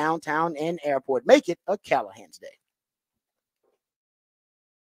between downtown and airport. Make it a Callahan's day.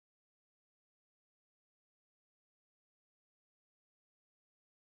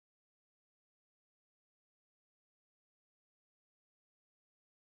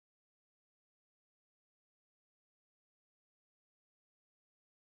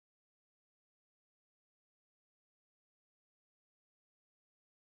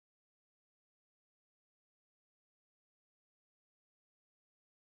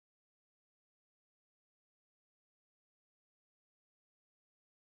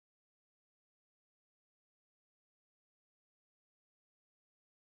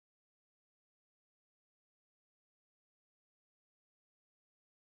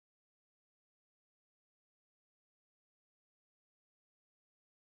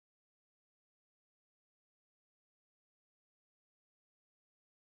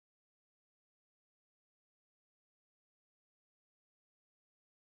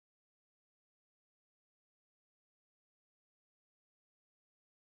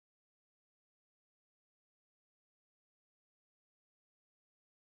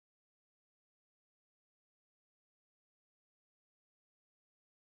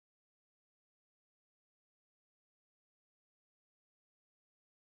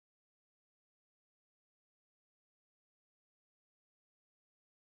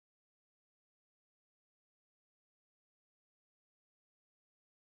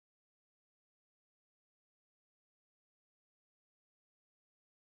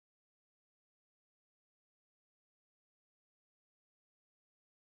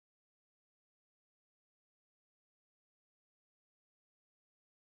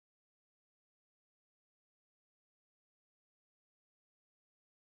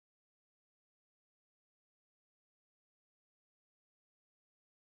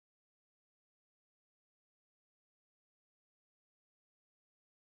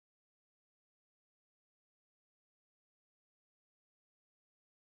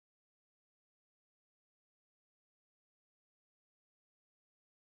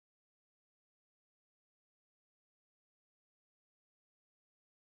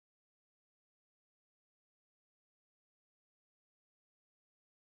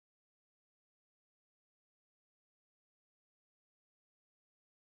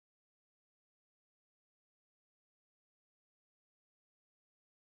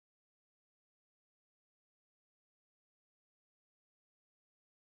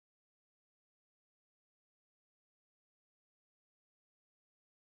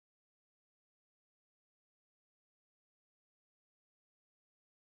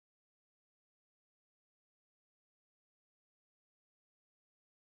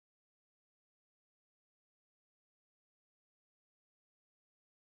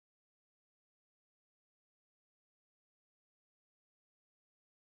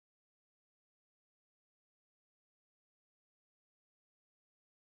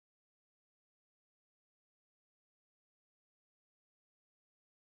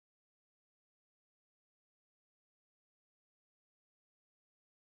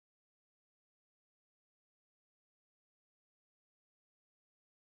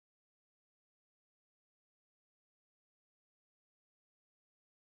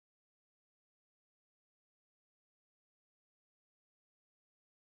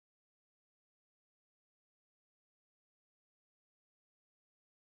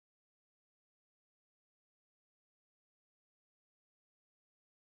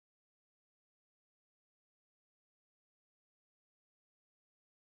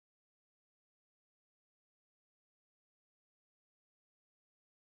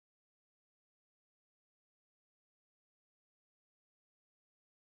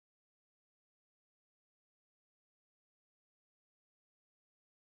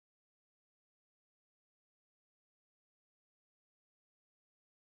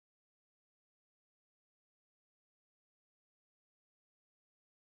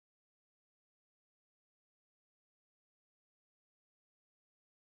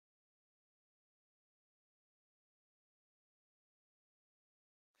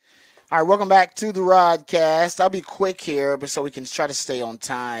 All right, welcome back to the Rodcast. I'll be quick here, but so we can try to stay on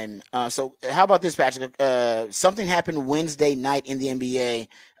time. So how about this, Patrick? Something happened Wednesday night in the NBA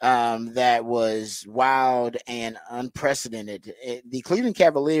that was wild and unprecedented. The Cleveland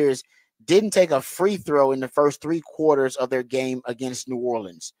Cavaliers didn't take a free throw in the first 3 quarters of their game against New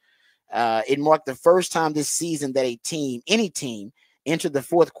Orleans. It marked the first time this season that any team, entered the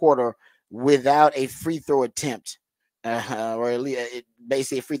fourth quarter without a free throw attempt. Or at least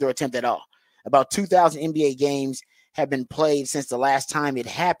basically a free throw attempt at all. About 2,000 NBA games have been played since the last time it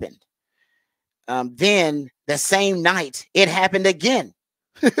happened. Then the same night, it happened again.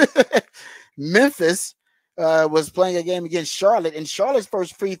 Memphis was playing a game against Charlotte, and Charlotte's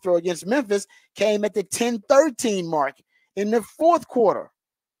first free throw against Memphis came at the 10-13 mark in the fourth quarter.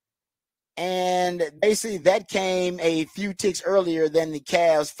 And basically that came a few ticks earlier than the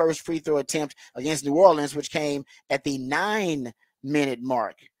Cavs' first free throw attempt against New Orleans, which came at the 9-minute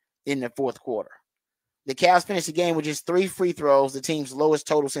mark in the fourth quarter. The Cavs finished the game with just 3 free throws, the team's lowest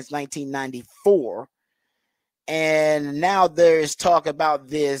total since 1994. And now there's talk about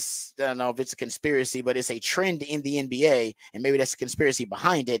this. I don't know if it's a conspiracy, but it's a trend in the NBA, and maybe that's a conspiracy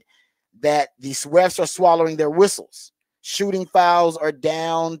behind it, that the refs are swallowing their whistles. Shooting fouls are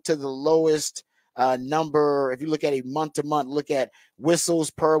down to the lowest number. If you look at a month-to-month, look at whistles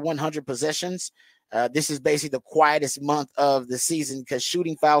per 100 possessions. This is basically the quietest month of the season because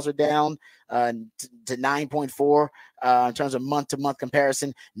shooting fouls are down to 9.4 in terms of month-to-month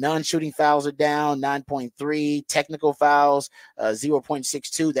comparison. Non-shooting fouls are down 9.3. Technical fouls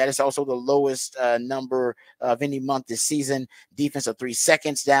 0.62. That is also the lowest number of any month this season. Defense of 3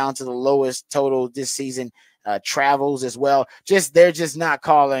 seconds down to the lowest total this season. Travels as well. They're just not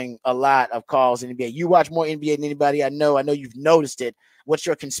calling a lot of calls in NBA. You watch more NBA than anybody I know. I know you've noticed it. What's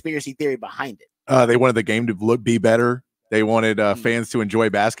your conspiracy theory behind it? They wanted the game to be better. They wanted fans to enjoy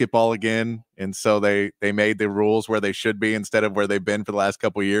basketball again, and so they made the rules where they should be instead of where they've been for the last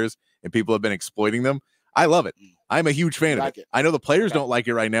couple of years, and people have been exploiting them. I love it. I'm a huge fan of it. I know the players don't like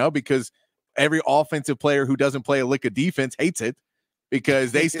it right now because every offensive player who doesn't play a lick of defense hates it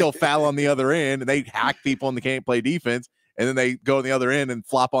because they still foul on the other end, and they hack people and they can't play defense, and then they go on the other end and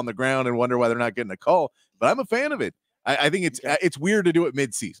flop on the ground and wonder why they're not getting a call. But I'm a fan of it. I think it's weird to do it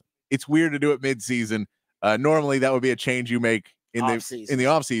mid-season. It's weird to do it mid-season. Normally, that would be a change you make in the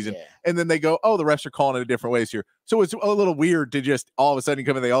off season, and then they go, "Oh, the refs are calling it a different ways here." So it's a little weird to just all of a sudden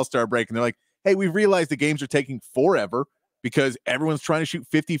come in the All-Star break and they're like, "Hey, we've realized the games are taking forever because everyone's trying to shoot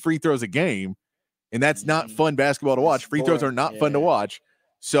 50 free throws a game, and that's not fun basketball to watch. Free throws are not fun to watch.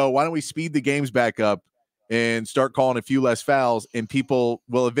 So why don't we speed the games back up and start calling a few less fouls, and people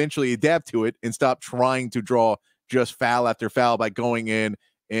will eventually adapt to it and stop trying to draw just foul after foul by going in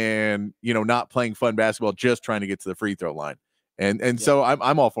and not playing fun basketball, just trying to get to the free throw line." And so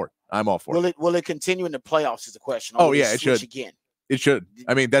I'm all for it. I'm all for it. Will it continue in the playoffs is the question. Oh yeah, it should. Again. It should.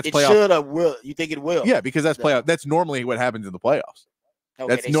 I mean, that's playoff. It should or will. You think it will? Yeah, because that's playoff. That's normally what happens in the playoffs.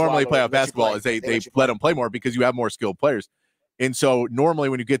 Okay, that's normally playoff basketball is they let them play more because you have more skilled players. And so normally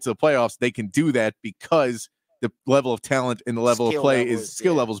when you get to the playoffs, they can do that because the level of talent and the level of play is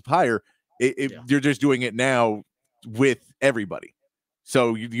skill levels higher. You're just doing it now with everybody.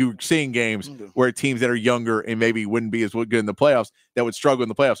 So you're seeing games where teams that are younger and maybe wouldn't be as good in the playoffs that would struggle in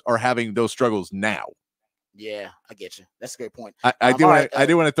the playoffs are having those struggles now. Yeah, I get you. That's a great point. I do want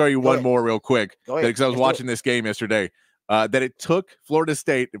to throw you one more real quick because I was watching this game yesterday. That it took Florida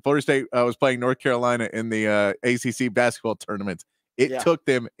State. Florida State was playing North Carolina in the ACC basketball tournament. It took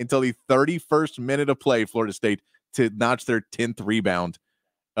them until the 31st minute of play, Florida State, to notch their 10th rebound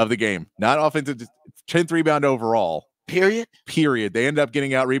of the game. Not offensive, 10th rebound overall. Period. They ended up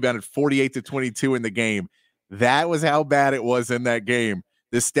getting out rebounded 48-22 in the game. That was how bad it was in that game.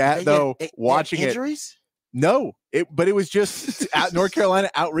 The stat, watching injuries? No, but it was just North Carolina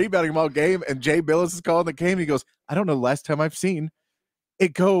out rebounding them all game. And Jay Billis is calling the game. He goes, "I don't know the last time I've seen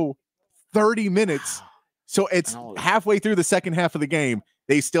it go 30 minutes. So it's halfway through the second half of the game.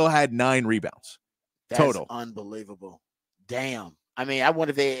 They still had 9 rebounds total. Unbelievable. Damn. I mean, I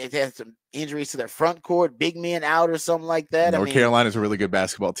wonder if they had some injuries to their front court, big men out or something like that. North Carolina's a really good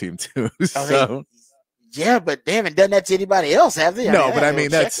basketball team too. Yeah, but they haven't done that to anybody else, have they? No, but I mean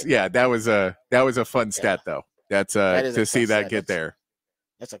that was a fun stat though. That's to see that get there.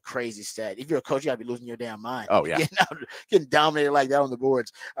 That's a crazy stat. If you're a coach, you gotta be losing your damn mind. Oh, yeah. Getting dominated like that on the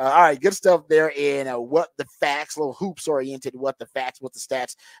boards. All right, good stuff there in what the facts, little hoops oriented, what the facts, what the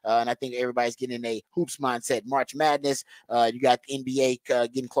stats. And I think everybody's getting in a hoops mindset. March Madness. You got the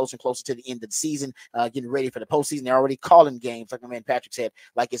NBA getting closer and closer to the end of the season, getting ready for the postseason. They're already calling games, like my man Patrick said,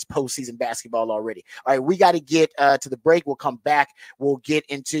 like it's postseason basketball already. All right, we got to get to the break. We'll come back. We'll get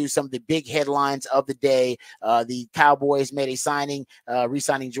into some of the big headlines of the day. The Cowboys made a signing,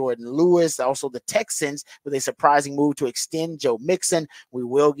 re-signing Jordan Lewis. Also, the Texans with a surprising move to extend Joe Mixon. We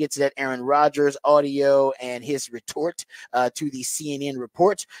will get to that Aaron Rodgers audio and his retort to the CNN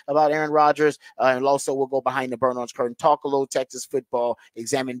report about Aaron Rodgers. And also, we'll go behind the burn orange curtain, talk a little Texas football,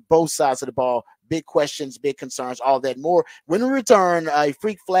 examine both sides of the ball, big questions, big concerns, all that more. When we return, a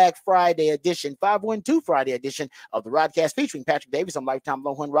Freak Flag Friday edition, 512 Friday edition of the Rodcast featuring Patrick Davis. I'm lifetime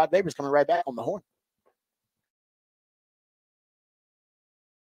Longhorn Rod Babers coming right back on the horn.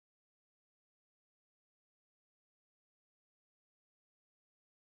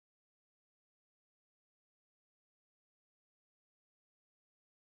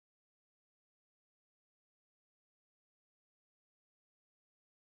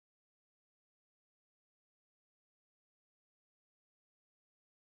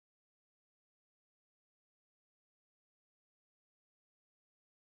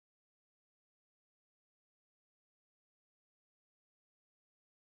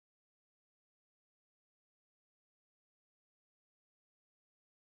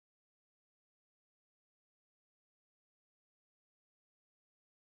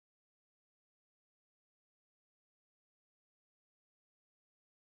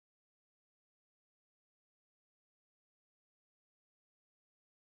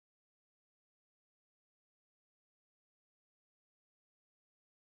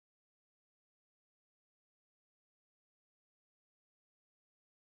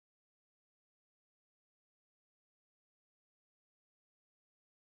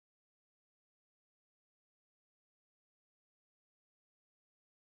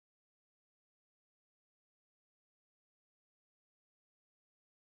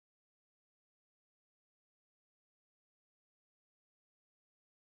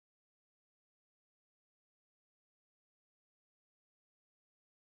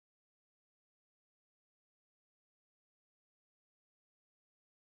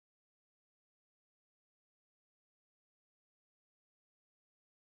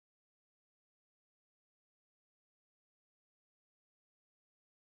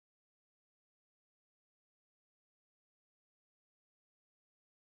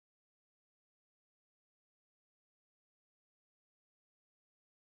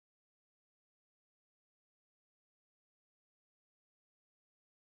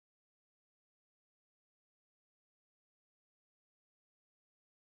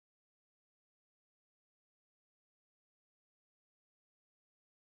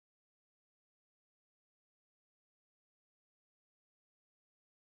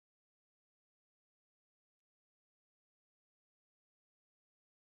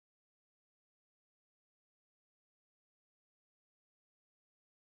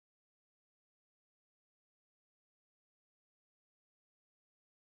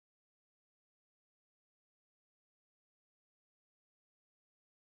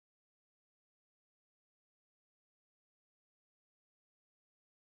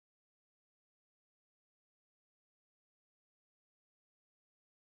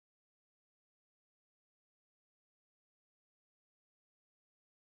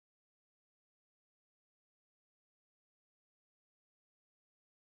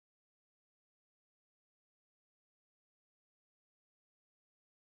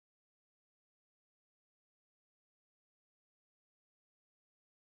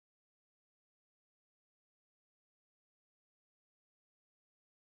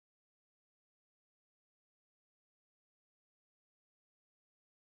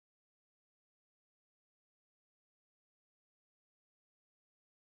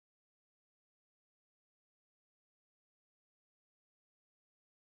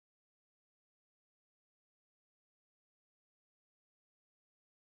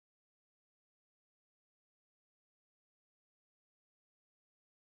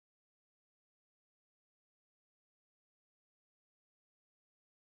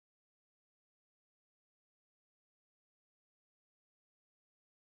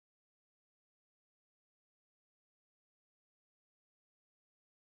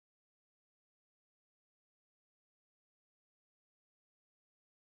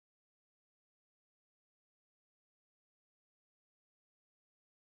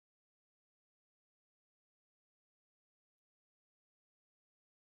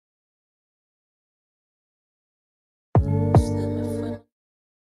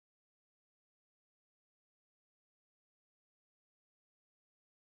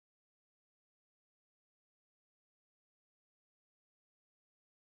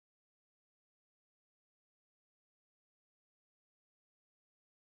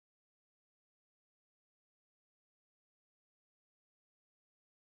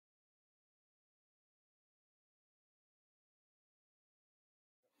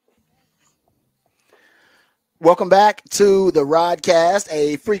 Welcome back to the Rodcast,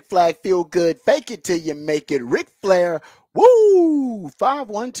 a freak flag feel good, fake it till you make it. Ric Flair, woo!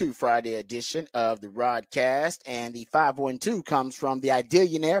 512 Friday edition of the Rodcast, and the 512 comes from the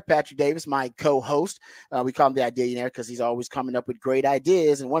Idealionaire, Patrick Davis, my co-host. We call him the Idealionaire because he's always coming up with great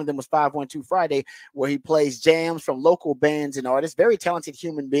ideas, and one of them was 512 Friday, where he plays jams from local bands and artists, very talented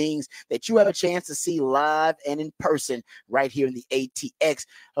human beings that you have a chance to see live and in person right here in the ATX.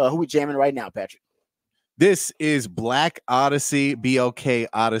 Who we jamming right now, Patrick? This is Black Odyssey. BLK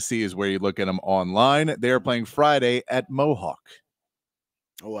Odyssey is where you look at them online. They are playing Friday at Mohawk.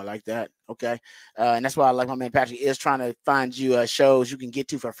 Oh, I like that. Okay. And that's why I like my man Patrick is trying to find you shows you can get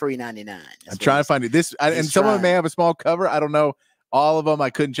to for free 99. I'm trying to find it. And some of them may have a small cover. I don't know all of them. I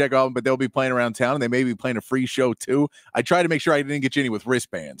couldn't check all of them, but they'll be playing around town, and they may be playing a free show too. I tried to make sure I didn't get you any with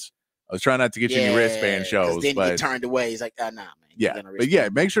wristbands. I was trying not to get you any wristband shows. Then but you get turned away. He's like, nah, man. Yeah, but yeah,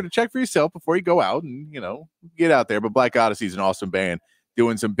 make sure to check for yourself before you go out and, get out there. But Black Odyssey is an awesome band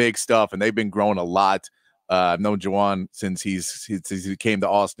doing some big stuff, and they've been growing a lot. I've known Juwan since he came to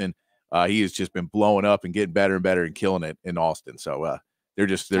Austin. He has just been blowing up and getting better and better and killing it in Austin. So they're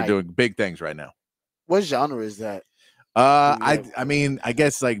doing big things right now. What genre is that? I mean, I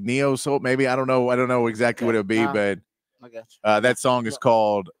guess like neo soul, maybe. I don't know exactly what it would be, but that song is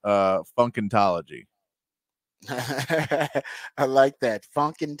called Funkentology. I like that.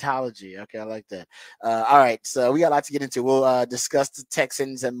 Funkentology. Okay, I like that. All right, so we got a lot to get into. We'll discuss the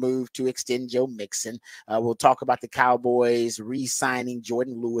Texans and move to extend Joe Mixon. We'll talk about the Cowboys re-signing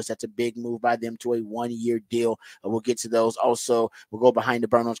Jordan Lewis. That's a big move by them to a one-year deal. We'll get to those. Also, we'll go behind the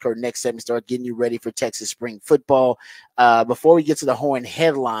burn on curtain next segment, start getting you ready for Texas spring football. Before we get to the Horn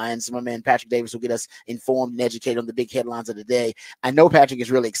headlines, my man Patrick Davis will get us informed and educated on the big headlines of the day. I know Patrick is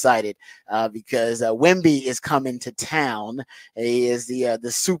really excited because Wemby is coming to town. He is the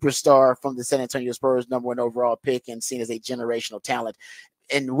superstar from the San Antonio Spurs, #1 overall pick, and seen as a generational talent.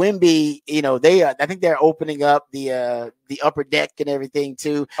 And Wemby, I think they're opening up the upper deck and everything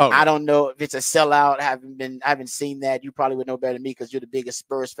too. I don't know if it's a sellout. I haven't seen that. You probably would know better than me because you're the biggest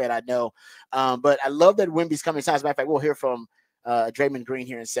Spurs fan I know. But I love that Wemby's coming to town. As a matter of fact, we'll hear from Draymond Green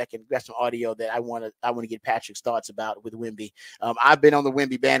here in a second. We got some audio that I want to get Patrick's thoughts about with Wemby. I've been on the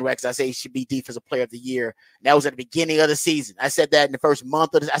Wemby bandwagon. I say he should be Defensive Player of the Year. That was at the beginning of the season. I said that in the first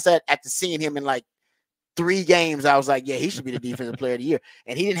month of I said after seeing him in like 3 games, I was like, yeah, he should be the Defensive Player of the Year.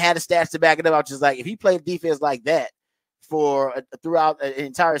 And he didn't have the stats to back it up. I was just like, if he played defense like that for throughout an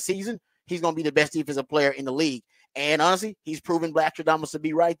entire season, he's going to be the best defensive player in the league. And honestly, he's proven Black Stradamus to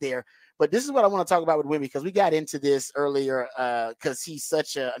be right there. But this is what I want to talk about with Wemby, because we got into this earlier because he's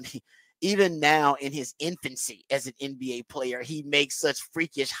such a, even now in his infancy as an NBA player, he makes such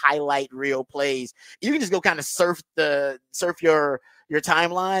freakish highlight reel plays. You can just go kind of surf your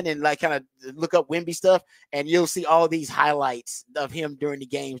timeline and like kind of look up Wemby stuff, and you'll see all these highlights of him during the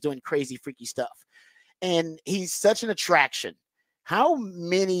games doing crazy, freaky stuff. And he's such an attraction. How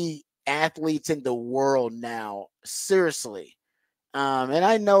many athletes in the world now, seriously, and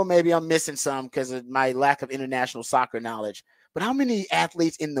I know maybe I'm missing some because of my lack of international soccer knowledge, but how many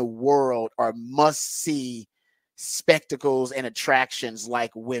athletes in the world are must-see spectacles and attractions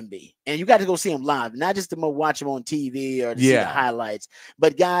like Wemby? And you got to go see him live, not just to watch him on TV or to see the highlights,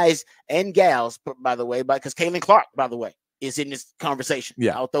 but guys and gals, by the way, because Caitlin Clark, by the way, is in this conversation.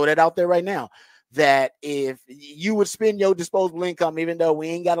 Yeah, I'll throw that out there right now, that if you would spend your disposable income, even though we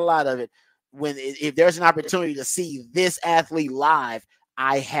ain't got a lot of it, if there's an opportunity to see this athlete live,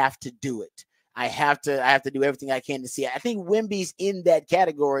 I have to do it. I have to do everything I can to see it. I think Wemby's in that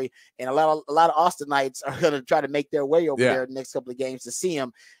category, and a lot of Austinites are going to try to make their way over there the next couple of games to see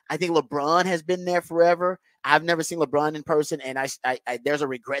him. I think LeBron has been there forever. I've never seen LeBron in person, and I there's a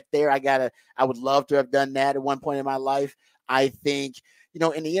regret there. I would love to have done that at one point in my life. I think,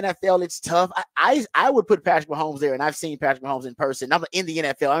 in the NFL, it's tough. I would put Patrick Mahomes there, and I've seen Patrick Mahomes in person. I'm in the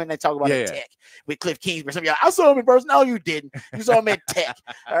NFL. I mean, they talk about Tech with Cliff Kingsbury. Some of y'all, I saw him in person. No, you didn't. You saw him at Tech.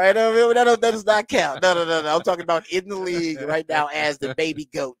 All right, that does not count. No. I'm talking about in the league right now as the baby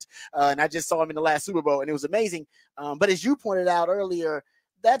goat. And I just saw him in the last Super Bowl, and it was amazing. But as you pointed out earlier,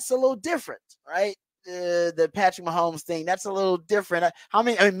 that's a little different, right? The Patrick Mahomes thing, that's a little different.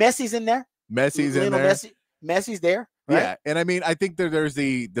 Messi's in there. Messi's in there. Messi's there. Right? Yeah, and I mean, I think there's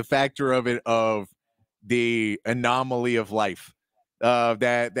the factor of it, of the anomaly of life.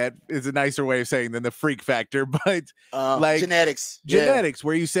 That is a nicer way of saying than the freak factor, but like genetics,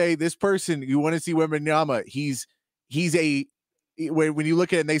 where you say this person, you want to see Wembanyama, he's when you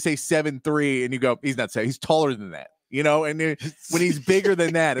look at it and they say 7'3", and you go, he's not 7, he's taller than that, and when he's bigger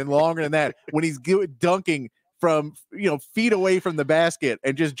than that and longer than that, when he's dunking from feet away from the basket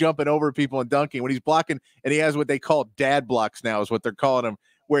and just jumping over people and dunking when he's blocking. And he has what they call dad blocks now, is what they're calling him,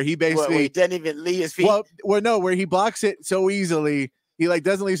 where he basically where he doesn't even leave his feet. No, where he blocks it so easily. He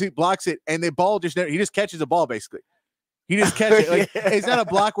doesn't leave his feet, blocks it, and the ball he just catches the ball basically. He just catches it. It's not a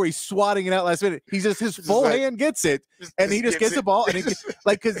block where he's swatting it out last minute. He's just his full hand gets it, and he just gets the ball. And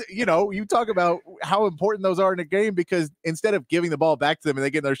because you talk about how important those are in a game, because instead of giving the ball back to them and they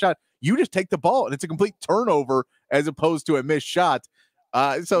get another shot, you just take the ball and it's a complete turnover as opposed to a missed shot. He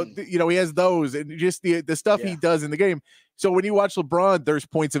has those and just the stuff he does in the game. So when you watch LeBron, there's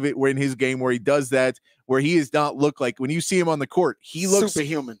points of it where in his game where he does that, where he does not look like, when you see him on the court, he looks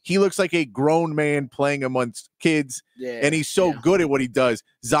superhuman. He looks like a grown man playing amongst kids, and he's so good at what he does.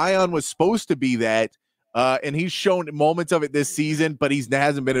 Zion was supposed to be that, and he's shown moments of it this season, but he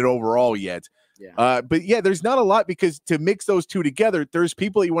hasn't been it overall yet. But there's not a lot, because to mix those two together, there's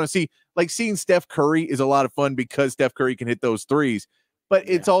people you want to see. Like seeing Steph Curry is a lot of fun because Steph Curry can hit those threes, but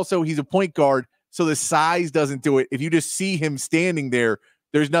it's also, he's a point guard. So the size doesn't do it. If you just see him standing there,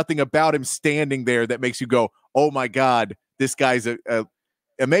 there's nothing about him standing there that makes you go, oh my God, this guy's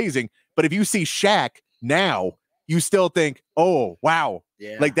amazing. But if you see Shaq now, you still think, oh, wow.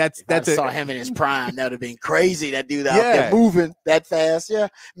 Yeah. Like I saw him in his prime. That would have been crazy. That dude out there moving that fast. Yeah.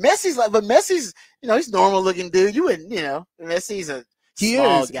 Messi's, he's normal looking dude. You wouldn't, Messi's a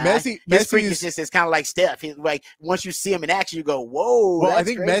small guy. His freakishness is kind of like Steph. He's like, once you see him in action, you go, whoa. Well, I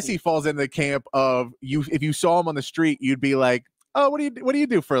think crazy. Messi falls into the camp of if you saw him on the street, you'd be like, oh, what do you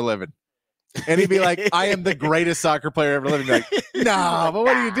do for a living? And he'd be like, I am the greatest soccer player ever living. Like, nah, but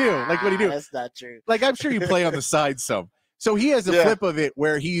what do you do? Like, what do you do? That's not true. Like, I'm sure you play on the side some. So he has a flip of it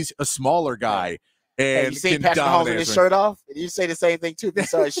where he's a smaller guy. And you see Patrick Mahomes with his shirt off? And you say the same thing too. If you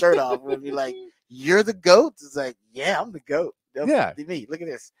saw his shirt off, would be like, you're the GOAT? It's like, yeah, I'm the GOAT. Me. Look at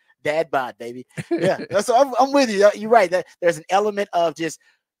this. Dad bod, baby. Yeah. So I'm with you. You're right. There's an element of just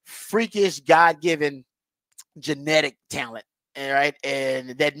freakish, God-given genetic talent. Right,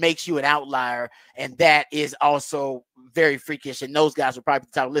 and that makes you an outlier, and that is also very freakish. And those guys are probably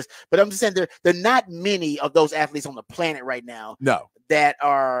at the top of the list. But I'm just saying there are not many of those athletes on the planet right now. No, that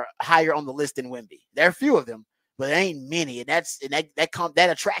are higher on the list than Wemby. There are a few of them, but there ain't many. And that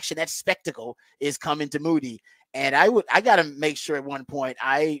attraction, that spectacle is coming to Moody. And I got to make sure at one point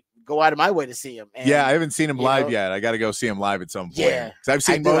I go out of my way to see him. And, I haven't seen him live yet. I got to go see him live at some point. Yeah, because I've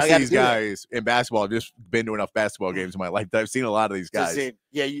seen most of these guys in basketball. I've just been to enough basketball games in my life that I've seen a lot of these guys. I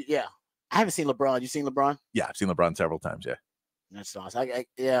haven't seen LeBron. You seen LeBron? Yeah, I've seen LeBron several times. Yeah. That's awesome.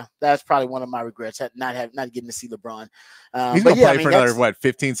 That's probably one of my regrets, not getting to see LeBron. He's going to play for another,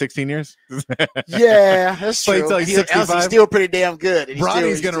 15, 16 years? Yeah, that's true. Until he's 65? He's still pretty damn good.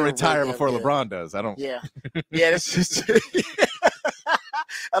 Bronny's going to retire before LeBron does. I don't. Yeah, that's just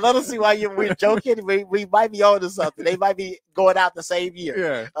I don't see why we're joking. We might be on to something. They might be going out the same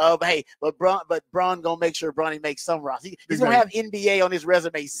year. Yeah. But Bron gonna make sure Bronny makes some roster. He's gonna have NBA on his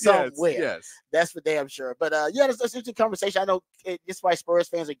resume somewhere. Yes. That's for damn sure. But that's an interesting conversation. I know it's why Spurs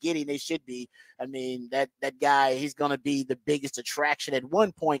fans are getting. They should be. I mean, that guy, he's gonna be the biggest attraction at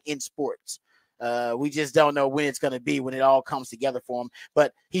one point in sports. We just don't know when it's going to be, when it all comes together for him.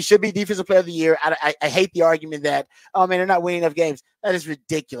 But he should be Defensive Player of the Year. I hate the argument that, oh man, they're not winning enough games. That is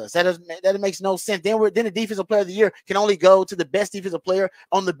ridiculous. That makes no sense. Then the Defensive Player of the Year can only go to the best defensive player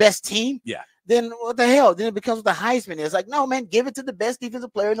on the best team. Yeah. Then what the hell? Then it becomes the Heisman. It's like, no man, give it to the best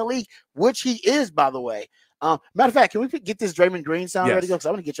defensive player in the league, which he is, by the way. Matter of fact, can we get this Draymond Green sound ready to go? Because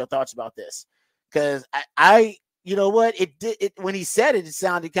I want to get your thoughts about this. Because I you know what? It when he said it, it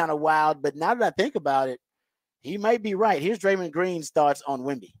sounded kind of wild. But now that I think about it, he might be right. Here's Draymond Green's thoughts on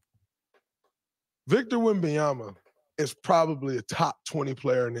Wemby. Victor Wembanyama is probably a top 20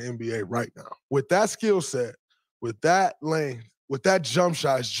 player in the NBA right now. With that skill set, with that lane, with that jump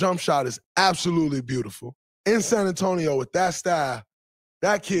shot, his jump shot is absolutely beautiful. In San Antonio, with that style,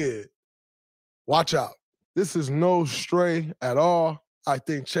 that kid, watch out. This is no stray at all. I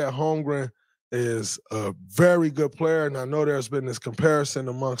think Chet Holmgren is a very good player, and I know there's been this comparison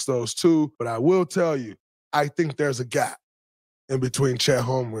amongst those two, but I will tell you, I think there's a gap in between Chet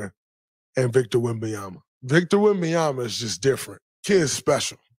Holmgren and Victor Wembanyama. Victor Wembanyama is just different. Kid's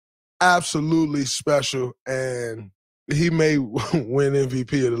special, absolutely special, and he may win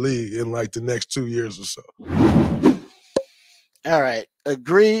MVP of the league in like the next 2 years or so. All right,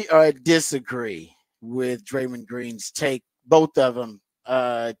 agree or disagree with Draymond Green's take? Both of them.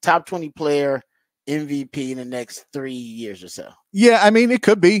 Top 20 player, MVP in the next 3 years or so. Yeah, I mean, it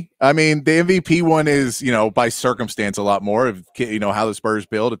could be. I mean, the MVP one is, by circumstance a lot more of, how the Spurs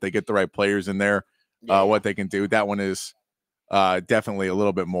build, if they get the right players in there, what they can do. That one is definitely a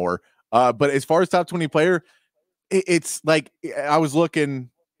little bit more. But as far as top 20 player, it's like I was looking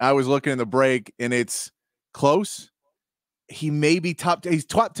in the break, and it's close. He may be he's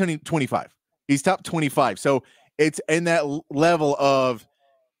top 25. He's top 25. So it's in that level of,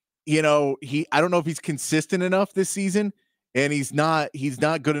 I don't know if he's consistent enough this season, and he's not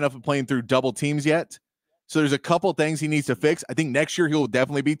good enough at playing through double teams yet. So there's a couple things he needs to fix. I think next year he'll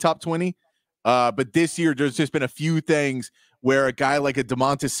definitely be top 20. But this year there's just been a few things where a guy like a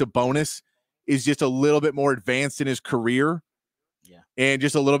Domantas Sabonis is just a little bit more advanced in his career. And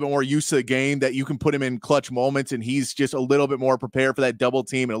just a little bit more used to the game, that you can put him in clutch moments, and he's just a little bit more prepared for that double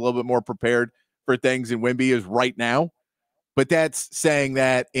team and a little bit more prepared for things than Wemby is right now. But that's saying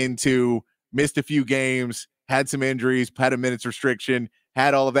that into missed a few games, had some injuries, had a minutes restriction,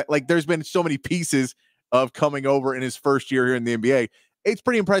 had all of that. Like, there's been so many pieces of coming over in his first year here in the NBA. It's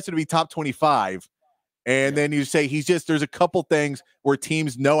pretty impressive to be top 25. And then you say there's a couple things where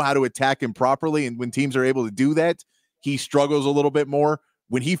teams know how to attack him properly. And when teams are able to do that, he struggles a little bit more.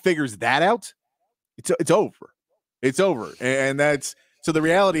 When he figures that out, it's over. It's over. And so the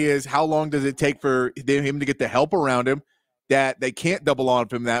reality is, how long does it take for him to get the help around him that they can't double on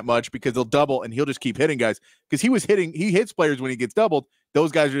him that much, because they'll double and he'll just keep hitting guys? Because he hits players when he gets doubled.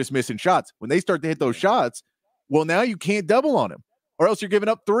 Those guys are just missing shots. When they start to hit those shots, well, now you can't double on him, or else you're giving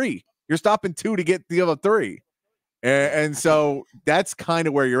up 3. You're stopping 2 to get the other 3. And so that's kind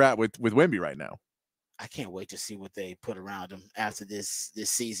of where you're at with Wemby right now. I can't wait to see what they put around him after this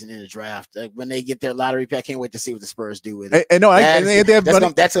season in the draft. When they get their lottery pick, I can't wait to see what the Spurs do with it.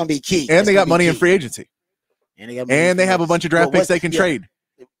 That's going to be key. And they got money in free agency. And they have a bunch of draft picks they can trade.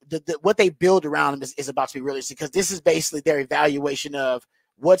 What they build around him is about to be really interesting, because this is basically their evaluation of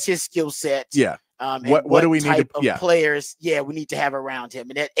what's his skill set. Yeah. And what do we need to players? Yeah, we need to have around him,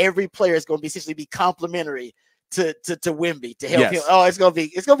 and that every player is going to essentially be complementary to Wemby to help him. Oh, it's gonna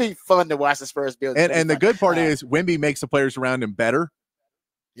be fun to watch the Spurs build. And the good part is Wemby makes the players around him better.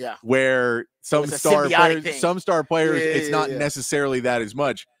 Yeah. Where some star players, it's not necessarily that as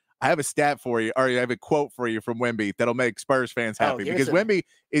much. I have a stat for you, or I have a quote for you from Wemby that'll make Spurs fans happy, because Wemby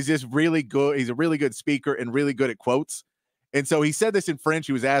is just really good. He's a really good speaker and really good at quotes. And so he said this in French.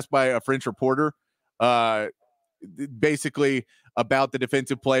 He was asked by a French reporter, basically about the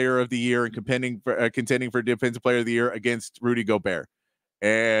defensive player of the year and contending for defensive player of the year against Rudy Gobert.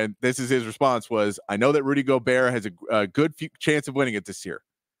 And this is his response was, I know that Rudy Gobert has a good chance of winning it this year,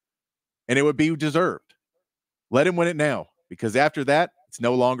 and it would be deserved. Let him win it now, because after that, it's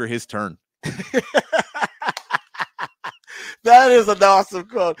no longer his turn. That is an awesome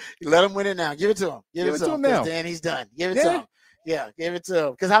quote. Let him win it now. Give it to him. Give it to him now. Then he's done. Give it to him. Yeah, give it to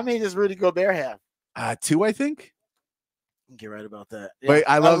him. Because how many does Rudy Gobert have? 2, I think. Get right about that. Yeah. Wait,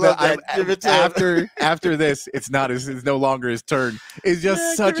 I love that. After this, it's no longer his turn. It's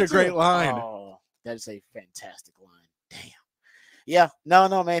just such a great line. Oh, that is a fantastic line. Damn. Yeah,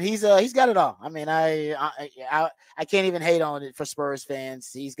 no, man. He's got it all. I mean, I can't even hate on it for Spurs fans.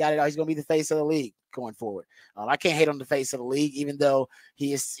 He's got it all. He's gonna be the face of the league going forward. I can't hate on the face of the league, even though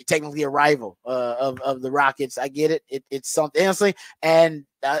he is technically a rival of the Rockets. I get it. It's something honestly, and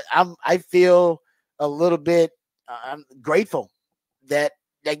I feel a little bit. I'm grateful that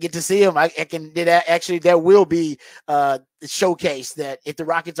I get to see him. There will be the showcase that if the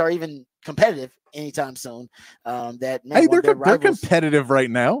Rockets are even competitive anytime soon, they're competitive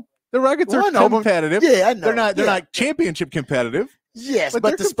right now. The Rockets are competitive. Yeah, I know. They're not championship competitive. Yes,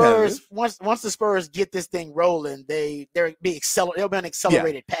 but the Spurs once the Spurs get this thing rolling, they'll be an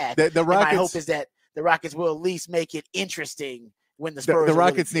accelerated path. The Rockets, my hope is that the Rockets will at least make it interesting. When the Spurs, the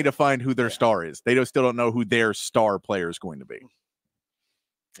Rockets need to find who their star is. They still don't know who their star player is going to be.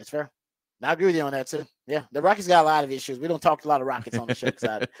 That's fair. I agree with you on that too. Yeah, the Rockets got a lot of issues. We don't talk a lot of Rockets on the show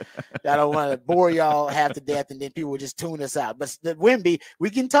because I don't want to bore y'all half to death, and then people will just tune us out. But the Wemby, we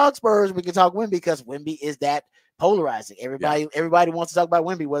can talk Spurs, we can talk Wemby, because Wemby is that polarizing. Everybody wants to talk about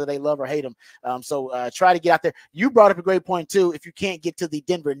Wemby, whether they love or hate him. So try to get out there. You brought up a great point too. If you can't get to the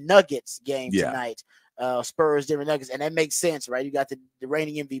Denver Nuggets game tonight. Spurs, Denver Nuggets, and that makes sense, right? You got the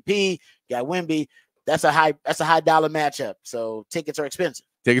reigning MVP, you got Wemby. That's a high dollar matchup. So tickets are expensive.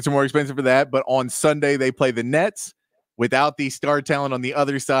 Tickets are more expensive for that. But on Sunday they play the Nets without the star talent on the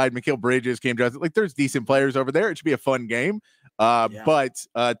other side. Mikal Bridges, Cam Johnson, there's decent players over there. It should be a fun game. But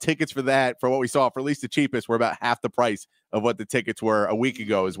tickets for that, for what we saw, for at least the cheapest, were about half the price of what the tickets were a week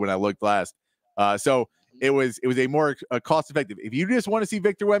ago. Is when I looked last. So it was a more cost effective. If you just want to see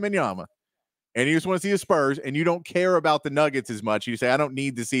Victor Wembanyama, and you just want to see the Spurs, and you don't care about the Nuggets as much, you say, I don't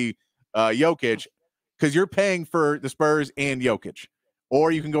need to see Jokic, because you're paying for the Spurs and Jokic.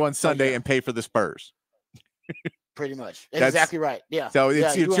 Or you can go on Sunday and pay for the Spurs. Pretty much. That's exactly right. Yeah. So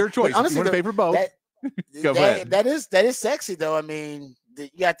it's your choice. Honestly, you want to pay for both. Go ahead. That is sexy though. I mean, you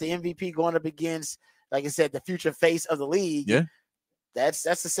got the MVP going up against, like I said, the future face of the league. Yeah. That's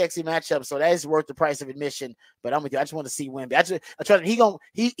a sexy matchup. So that is worth the price of admission. But I'm with you. I just want to see Wemby.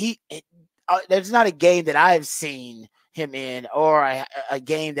 There's not a game that I've seen him in, or a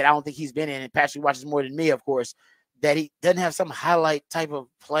game that I don't think he's been in. And Patrick watches more than me, of course, that he doesn't have some highlight type of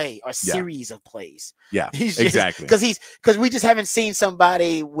play or series of plays. Yeah, exactly. Because we just haven't seen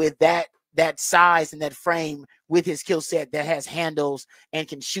somebody with that size and that frame with his skill set that has handles and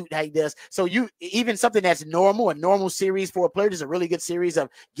can shoot how he does. So even something that's a normal series for a player, just a really good series of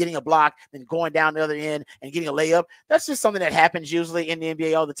getting a block, then going down the other end and getting a layup. That's just something that happens usually in the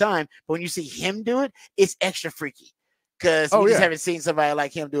NBA all the time. But when you see him do it, it's extra freaky because we just haven't seen somebody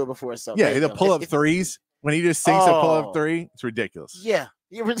like him do it before. So the pull-up threes, when he just sinks a pull-up three, it's ridiculous. Yeah,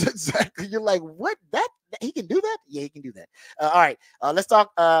 exactly. You're like, what? That he can do that? Yeah, he can do that. All right, let's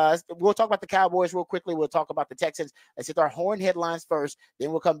talk. We'll talk about the Cowboys real quickly. We'll talk about the Texans. Let's hit our horn headlines first.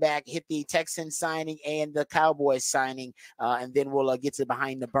 Then we'll come back, hit the Texans signing and the Cowboys signing, and then we'll get to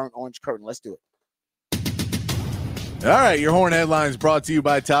behind the burnt orange curtain. Let's do it. All right, your horn headlines brought to you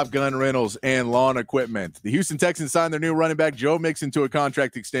by Top Gun Rentals and Lawn Equipment. The Houston Texans signed their new running back Joe Mixon to a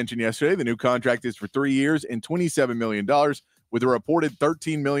contract extension yesterday. The new contract is for 3 years and $27 million, with a reported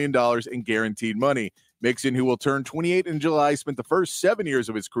 $13 million in guaranteed money. Mixon, who will turn 28 in July, spent the first 7 years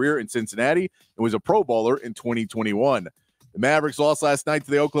of his career in Cincinnati and was a Pro Bowler in 2021. The Mavericks lost last night to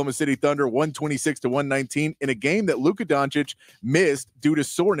the Oklahoma City Thunder 126-119 in a game that Luka Doncic missed due to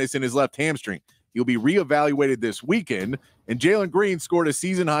soreness in his left hamstring. He'll be reevaluated this weekend, and Jalen Green scored a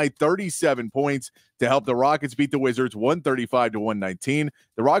season-high 37 points to help the Rockets beat the Wizards 135-119.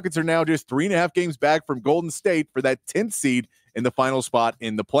 The Rockets are now just 3.5 games back from Golden State for that 10th seed in the final spot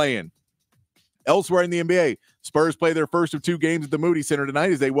in the play-in. Elsewhere in the NBA, Spurs play their first of 2 games at the Moody Center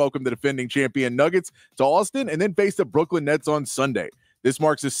tonight as they welcome the defending champion Nuggets to Austin and then face the Brooklyn Nets on Sunday. This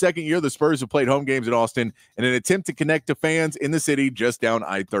marks the second year the Spurs have played home games in Austin in an attempt to connect to fans in the city just down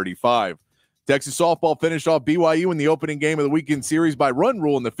I-35. Texas softball finished off BYU in the opening game of the weekend series by run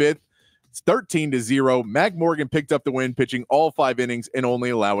rule in the 5th. It's 13-0. Mac Morgan picked up the win, pitching all 5 innings and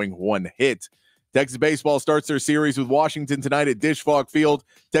only allowing 1 hit. Texas baseball starts their series with Washington tonight at Disch-Falk Field.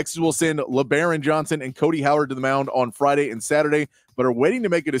 Texas will send LeBaron Johnson and Cody Howard to the mound on Friday and Saturday, but are waiting to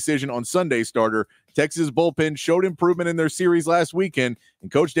make a decision on Sunday's starter. Texas bullpen showed improvement in their series last weekend, and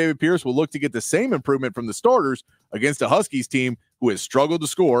Coach David Pierce will look to get the same improvement from the starters against a Huskies team who has struggled to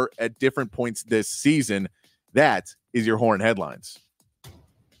score at different points this season. That is your Horn headlines.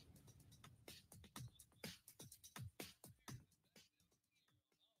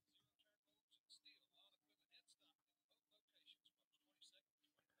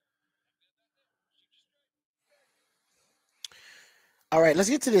 All right, let's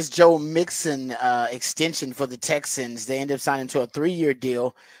get to this Joe Mixon extension for the Texans. They end up signing to a 3-year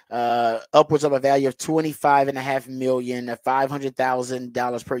deal, upwards of a value of $25.5 million,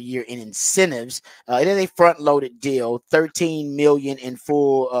 $500,000 per year in incentives. It is a front-loaded deal, $13 million in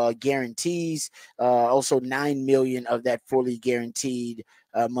full guarantees. Also, $9 million of that fully guaranteed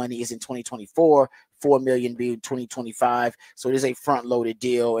money is in 2024. $4 million being 2025. So it is a front-loaded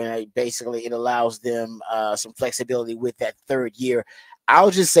deal, and basically it allows them some flexibility with that 3rd year. I'll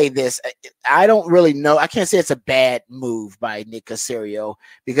just say this. I don't really know. I can't say it's a bad move by Nick Caserio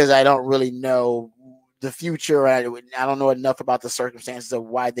because I don't really know the future. I don't know enough about the circumstances of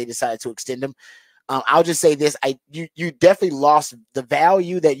why they decided to extend him. I'll just say this. You definitely lost the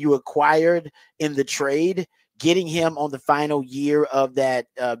value that you acquired in the trade, getting him on the final year of that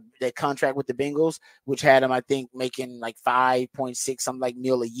contract with the Bengals, which had him, I think, making like 5.6 something like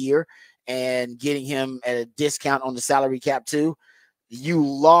mil a year, and getting him at a discount on the salary cap too. You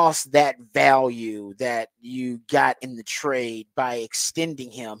lost that value that you got in the trade by extending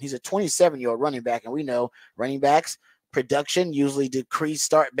him. He's a 27-year-old running back, and we know running backs production usually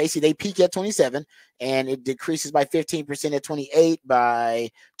basically they peak at 27 and it decreases by 15% at 28, by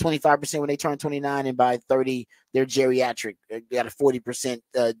 25% when they turn 29, and by 30 they're geriatric. They got a 40%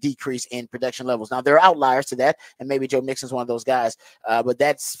 decrease in production levels. Now there are outliers to that, and maybe Joe Mixon's one of those guys, but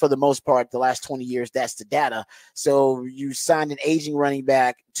that's for the most part the last 20 years. That's the data. So you signed an aging running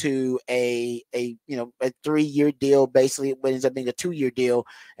back to a 3-year deal. Basically, it ends up being a 2-year deal,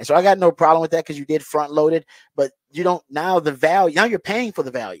 and so I got no problem with that because you did front load it, but you don't now the value. Now you're paying for the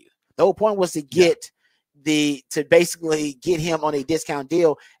value. The whole point was to get to basically get him on a discount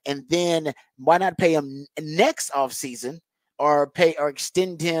deal, and then why not pay him next off season or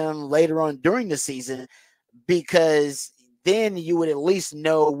extend him later on during the season, because then you would at least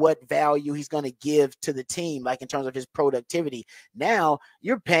know what value he's going to give to the team, like in terms of his productivity. Now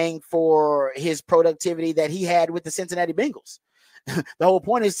you're paying for his productivity that he had with the Cincinnati Bengals. The whole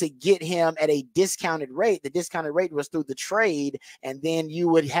point is to get him at a discounted rate. The discounted rate was through the trade, and then you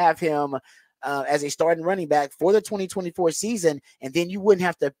would have him as a starting running back for the 2024 season, and then you wouldn't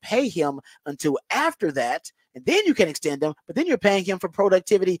have to pay him until after that, and then you can extend him, but then you're paying him for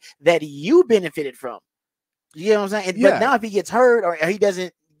productivity that you benefited from. You know what I'm saying? Yeah. But now if he gets hurt or he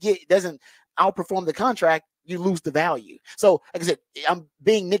doesn't outperform the contract, you lose the value. So like I said, I'm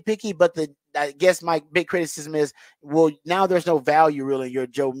being nitpicky, but I guess my big criticism is, well, now there's no value really in your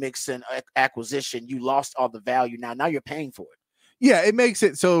Joe Mixon acquisition. You lost all the value. Now you're paying for it. Yeah, it makes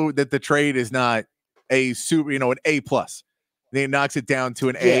it so that the trade is not a super, an A plus. Then it knocks it down to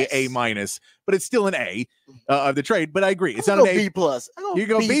an A minus, but it's still an A of the trade. But I agree, it's not an A. B plus. You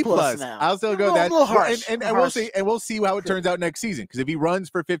go B plus now. I'll still go that. And we'll see how it turns out next season. Because if he runs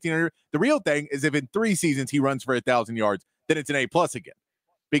for 1,500, the real thing is if in 3 seasons he runs for 1,000 yards, then it's an A plus again.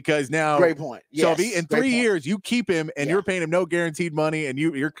 Because now, great point. Yes, so if he, in 3 years you keep him and you're paying him no guaranteed money and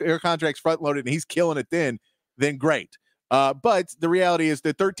your contract's front loaded and he's killing it, then great. But the reality is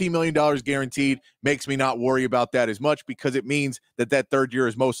that $13 million guaranteed makes me not worry about that as much, because it means that third year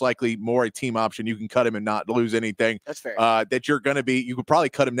is most likely more a team option. You can cut him and not lose anything. That's fair. That you're going to be, you could probably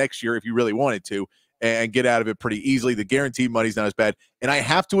cut him next year if you really wanted to and get out of it pretty easily. The guaranteed money's not as bad. And I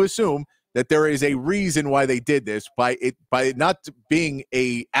have to assume that there is a reason why they did this by it not being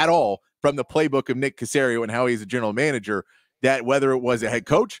at all from the playbook of Nick Caserio and how he's a general manager, that whether it was a head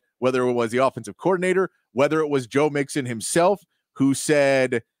coach, whether it was the offensive coordinator, whether it was Joe Mixon himself, who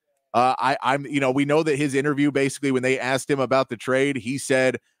said, we know that his interview, basically when they asked him about the trade, he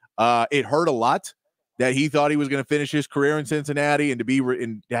said it hurt a lot, that he thought he was going to finish his career in Cincinnati and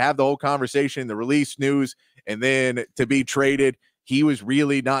to have the whole conversation, the release news, and then to be traded. He was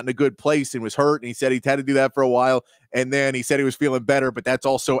really not in a good place and was hurt. And he said he'd had to do that for a while. And then he said he was feeling better, but that's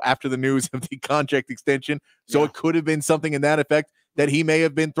also after the news of the contract extension. So it could have been something in that effect, that he may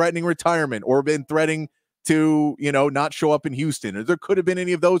have been threatening retirement or been threatening to, not show up in Houston. Or there could have been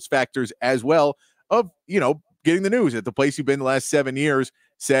any of those factors as well of, getting the news that the place you've been the last 7 years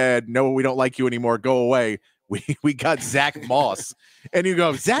said, no, we don't like you anymore. Go away. We got Zach Moss. And you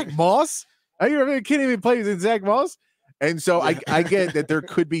go, Zach Moss? Are you really kidding me? Plays in Zach Moss? And so I get that there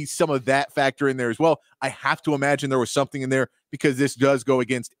could be some of that factor in there as well. I have to imagine there was something in there, because this does go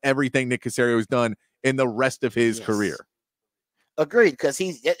against everything Nick Caserio has done in the rest of his career. Agreed, because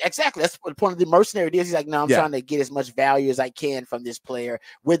that's what the point of the mercenary deals. He's like, no, I'm trying to get as much value as I can from this player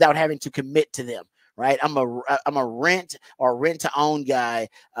without having to commit to them. Right, I'm a rent or rent to own guy,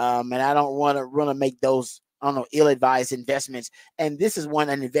 and I don't want to make those ill-advised investments. And this is an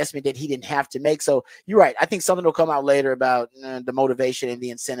investment that he didn't have to make. So you're right. I think something will come out later about the motivation and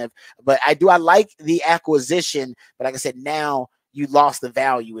the incentive. But I like the acquisition. But like I said, now you lost the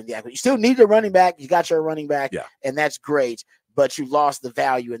value in the acquisition. You still need a running back. You got your running back, and that's great. But you lost the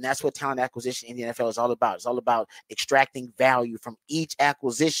value, and that's what talent acquisition in the NFL is all about. It's all about extracting value from each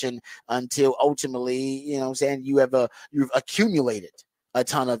acquisition until ultimately, you've accumulated a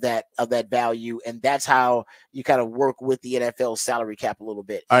ton of that value, and that's how you kind of work with the NFL salary cap a little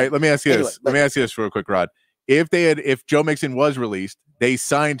bit. All right, let me ask you this. Let me ask you this real quick, Rod. If Joe Mixon was released, they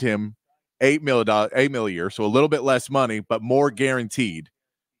signed him $8 million a year, so a little bit less money, but more guaranteed.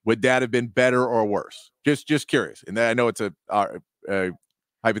 Would that have been better or worse? Just curious. And I know it's a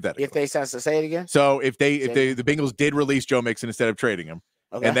hypothetical. If they say it again. So if the Bengals did release Joe Mixon instead of trading him,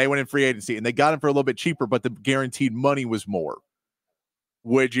 and they went in free agency and they got him for a little bit cheaper, but the guaranteed money was more,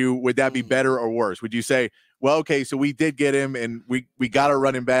 would that be better or worse? Would you say, well, okay, so we did get him and we got our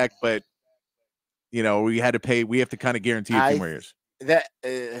running back, but we have to kind of guarantee a few more years.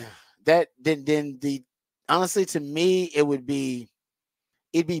 Honestly, to me,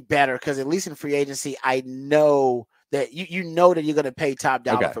 it'd be better, because at least in free agency, I know that you know that you're going to pay top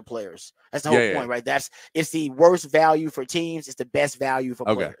dollar for players. That's the whole point, right? It's the worst value for teams. It's the best value for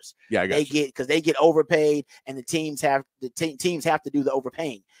players. Yeah, I got because they get overpaid, and the teams have to do the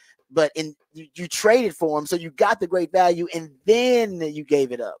overpaying. But you traded for them, so you got the great value, and then you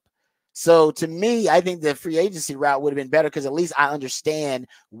gave it up. So to me, I think the free agency route would have been better, because at least I understand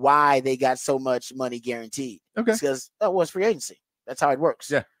why they got so much money guaranteed. Okay, because that was free agency. That's how it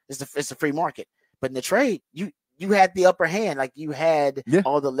works. Yeah, it's a free market. But in the trade, you you had the upper hand. Like you had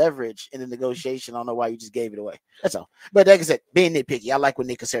all the leverage in the negotiation. I don't know why you just gave it away. That's all. But like I said, being nitpicky, I like what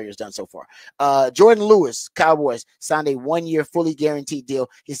Nick Caserio's done so far. Jordan Lewis, Cowboys, signed a 1-year fully guaranteed deal.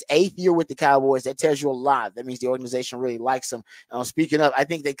 His 8th year with the Cowboys. That tells you a lot. That means the organization really likes him. Speaking of, I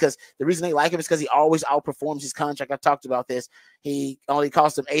think that because the reason they like him is because he always outperforms his contract. I talked about this. He only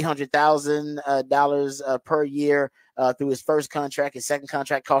cost him $800,000 per year through his first contract. His second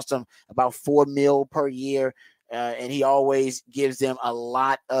contract cost him about $4 million per year. And he always gives them a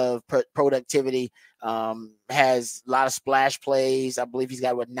lot of productivity, has a lot of splash plays. I believe he's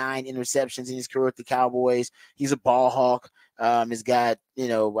got 9 interceptions in his career with the Cowboys. He's a ball hawk. He's got,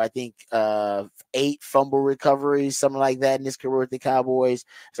 I think 8 fumble recoveries, something like that in his career with the Cowboys.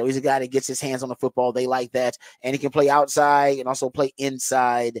 So he's a guy that gets his hands on the football. They like that. And he can play outside and also play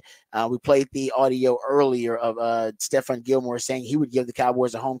inside. We played the audio earlier of Stephon Gilmore saying he would give the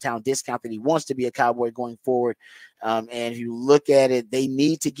Cowboys a hometown discount, that he wants to be a Cowboy going forward. And if you look at it, they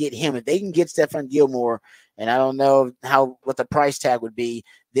need to get him. If they can get Stephon Gilmore, and I don't know what the price tag would be,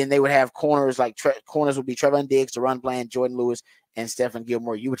 then they would have corners like corners would be Trevon Diggs, Deron Bland, Jordan Lewis, and Stephon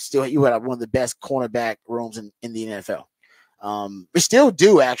Gilmore. You would have one of the best cornerback rooms in the NFL. We still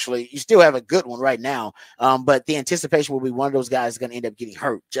do, actually. You still have a good one right now. But the anticipation will be one of those guys is going to end up getting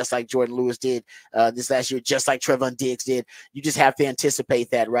hurt, just like Jordan Lewis did this last year, just like Trevon Diggs did. You just have to anticipate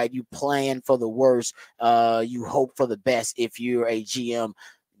that, right? You plan for the worst. You hope for the best if you're a GM.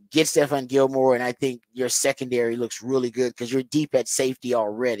 Get Stephon Gilmore, and I think your secondary looks really good because you're deep at safety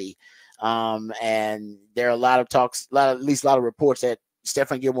already. And there are a lot of talks, at least a lot of reports that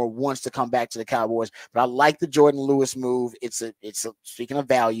Stephon Gilmore wants to come back to the Cowboys. But I like the Jordan Lewis move. It's speaking of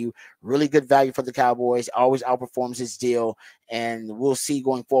value, really good value for the Cowboys. Always outperforms his deal, and we'll see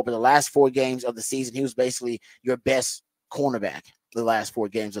going forward. But the last 4 games of the season, he was basically your best cornerback. The last 4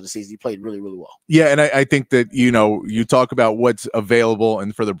 games of the season, he played really, really well. Yeah, and I think that you talk about what's available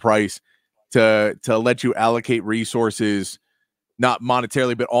and for the price to let you allocate resources, not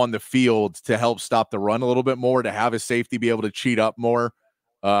monetarily, but on the field to help stop the run a little bit more, to have a safety be able to cheat up more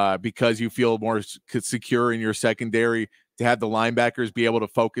because you feel more secure in your secondary, to have the linebackers be able to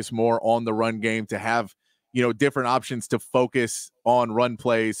focus more on the run game, to have different options to focus on run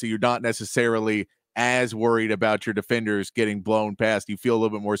plays, so you're not necessarily as worried about your defenders getting blown past. You feel a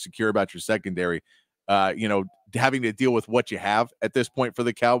little bit more secure about your secondary. Having to deal with what you have at this point for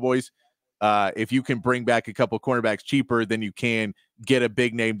the Cowboys. If you can bring back a couple cornerbacks cheaper, then you can get a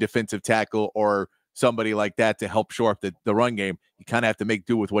big name defensive tackle or somebody like that to help shore up the run game. You kind of have to make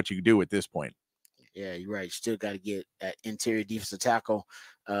do with what you do at this point. Yeah, you're right. You still got to get that interior defensive tackle.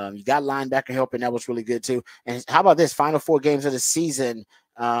 You got linebacker help, and that was really good too. And how about this? Final 4 games of the season,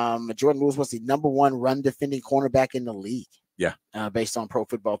 Jordan Lewis was the #1 run defending cornerback in the league. Yeah. Based on Pro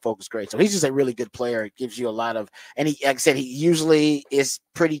Football Focus grade. So he's just a really good player. It gives you a lot of, and he, like I said, he usually is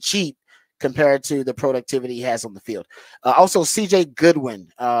pretty cheap compared to the productivity he has on the field. Also, CJ Goodwin,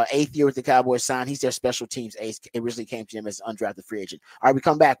 8th year with the Cowboys, signed. He's their special teams ace. It originally came to him as an undrafted free agent. All right, we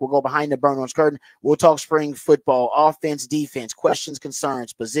come back. We'll go behind the burn orange curtain. We'll talk spring football, offense, defense, questions,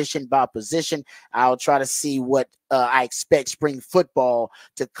 concerns, position by position. I'll try to see what I expect spring football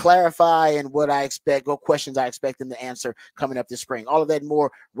to clarify and what questions I expect them to answer coming up this spring. All of that and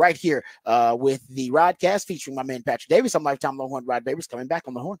more right here with the Rodcast featuring my man Patrick Davis. I'm Lifetime Longhorn Rod Babers coming back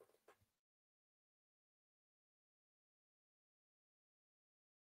on the horn.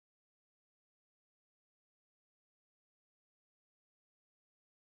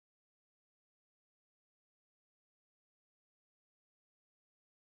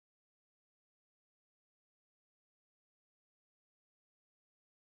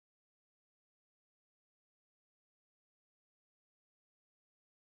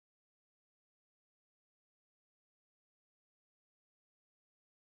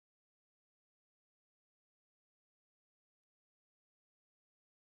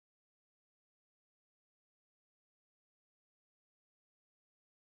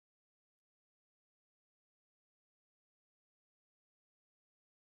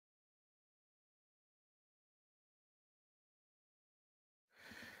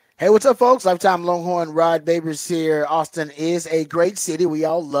 Hey, what's up, folks? Lifetime Longhorn Rod Babers here. Austin is a great city. We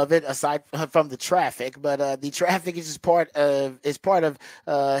all love it, aside from the traffic. But the traffic is just part of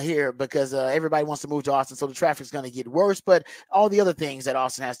here because everybody wants to move to Austin, so the traffic is going to get worse. But all the other things that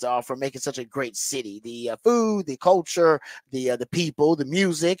Austin has to offer make it such a great city: the food, the culture, the people, the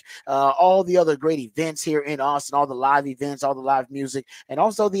music, all the other great events here in Austin, all the live events, all the live music, and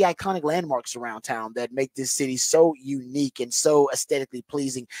also the iconic landmarks around town that make this city so unique and so aesthetically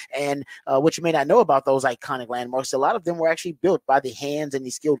pleasing. And what you may not know about those iconic landmarks, a lot of them were actually built by the hands and the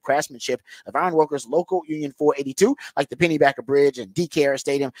skilled craftsmanship of Ironworkers Local Union 482, like the Pennybacker Bridge and DKR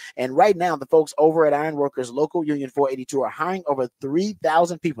Stadium. And right now, the folks over at Ironworkers Local Union 482 are hiring over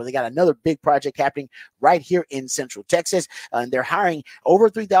 3,000 people. They got another big project happening right here in Central Texas, and they're hiring over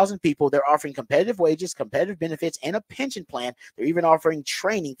 3,000 people. They're offering competitive wages, competitive benefits, and a pension plan. They're even offering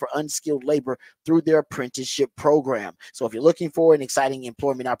training for unskilled labor through their apprenticeship program. So if you're looking for an exciting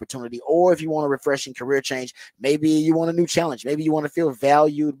employment opportunity, or if you want a refreshing career change, maybe you want a new challenge, maybe you want to feel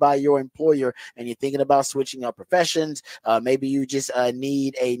valued by your employer and you're thinking about switching up professions, maybe you just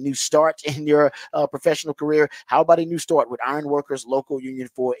need a new start in your professional career, how about a new start with Ironworkers Local Union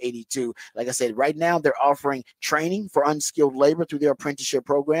 482? Like I said, right now they're offering training for unskilled labor through their apprenticeship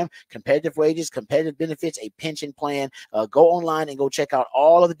program, competitive wages, competitive benefits, a pension plan. Go online and go check out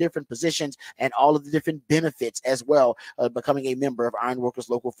all of the different positions and all of the different benefits as well, becoming a member of Ironworkers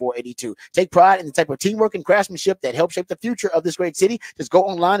Local 482. Take pride in the type of teamwork and craftsmanship that helps shape the future of this great city. Just go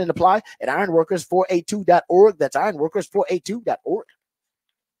online and apply at ironworkers482.org. That's ironworkers482.org.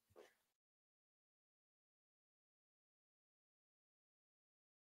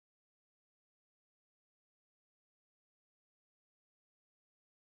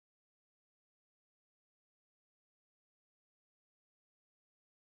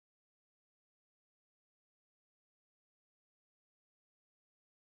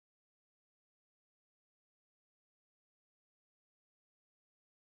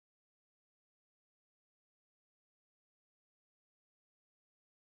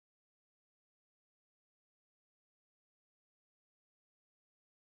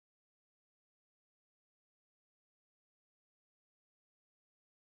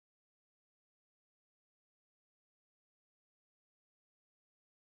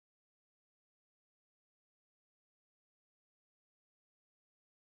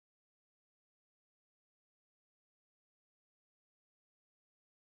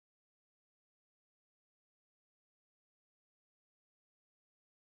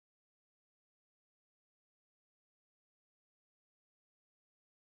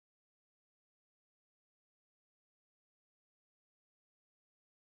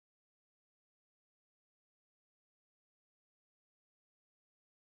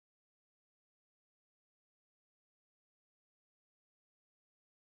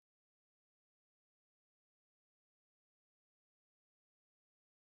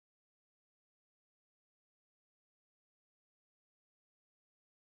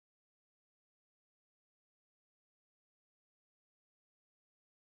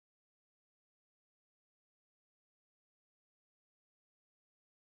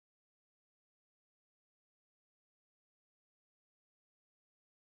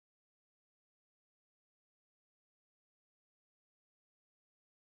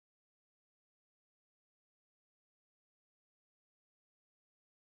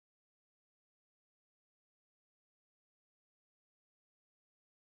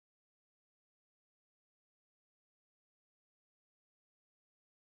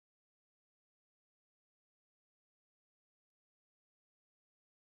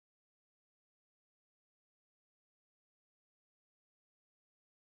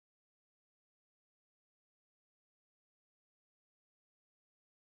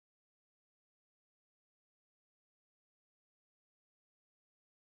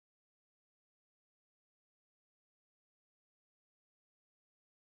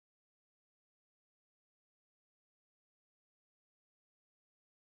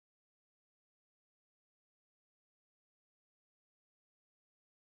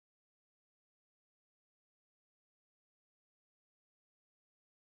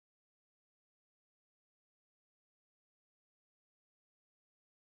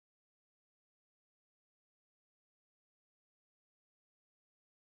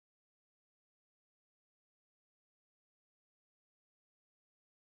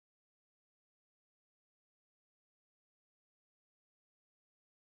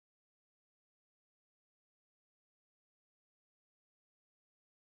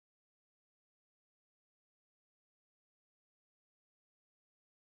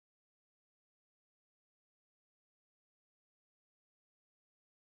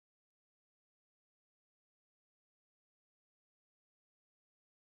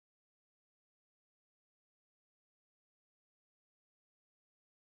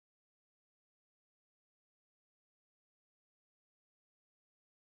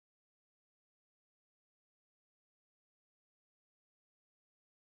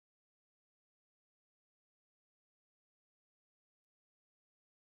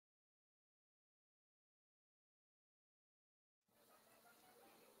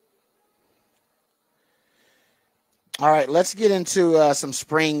 All right, let's get into some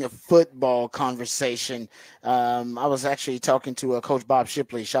spring football conversation. I was actually talking to Coach Bob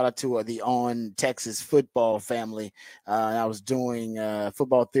Shipley. Shout out to the On Texas football family. I was doing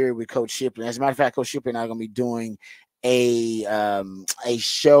football theory with Coach Shipley. As a matter of fact, Coach Shipley and I are going to be doing a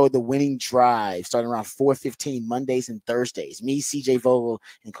show, The Winning Drive, starting around 4:15 Mondays and Thursdays. Me, CJ Vogel,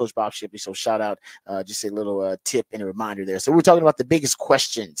 and Coach Bob Shipley. So shout out, just a little tip and a reminder there. So we're talking about the biggest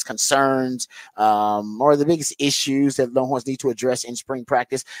questions, concerns, or the biggest issues that Longhorns need to address in spring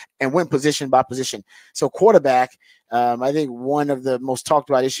practice, and went position by position. So quarterback, I think one of the most talked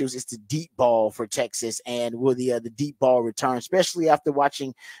about issues is the deep ball for Texas, and will the deep ball return, especially after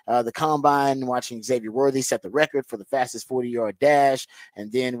watching the combine, watching Xavier Worthy set the record for the fastest 40-yard dash, and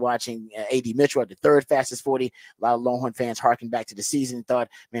then watching A.D. Mitchell at the third fastest 40. A lot of Longhorn fans harkened back to the season and thought,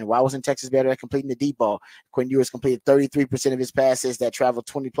 man, why wasn't Texas better at completing the deep ball? Quinn Ewers completed 33% of his passes that traveled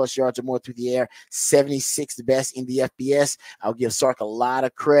 20-plus yards or more through the air, 76th best in the FBS. I'll give Sark a lot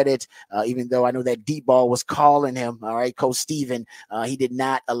of credit, even though I know that deep ball was calling him. All right, Coach Steven, he did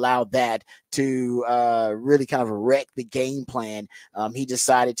not allow that to really kind of wreck the game plan. He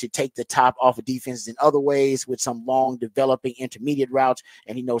decided to take the top off of defenses in other ways with some long developing intermediate routes,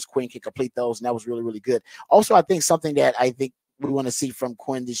 and he knows Quinn can complete those, and that was really, really good. Also, I think something that I think we want to see from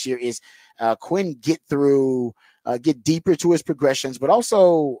Quinn this year is Quinn get deeper to his progressions, but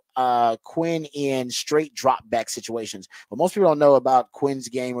also Quinn in straight drop back situations. What most people don't know about Quinn's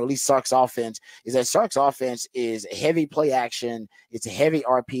game, or at least Sark's offense, is that Sark's offense is heavy play action. It's a heavy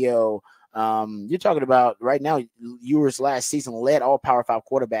RPO. You're talking about right now, Ewers last season led all Power 5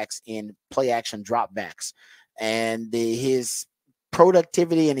 quarterbacks in play action dropbacks, and his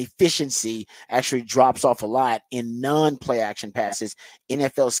productivity and efficiency actually drops off a lot in non-play action passes.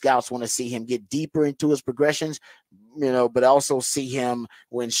 NFL scouts want to see him get deeper into his progressions, but also see him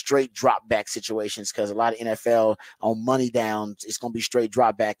when straight drop back situations, because a lot of NFL on money downs, it's going to be straight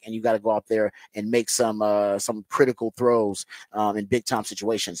drop back, and you got to go out there and make some critical throws in big time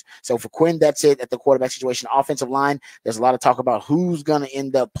situations. So for Quinn, that's it at the quarterback situation. Offensive line, there's a lot of talk about who's going to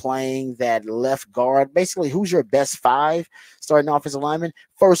end up playing that left guard. Basically, who's your best 5 starting offensive lineman?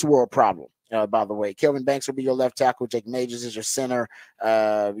 First world problem. By the way, Kelvin Banks will be your left tackle. Jake Majors is your center.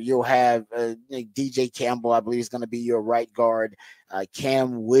 You'll have DJ Campbell, I believe, is going to be your right guard.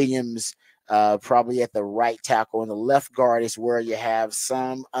 Cam Williams probably at the right tackle. And the left guard is where you have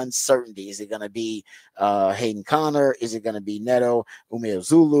some uncertainty. Is it going to be Hayden Connor? Is it going to be Neto? Umeozulu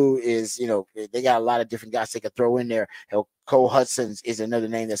Zulu is, they got a lot of different guys they could throw in there. Cole Hudson is another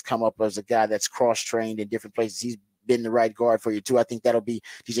name that's come up as a guy that's cross-trained in different places. He's been the right guard for you too. I think that'll be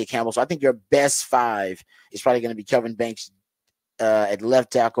DJ Campbell. So I think your best 5 is probably going to be Kelvin Banks at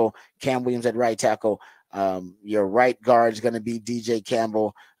left tackle, Cam Williams at right tackle. Your right guard is going to be DJ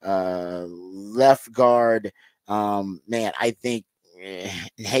Campbell. Left guard, I think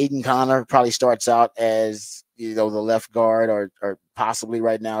Hayden Connor probably starts out as the left guard, or possibly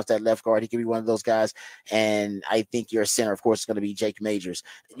right now it's that left guard. He could be one of those guys. And I think your center, of course, is going to be Jake Majors.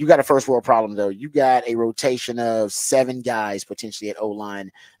 You got a first world problem, though. You got a rotation of 7 guys potentially at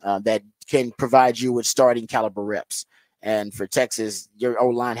O-line that can provide you with starting caliber reps. And for Texas, your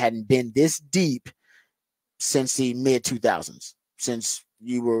O-line hadn't been this deep since the mid-2000s, since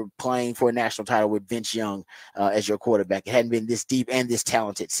you were playing for a national title with Vince Young as your quarterback. It hadn't been this deep and this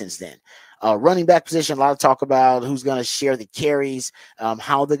talented since then. Running back position, a lot of talk about who's going to share the carries,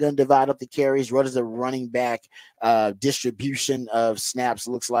 how they're going to divide up the carries. What does the running back distribution of snaps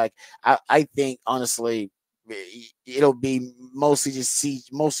looks like? I think, honestly, it'll be mostly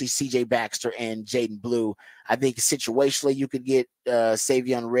CJ Baxter and Jaden Blue. I think situationally you could get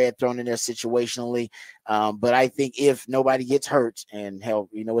Savion Red thrown in there situationally. But I think if nobody gets hurt, and hell,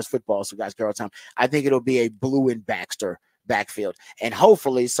 it's football, so guys care all the time, I think it'll be a Blue and Baxter backfield. And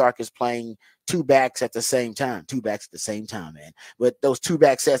hopefully Sark is playing 2 backs at the same time. 2 backs at the same time, man. But those 2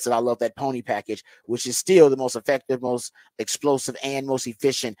 back sets, that I love that pony package, which is still the most effective, most explosive, and most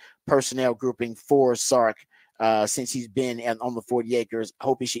efficient personnel grouping for Sark since he's been on the 40 acres.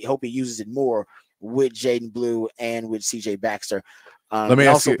 Hope he uses it more with Jaden Blue and with CJ Baxter. Let me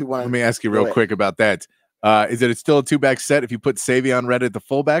ask you real quick about that. Is it still a 2-back set if you put Savion Red at the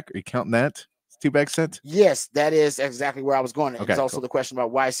fullback? Are you counting that? 2-back set? Yes, that is exactly where I was going. Okay, it's also the question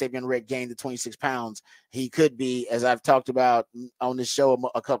about why Savion Red gained the 26 pounds. He could be, as I've talked about on this show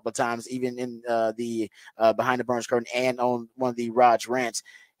a couple of times, even in the Behind the Burns Curtain and on one of the Raj rants,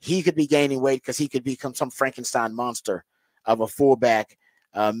 he could be gaining weight because he could become some Frankenstein monster of a fullback,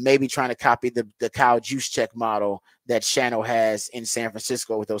 maybe trying to copy the Kyle Juszczyk model that Shano has in San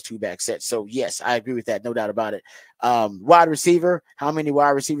Francisco with those 2-back sets. So yes, I agree with that. No doubt about it. Wide receiver, how many wide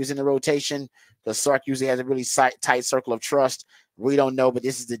receivers in the rotation? because Sark usually has a really tight circle of trust. We don't know, but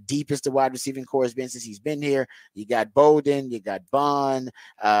this is the deepest the wide receiving core has been since he's been here. You got Bowden, you got Bond,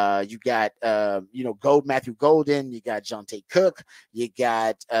 you got Matthew Golden, you got Jonte Cook, you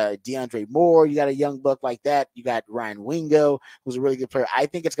got DeAndre Moore, you got a young buck like that. You got Ryan Wingo, who's a really good player. I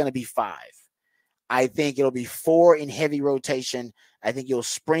think it's going to be 5. I think it'll be 4 in heavy rotation. I think you'll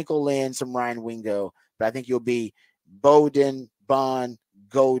sprinkle in some Ryan Wingo, but I think you'll be Bowden, Bond,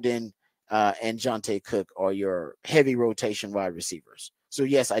 Golden, and Jonte Cook are your heavy rotation wide receivers. So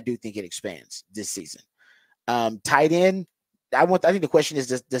yes, I do think it expands this season. Tight end, I think the question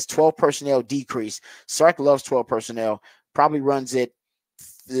is, does 12 personnel decrease? Sark loves 12 personnel, probably runs it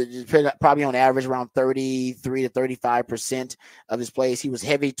probably on average around 33 to 35% of his plays. He was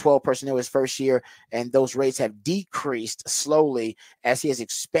heavy 12 personnel his first year, and those rates have decreased slowly as he has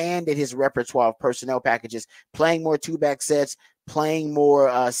expanded his repertoire of personnel packages, playing more 2-back sets, playing more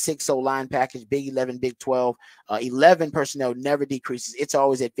 6-0 line package, Big 11, Big 12. 11 personnel never decreases. It's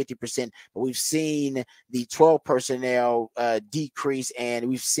always at 50%, but we've seen the 12 personnel decrease, and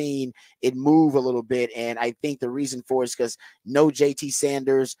we've seen it move a little bit. And I think the reason for it is because no JT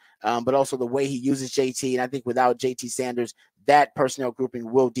Sanders, but also the way he uses JT. And I think without JT Sanders, that personnel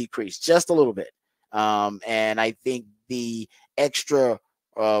grouping will decrease just a little bit. And I think the extra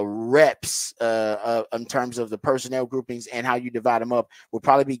reps in terms of the personnel groupings and how you divide them up will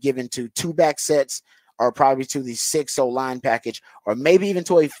probably be given to 2-back sets, or probably to the 6-0 line package, or maybe even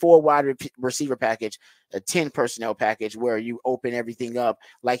to a 4 wide receiver package, a 10 personnel package, where you open everything up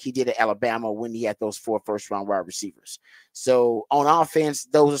like he did at Alabama when he had those 4 first-round wide receivers. So on offense,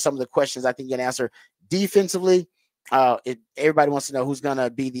 those are some of the questions I think you can answer. Defensively, everybody wants to know who's going to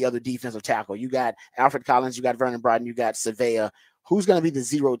be the other defensive tackle. You got Alfred Collins, you got Vernon Broughton, you got Savea. Who's going to be the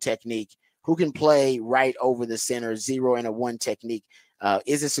 0 technique? Who can play right over the center, 0 and a 1 technique?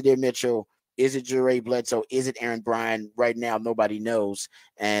 Is it Sadir Mitchell? Is it Jure Bledsoe? Is it Aaron Bryan? Right now, nobody knows.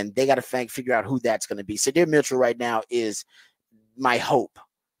 And they got to figure out who that's going to be. Sadir Mitchell right now is my hope.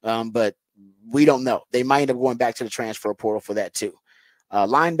 But we don't know. They might end up going back to the transfer portal for that too.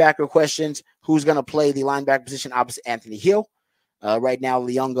 Linebacker questions. Who's going to play the linebacker position opposite Anthony Hill? Right now,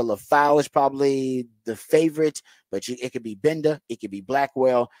 Leonga Lafau is probably the favorite, but it could be Benda, it could be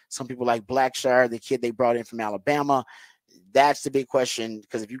Blackwell. Some people like Blackshire, the kid they brought in from Alabama. That's the big question,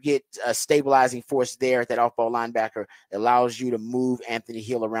 because if you get a stabilizing force there, that off-ball linebacker allows you to move Anthony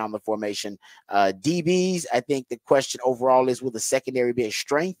Hill around the formation. DBs, I think the question overall is, will the secondary be a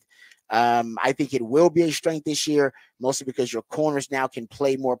strength? I think it will be a strength this year, mostly because your corners now can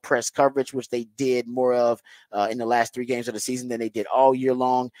play more press coverage, which they did more of in the last 3 games of the season than they did all year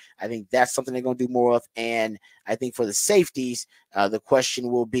long. I think that's something they're going to do more of. And I think for the safeties, the question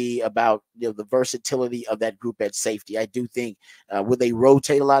will be about the versatility of that group at safety. I do think, will they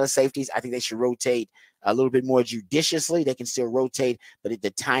rotate a lot of safeties? I think they should rotate a little bit more judiciously. They can still rotate, but the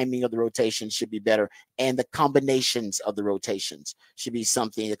timing of the rotation should be better. And the combinations of the rotations should be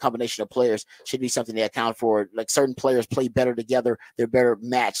something, the combination of players should be something they account for. Like, certain players play better together. They're better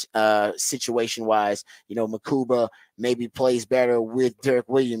matched situation wise. Makuba maybe plays better with Derek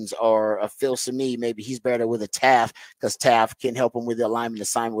Williams, or Phil Sami, maybe he's better with a Taft, because Taft can help him with the alignment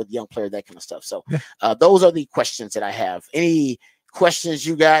assignment with young player, that kind of stuff. So those are the questions that I have. Any questions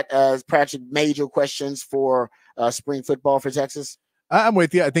you got, Patrick, major questions for spring football for Texas? I'm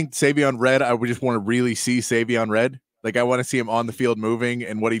with you. I think Savion Red, I would just want to really see Savion Red. Like, I want to see him on the field moving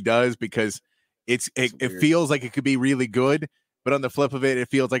and what he does, because it feels like it could be really good, but on the flip of it, it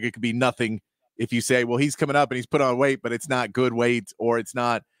feels like it could be nothing if you say, well, he's coming up and he's put on weight, but it's not good weight, or it's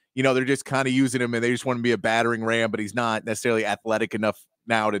not, they're just kind of using him and they just want to be a battering ram, but he's not necessarily athletic enough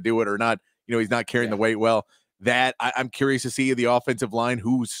now to do it, or not, he's not carrying the weight well. That I'm curious to see the offensive line,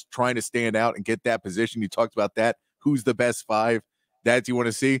 who's trying to stand out and get that position. You talked about that. Who's the best 5 that you want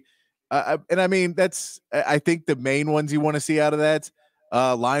to see? And I mean, I think the main ones you want to see out of that,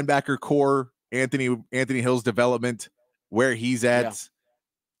 linebacker core, Anthony Hill's development, where he's at.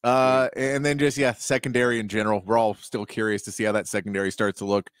 And then just, secondary in general. We're all still curious to see how that secondary starts to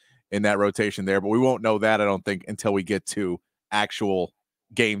look in that rotation there, but we won't know that, I don't think, until we get to actual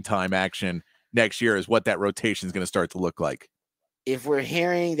game time action next year, is what that rotation is going to start to look like. If we're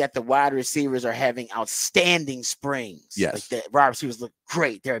hearing that the wide receivers are having outstanding springs, yes, like the wide receivers look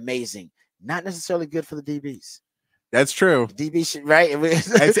great, they're amazing, not necessarily good for the DBs. That's true. The DB should, right?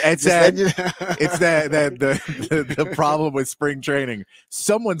 It's the problem with spring training.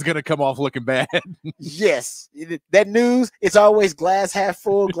 Someone's going to come off looking bad. Yes, that news, it's always glass half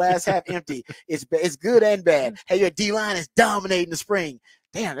full, glass half empty. It's good and bad. Hey, your D-line is dominating the spring.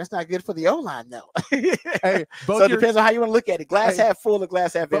 damn, that's not good for the O-line, though. Hey, so it depends on how you want to look at it. Glass half full or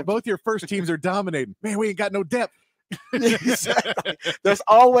glass half empty. Both your first teams are dominating. Man, we ain't got no depth. Exactly. There's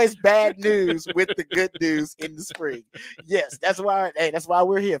always bad news with the good news in the spring. Yes, that's why. Hey, that's why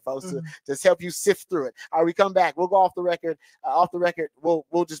we're here, folks, to just help you sift through it. All right, we come back. We'll go off the record.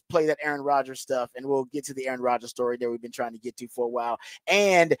 We'll just play that Aaron Rodgers stuff, and we'll get to the Aaron Rodgers story that we've been trying to get to for a while,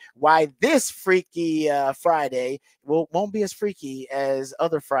 and why this freaky Friday won't be as freaky as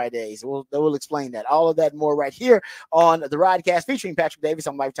other Fridays. We'll explain that. All of that and more right here on the Rodcast featuring Patrick Davis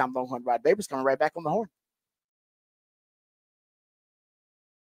on Lifetime Longhorn Rod Babers. Coming right back on the horn.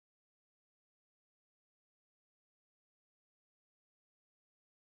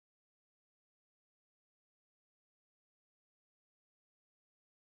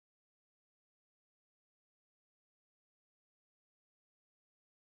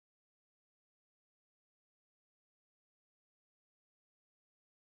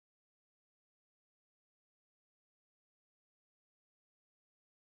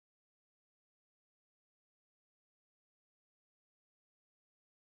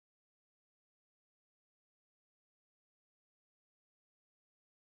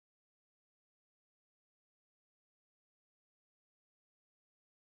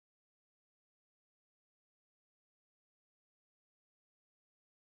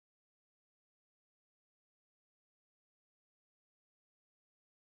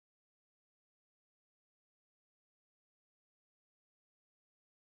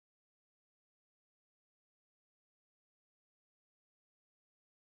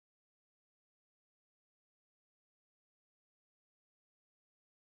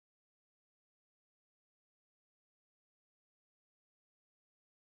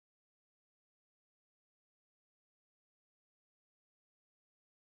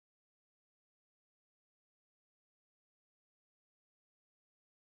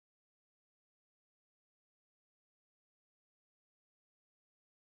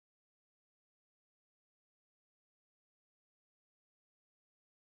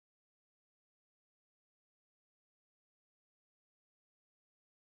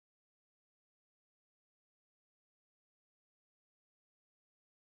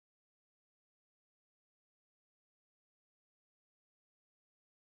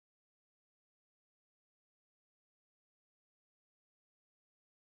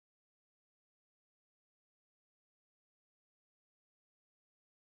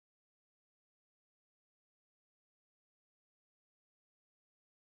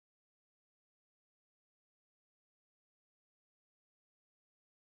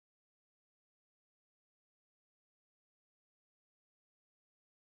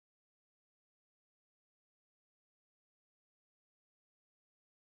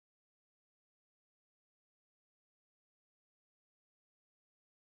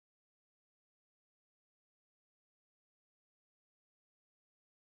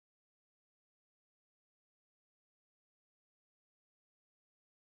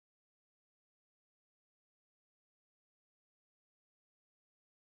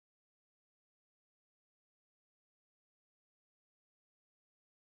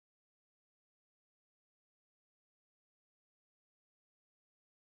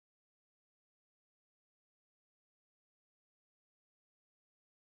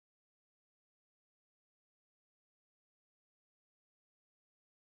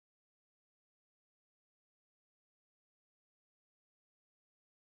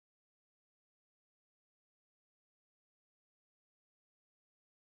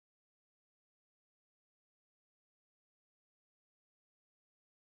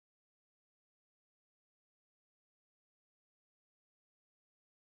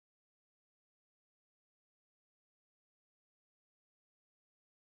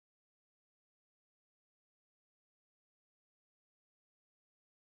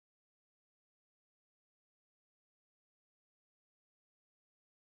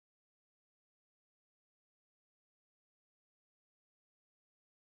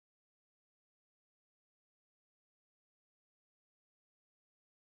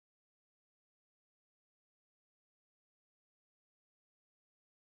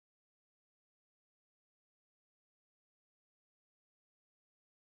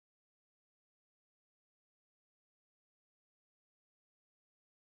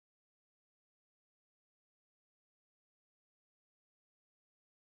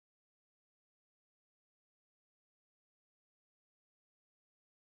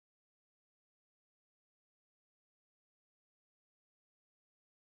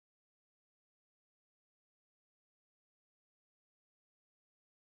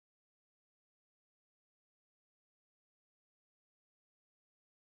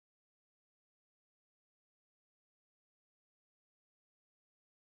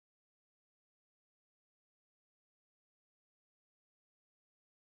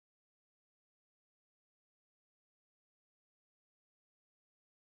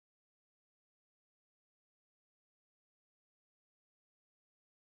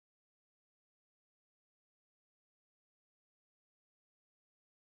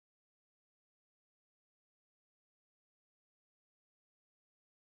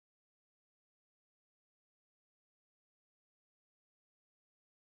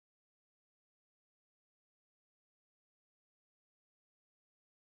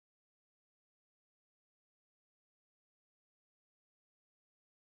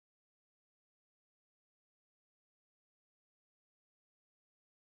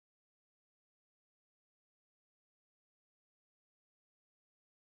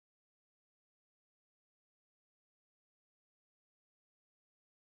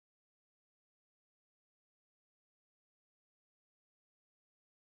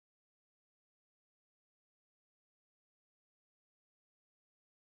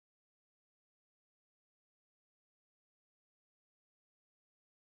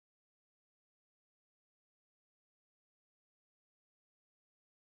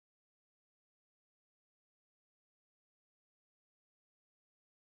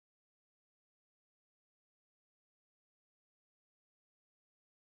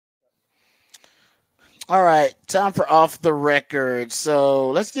 All right, time for off the record. So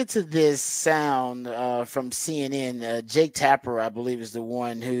let's get to this sound from CNN. Jake Tapper, I believe, is the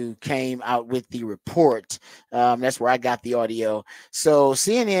one who came out with the report. That's where I got the audio. So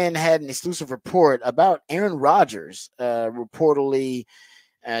CNN had an exclusive report about Aaron Rodgers reportedly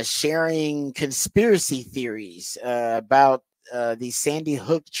sharing conspiracy theories about the Sandy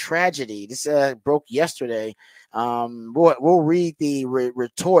Hook tragedy. This broke yesterday. We'll read the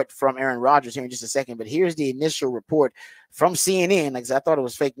retort from Aaron Rodgers here in just a second, but here's the initial report from CNN. Like I thought it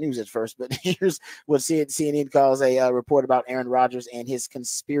was fake news at first, but here's what CNN calls a report about Aaron Rodgers and his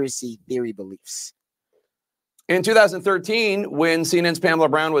conspiracy theory beliefs. In 2013, when CNN's Pamela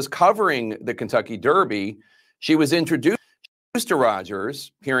Brown was covering the Kentucky Derby, she was introduced to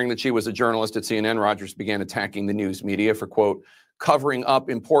Rodgers. Hearing that she was a journalist at CNN, Rodgers began attacking the news media for, quote, covering up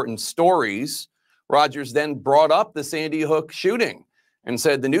important stories. Rodgers then brought up the Sandy Hook shooting and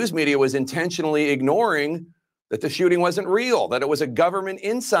said the news media was intentionally ignoring that the shooting wasn't real, that it was a government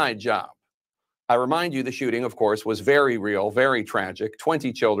inside job. I remind you, the shooting, of course, was very real, very tragic.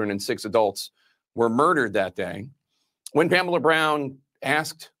 20 children and 6 adults were murdered that day. When Pamela Brown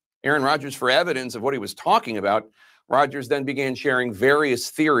asked Aaron Rodgers for evidence of what he was talking about, Rodgers then began sharing various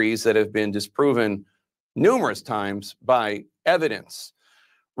theories that have been disproven numerous times by evidence.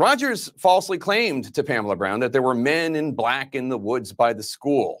 Rodgers falsely claimed to Pamela Brown that there were men in black in the woods by the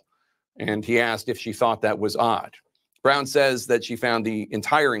school, and he asked if she thought that was odd. Brown says that she found the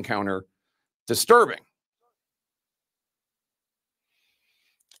entire encounter disturbing.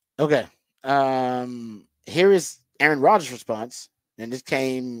 Okay. Here is Aaron Rodgers' response, and this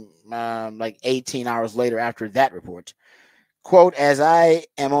came like 18 hours later after that report. Quote, as I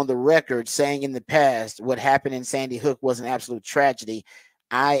am on the record saying in the past, what happened in Sandy Hook was an absolute tragedy.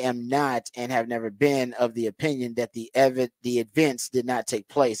 I am not and have never been of the opinion that the events did not take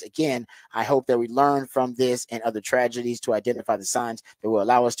place. Again, I hope that we learn from this and other tragedies to identify the signs that will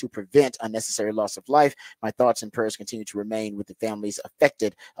allow us to prevent unnecessary loss of life. My thoughts and prayers continue to remain with the families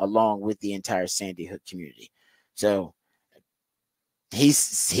affected, along with the entire Sandy Hook community. So he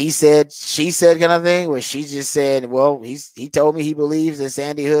said, she said kind of thing, where she just said, well, he told me he believes that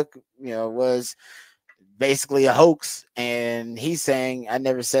Sandy Hook, was basically a hoax, and he's saying, I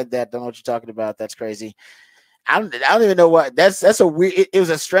never said that. Don't know what you're talking about. That's crazy. I don't even know what that's a weird. It was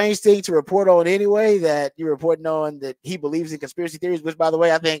a strange thing to report on anyway, that you're reporting on that he believes in conspiracy theories, which, by the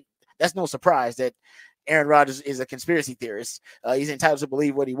way, I think that's no surprise that Aaron Rodgers is a conspiracy theorist. He's entitled to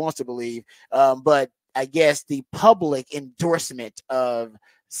believe what he wants to believe. But I guess the public endorsement of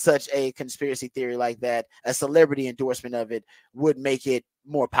such a conspiracy theory like that, a celebrity endorsement of it, would make it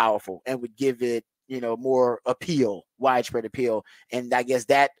more powerful and would give it, more appeal, widespread appeal. And I guess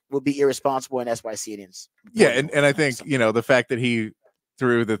that would be irresponsible, and that's why CNN's. Yeah, and I think, the fact that he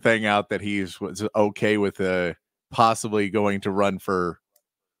threw the thing out that was okay with possibly going to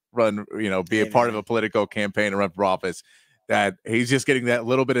be a part of a political campaign and run for office, that he's just getting that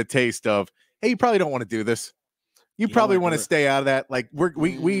little bit of taste of, hey, you probably don't want to do this. You probably want to stay out of that. Like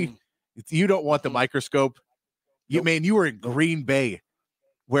you don't want the microscope. You were in Green Bay,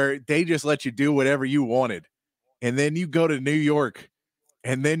 where they just let you do whatever you wanted. And then you go to New York,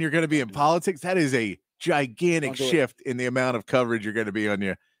 and then you're going to be in politics. That is a gigantic shift in the amount of coverage you're going to be on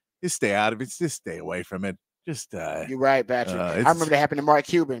you. Just stay out of it. Just stay away from it. Just you're right, Patrick. I remember that happened to Mark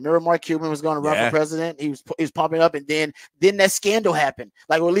Cuban. Remember Mark Cuban was going to run for president? He was pumping up, and then that scandal happened.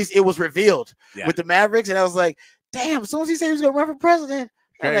 Like, or at least it was revealed with the Mavericks. And I was like, damn, as soon as he said he was going to run for president,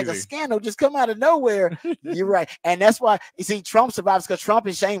 like a scandal just come out of nowhere. You're right. And that's why you see Trump survives, because Trump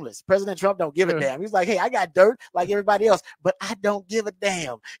is shameless. President Trump don't give a damn. He's like, hey, I got dirt like everybody else, but I don't give a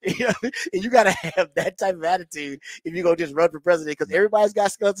damn. And you got to have that type of attitude if you're going to just run for president, because everybody's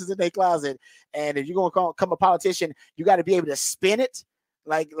got skeletons in their closet. And if you're going to become a politician, you got to be able to spin it.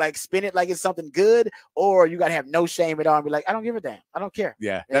 Like spin it like it's something good, or you gotta have no shame at all and be like, I don't give a damn, I don't care.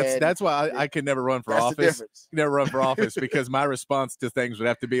 Yeah, that's why I could never run for office. Never run for office, because my response to things would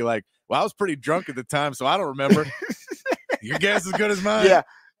have to be like, well, I was pretty drunk at the time, so I don't remember. Your guess is good as mine. Yeah,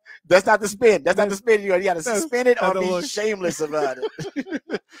 that's not the spin. That's not the spin. You got to spin it or be shameless about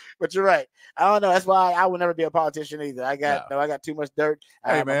it. But you're right. I don't know. That's why I will never be a politician either. I got too much dirt.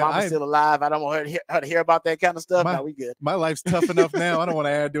 Hey, my mama's still alive. I don't want her to hear about that kind of stuff. No, we good. My life's tough enough now. I don't want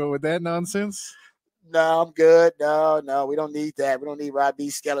to add to it with that nonsense. No, I'm good. No, we don't need that. We don't need Rob B.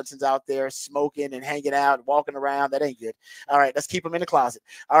 skeletons out there smoking and hanging out, walking around. That ain't good. All right, let's keep them in the closet.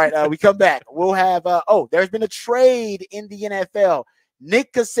 All right, we come back. We'll have there's been a trade in the NFL.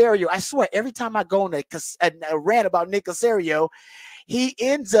 Nick Caserio. I swear, every time I go on a rant about Nick Caserio, he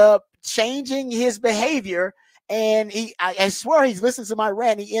ends up changing his behavior And I swear he's listening to my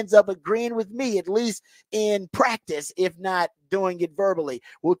rant. He ends up agreeing with me, at least in practice, if not doing it verbally.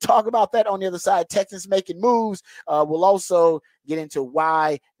 We'll talk about that on the other side. Texans making moves. We'll also get into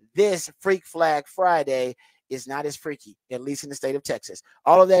why this Freak Flag Friday is not as freaky, at least in the state of Texas.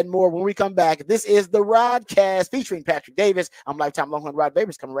 All of that and more when we come back. This is the Rodcast featuring Patrick Davis. I'm lifetime Longhorn Rod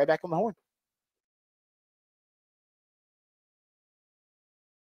Babers, coming right back on the horn.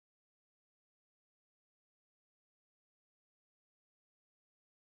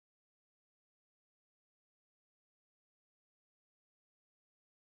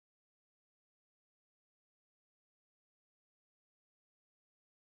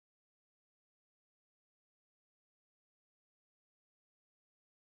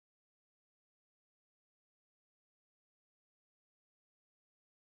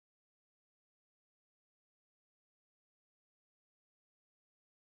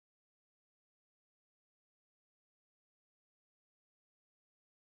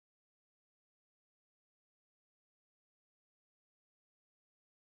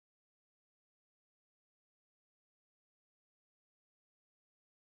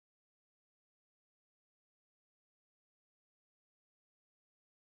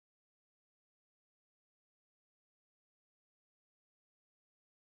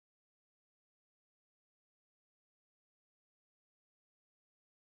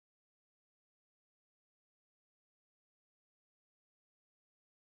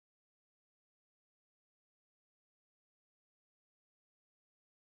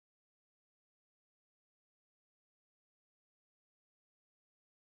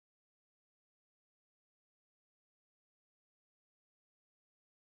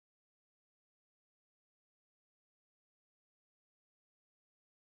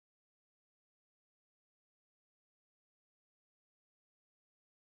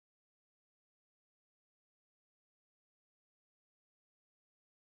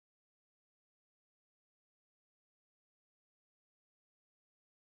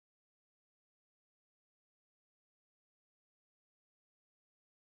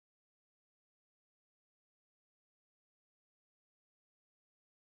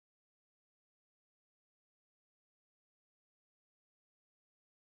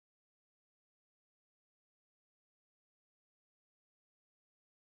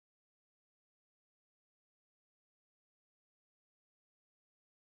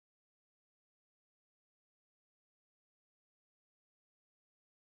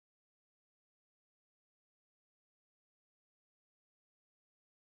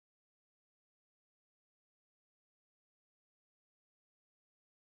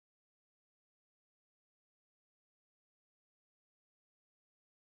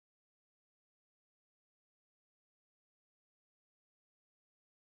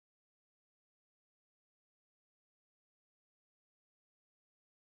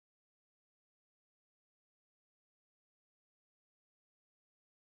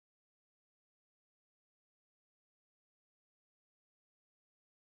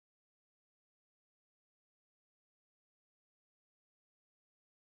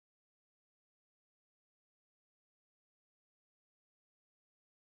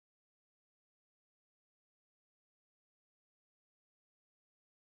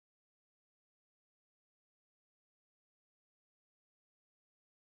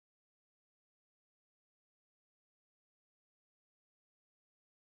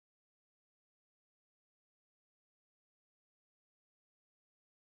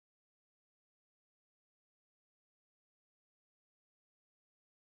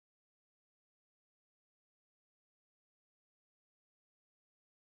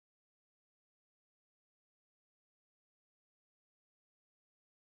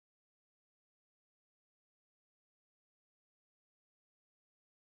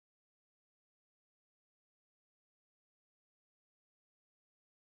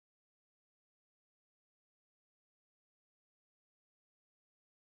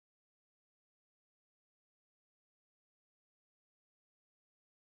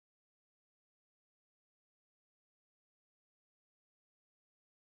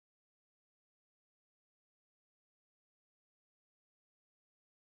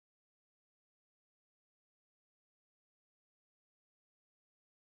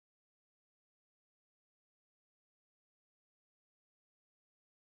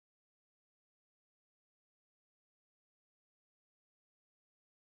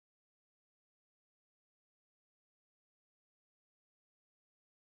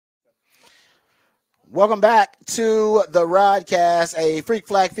 Welcome back to the Rodcast, a Freak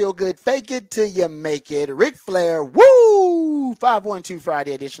Flag Feel Good, Fake It Till You Make It. Ric Flair, woo! 512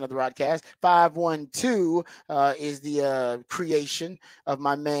 Friday edition of the Rodcast. 512 is the creation of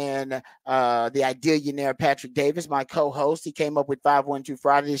my man, the idealionaire Patrick Davis, my co-host. He came up with 512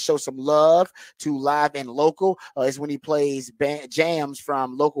 Friday to show some love to live and local. Is when he plays jams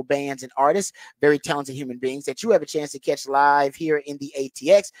from local bands and artists, very talented human beings that you have a chance to catch live here in the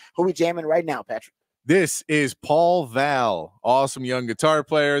ATX. Who are we jamming right now, Patrick? This is Paul Val, awesome young guitar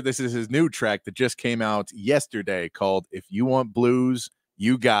player. This is his new track that just came out yesterday called If You Want Blues,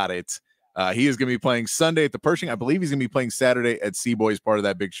 You Got It. He is going to be playing Sunday at the Pershing. I believe he's going to be playing Saturday at Seaboys, part of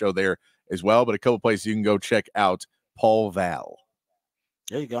that big show there as well. But a couple places you can go check out Paul Val.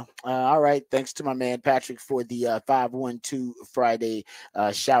 There you go. All right. Thanks to my man Patrick for the 512 Friday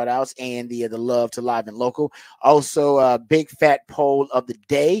shout outs and the love to live and local. Also, big fat poll of the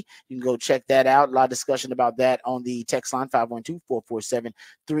day. You can go check that out. A lot of discussion about that on the text line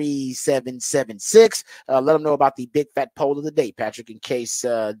 512-447-3776. Let them know about the big fat poll of the day, Patrick, in case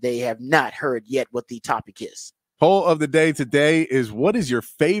they have not heard yet what the topic is. Poll of the day today is, what is your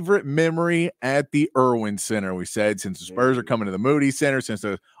favorite memory at the Irwin Center? We said since the Spurs are coming to the Moody Center, since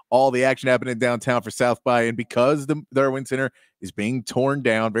all the action happening downtown for South by, and because the Irwin Center is being torn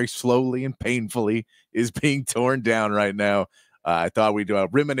down very slowly and painfully, is being torn down right now. I thought we'd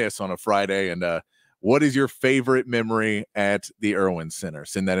reminisce on a Friday. And what is your favorite memory at the Irwin Center?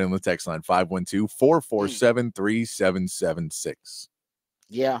 Send that in the text line 512-447-3776.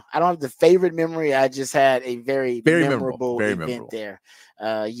 Yeah, I don't have the favorite memory. I just had a very memorable event there.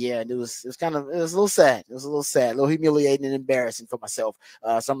 Yeah, it was a little sad. It was a little sad, a little humiliating and embarrassing for myself. So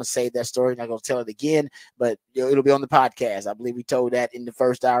I'm gonna save that story. Not gonna tell it again, but it'll be on the podcast. I believe we told that in the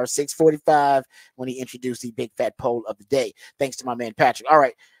first hour, 6:45, when he introduced the big fat poll of the day. Thanks to my man Patrick. All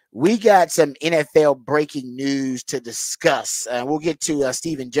right. We got some NFL breaking news to discuss. We'll get to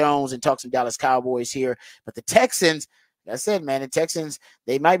Stephen Jones and talk some Dallas Cowboys here, but the Texans. That's it, man. The Texans,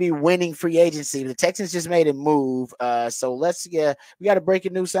 they might be winning free agency. The Texans just made a move. So we got a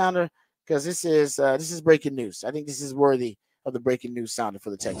breaking news sounder because this is breaking news. I think this is worthy of the breaking news sounder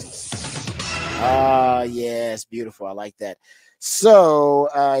for the Texans. Yes, beautiful. I like that. So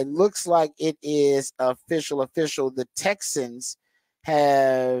it looks like it is official. The Texans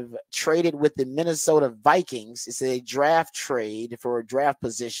have traded with the Minnesota Vikings. It's a draft trade for a draft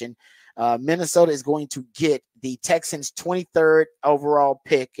position. Minnesota is going to get the Texans' 23rd overall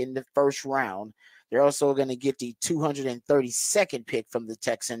pick in the first round. They're also going to get the 232nd pick from the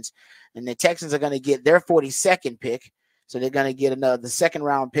Texans, and the Texans are going to get their 42nd pick. So they're going to get the second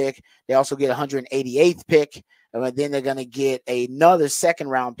round pick. They also get 188th pick, and then they're going to get another second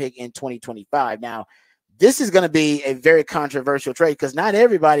round pick in 2025. Now, this is going to be a very controversial trade because not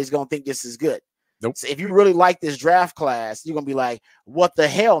everybody's going to think this is good. Nope. So if you really like this draft class, you're going to be like, what the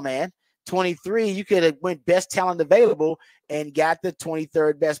hell, man? 23, you could have went best talent available and got the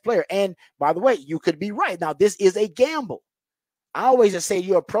 23rd best player. And by the way, you could be right. Now, this is a gamble. I always just say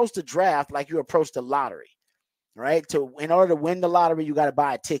you approach the draft like you approach the lottery, right? In order to win the lottery, you got to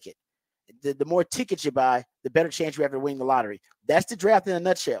buy a ticket. The more tickets you buy, the better chance you have of winning the lottery. That's the draft in a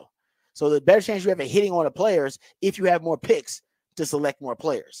nutshell. So the better chance you have of hitting on the players if you have more picks to select more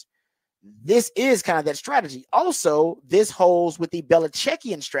players. This is kind of that strategy. Also, this holds with the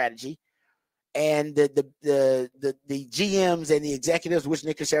Belichickian strategy. And the GMs and the executives, which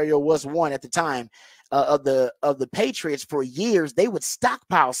Nick Caserio was one at the time, of the Patriots for years, they would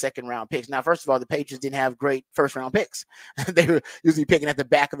stockpile second round picks. Now, first of all, the Patriots didn't have great first round picks. They were usually picking at the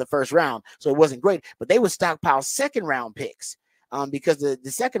back of the first round, so it wasn't great. But they would stockpile second round picks because the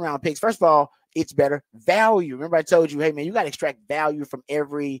second round picks, first of all, it's better value. Remember, I told you, hey man, you got to extract value from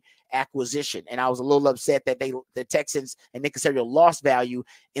every acquisition. And I was a little upset that the Texans and Nick Caserio lost value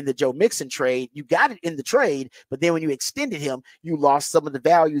in the Joe Mixon trade. You got it in the trade, but then when you extended him, you lost some of the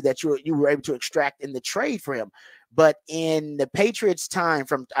value that you were able to extract in the trade for him. But in the Patriots' time,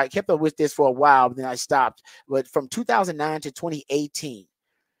 I kept up with this for a while, but then I stopped. But from 2009 to 2018,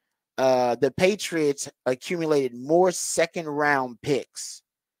 the Patriots accumulated more second round picks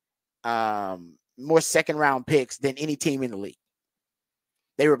than any team in the league.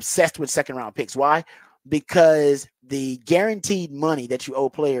 They were obsessed with second round picks. Why? Because the guaranteed money that you owe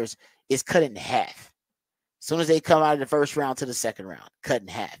players is cut in half. As soon as they come out of the first round to the second round, cut in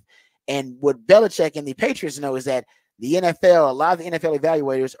half. And what Belichick and the Patriots know is that the NFL, a lot of the NFL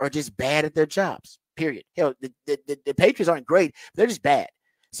evaluators are just bad at their jobs, period. Hell, the Patriots aren't great. They're just bad.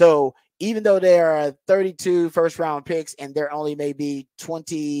 So even though there are 32 first round picks and there only maybe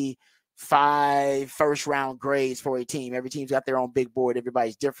 25 first round grades for a team, every team's got their own big board.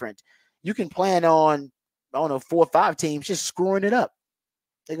 Everybody's different. You can plan on, 4 or 5 teams just screwing it up.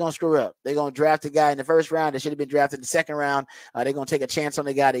 They're going to screw up. They're going to draft a guy in the first round that should have been drafted in the second round. They're going to take a chance on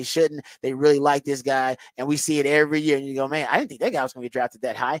the guy they shouldn't. They really like this guy, and we see it every year. And you go, man, I didn't think that guy was going to get drafted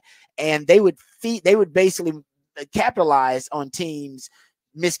that high. And they would basically capitalize on teams'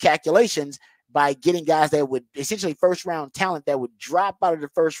 miscalculations by getting guys that would essentially first-round talent that would drop out of the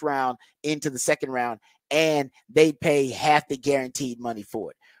first round into the second round, and they pay half the guaranteed money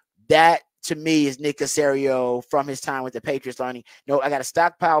for it. That, to me, is Nick Caserio from his time with the Patriots learning, I got to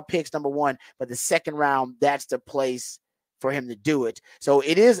stockpile picks, number one, but the second round, that's the place for him to do it. So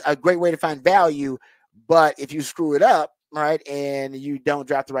it is a great way to find value, but if you screw it up, right, and you don't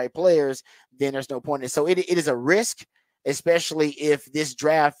draft the right players, then there's no point in it. So it is a risk, especially if this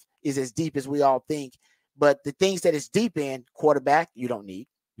draft is as deep as we all think. But the things that it's deep in, quarterback, you don't need.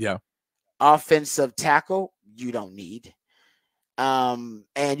 Yeah. Offensive tackle, you don't need. And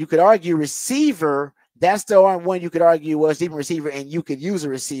you could argue receiver, that's the one you could argue was even receiver, and you could use a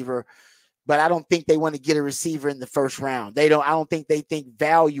receiver, but I don't think they want to get a receiver in the first round. I don't think they think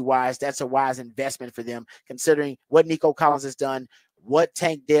value-wise that's a wise investment for them, considering what Nico Collins has done, what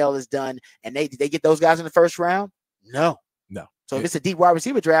Tank Dell has done, and did they get those guys in the first round? No. So if it's a deep wide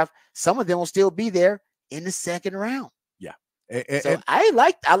receiver draft, some of them will still be there in the second round. Yeah. So I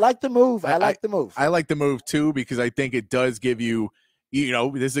like the move. I like the move. I like the move too, because I think it does give you,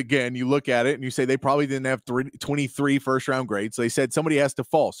 this again, you look at it and you say they probably didn't have 23 first round grades. So they said somebody has to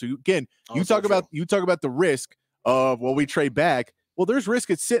fall. So again, you talk about the risk of, we trade back. Well, there's risk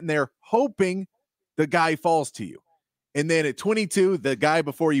it's sitting there hoping the guy falls to you. And then at 22, the guy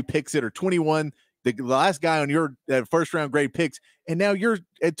before you picks it, or 21, the last guy on your first round grade picks, and now you're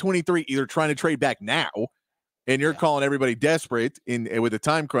at 23, either trying to trade back now, and you're calling everybody desperate with a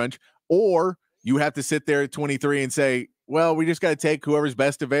time crunch, or you have to sit there at 23 and say, well, we just got to take whoever's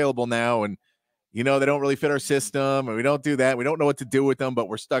best available now, and they don't really fit our system, and we don't do that. We don't know what to do with them, but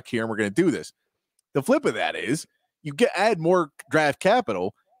we're stuck here, and we're going to do this. The flip of that is you add more draft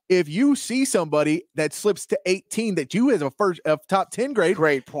capital. If you see somebody that slips to 18 that you as a top 10 grade,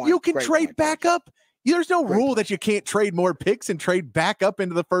 great point. You can trade back up. There's no rule that you can't trade more picks and trade back up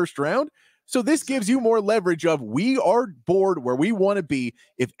into the first round. So this gives you more leverage of, we are bored where we want to be.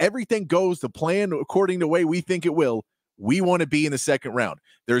 If everything goes the plan according to the way we think it will, we want to be in the second round.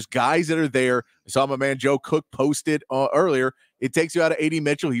 There's guys that are there. I saw my man Joe Cook posted earlier. It takes you out of A.D.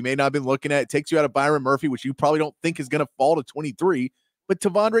 Mitchell. He may not have been looking at it. It takes you out of Byron Murphy, which you probably don't think is going to fall to 23. But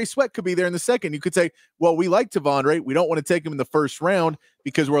Tavondre Sweat could be there in the second. You could say, well, we like Tavondre. We don't want to take him in the first round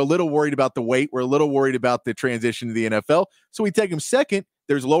because we're a little worried about the weight. We're a little worried about the transition to the NFL. So we take him second.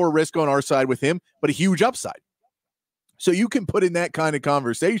 There's lower risk on our side with him, but a huge upside. So you can put in that kind of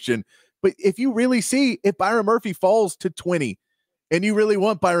conversation. But if you really see, if Byron Murphy falls to 20 and you really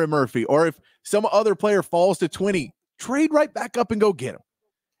want Byron Murphy, or if some other player falls to 20, trade right back up and go get him.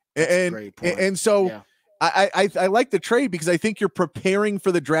 And so yeah. I like the trade because I think you're preparing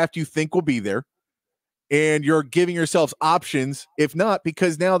for the draft you think will be there, and you're giving yourselves options. If not,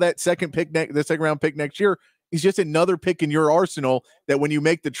 because now that second round pick next year is just another pick in your arsenal that when you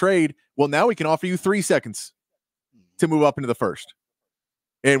make the trade, well, now we can offer you 3 seconds to move up into the first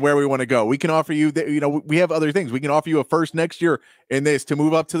and where we want to go. We can offer you that, we have other things. We can offer you a first next year in this to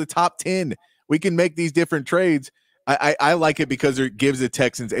move up to the top 10. We can make these different trades. I like it because it gives the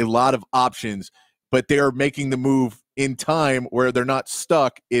Texans a lot of options, but they are making the move in time where they're not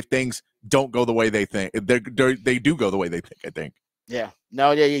stuck if things don't go the way they think. They do go the way they think, I think. Yeah.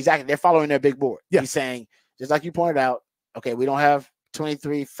 No, yeah, exactly. They're following their big board. Yeah. He's saying, just like you pointed out, okay, we don't have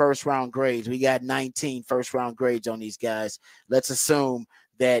 23 first-round grades. We got 19 first-round grades on these guys. Let's assume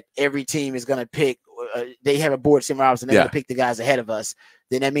that every team is going to pick they have a board similar to ours, and they're going to pick the guys ahead of us.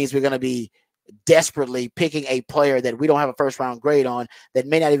 Then that means we're going to be desperately picking a player that we don't have a first-round grade on that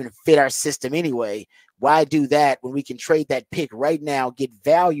may not even fit our system anyway. Why do that when we can trade that pick right now, get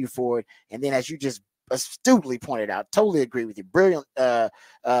value for it, and then as you just astutely pointed out, totally agree with you. Brilliant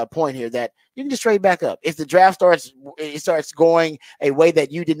point here that you can just trade back up. If the draft starts going a way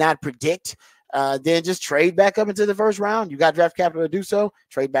that you did not predict, then just trade back up into the first round. You got draft capital to do so.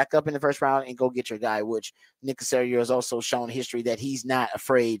 Trade back up in the first round and go get your guy, which Nick Caserio has also shown history that he's not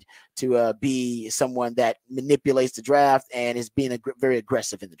afraid to be someone that manipulates the draft and is being very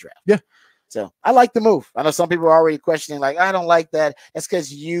aggressive in the draft. Yeah. So I like the move. I know some people are already questioning, like, I don't like that. That's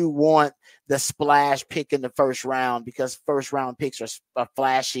because you want the splash pick in the first round because first round picks are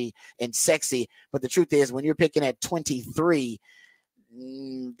flashy and sexy. But the truth is, when you're picking at 23,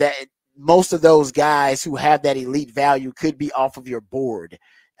 that most of those guys who have that elite value could be off of your board.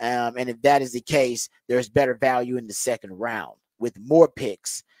 And if that is the case, there's better value in the second round with more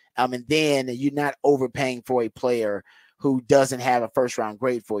picks. And then you're not overpaying for a player who doesn't have a first round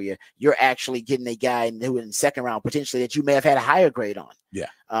grade for you. You're actually getting a guy who in the second round potentially that you may have had a higher grade on. Yeah.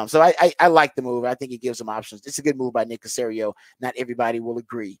 So I like the move. I think it gives them options. It's a good move by Nick Caserio. Not everybody will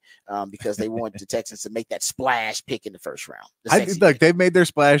agree because they want the Texans to make that splash pick in the first round. Look, they've made their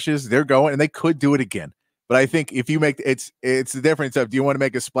splashes. They're going, and they could do it again. But I think if you make it's the difference of, do you want to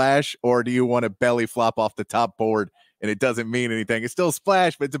make a splash or do you want to belly flop off the top board and it doesn't mean anything? It's still a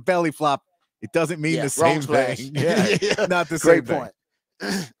splash, but it's a belly flop. It doesn't mean the same thing. Yeah, not the same thing. Great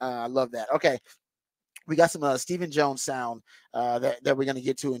point. I love that. Okay. We got some Stephen Jones sound that we're going to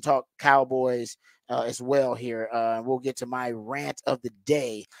get to and talk Cowboys as well here. We'll get to my rant of the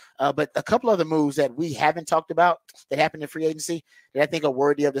day. But a couple other moves that we haven't talked about that happened in free agency that I think are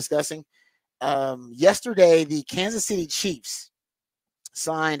worthy of discussing. Yesterday, the Kansas City Chiefs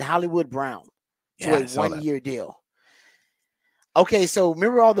signed Hollywood Brown to a 1-year deal. Okay, so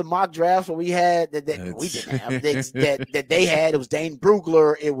remember all the mock drafts where we had that we didn't have that they had? It was Dane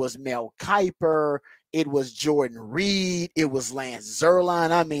Brugler, it was Mel Kiper, it was Jordan Reed, it was Lance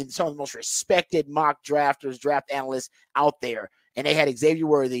Zierlein. I mean, some of the most respected mock drafters, draft analysts out there. And they had Xavier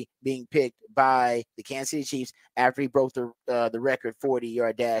Worthy being picked by the Kansas City Chiefs after he broke the record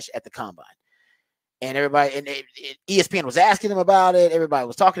 40-yard dash at the combine. And everybody, and ESPN was asking him about it. Everybody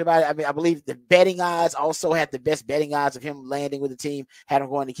was talking about it. I mean, I believe the betting odds also had the best betting odds of him landing with the team, had him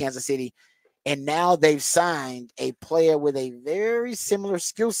going to Kansas City. And now they've signed a player with a very similar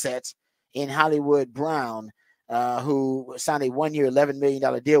skill set in Hollywood Brown, who signed a 1-year, $11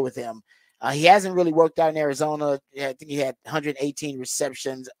 million deal with him. He hasn't really worked out in Arizona. I think he had 118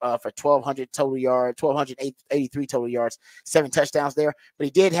 receptions for 1,200 total yards, 1,283 total yards, 7 touchdowns there. But he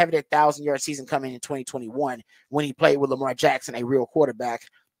did have a 1,000-yard season coming in 2021 when he played with Lamar Jackson, a real quarterback.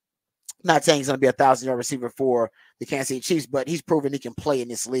 Not saying he's going to be a 1,000-yard receiver for the Kansas City Chiefs, but he's proven he can play in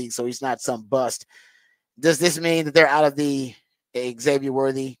this league, so he's not some bust. Does this mean that they're out of the Xavier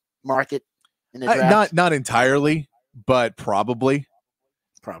Worthy market in the draft? Not entirely, but probably.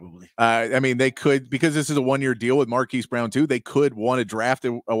 I mean, they could, because this is a 1-year deal with Marquise Brown too. They could want to draft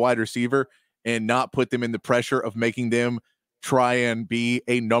a wide receiver and not put them in the pressure of making them try and be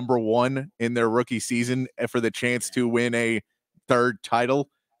a number 1 in their rookie season for the chance to win a 3rd title.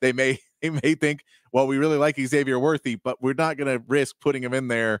 They may think, well, we really like Xavier Worthy, but we're not going to risk putting him in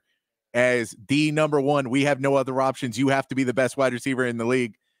there as the number 1. We have no other options. You have to be the best wide receiver in the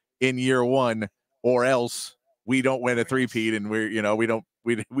league in year 1, or else we don't win a 3-peat, and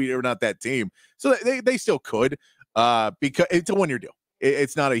we're not that team. So they still could, because it's a 1-year deal.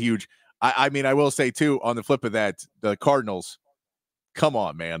 It's not a huge. I mean, I will say too, on the flip of that, the Cardinals, come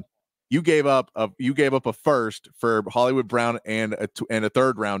on, man, you gave up a first for Hollywood Brown and a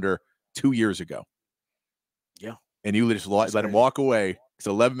 3rd rounder 2 years ago. Yeah, and you just let him walk away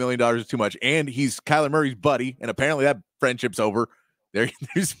because $11 million is too much, and he's Kyler Murray's buddy, and apparently that friendship's over. They're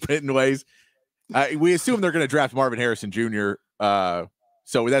splitting ways. We assume they're going to draft Marvin Harrison Jr.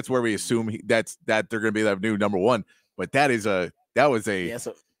 So that's where we assume that they're going to be that new number 1. But that was a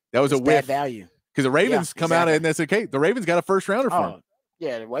whiff value because the Ravens come out and that's okay. The Ravens got a 1st rounder for him.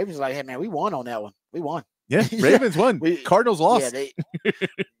 Yeah, the Ravens like, hey man, we won on that one. We won. Yeah, Ravens won. Cardinals lost. Yeah,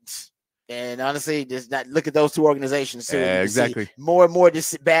 and honestly, just not look at those two organizations too. Exactly. More and more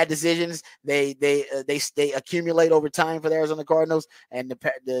bad decisions. They accumulate over time for the Arizona Cardinals, and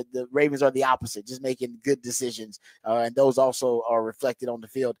the Ravens are the opposite, just making good decisions. And those also are reflected on the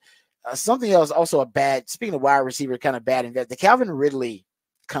field. Something else, also speaking of wide receiver, kind of bad investment. The Calvin Ridley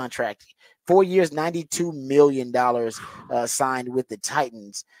contract, 4 years, $92 million signed with the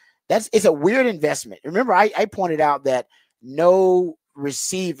Titans. It's a weird investment. Remember, I pointed out that no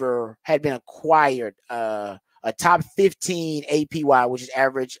receiver had been acquired, a top 15 APY, which is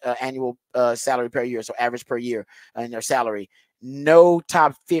average annual salary per year, so average per year in their salary. No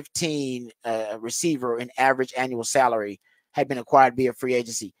top 15 receiver in average annual salary had been acquired via free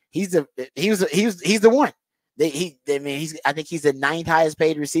agency. He's the one. I think he's the 9th highest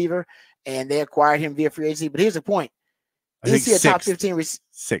paid receiver, and they acquired him via free agency. But here's the point: is he a top 15?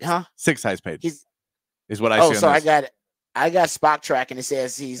 Sixth highest paid. Is what I see. So I got Spock Track, and it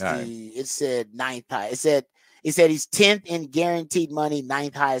says it said 9th high. It said he's 10th in guaranteed money,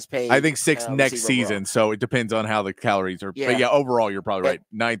 9th highest paid. I think 6th next season. Overall. So it depends on how the calories are. Yeah. But yeah, overall, you're probably right.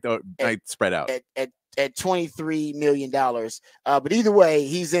 9th spread out at $23 million. But either way,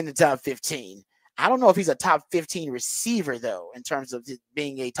 he's in the top 15. I don't know if he's a top 15 receiver, though, in terms of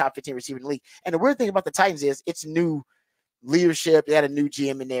being a top 15 receiver in the league. And the weird thing about the Titans is it's new leadership. They had a new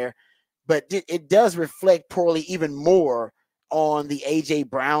GM in there. But it does reflect poorly even more on the A.J.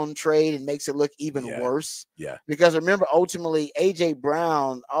 Brown trade and makes it look even worse. Yeah. Because remember, ultimately, A.J.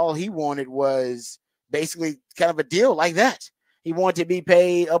 Brown, all he wanted was basically kind of a deal like that. He wanted to be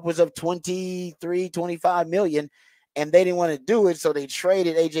paid upwards of 23, 25 million, and they didn't want to do it, so they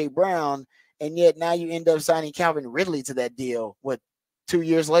traded A.J. Brown, and yet now you end up signing Calvin Ridley to that deal, 2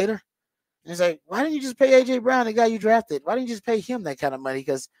 years later? And it's like, why didn't you just pay A.J. Brown, the guy you drafted? Why didn't you just pay him that kind of money?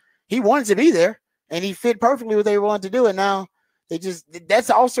 Because he wanted to be there, and he fit perfectly what they wanted to do, and now that's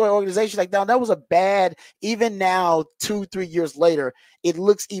also an organization like that was a bad, even now 2-3 years later, it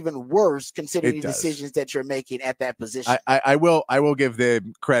looks even worse considering the decisions that you're making at that position. I will give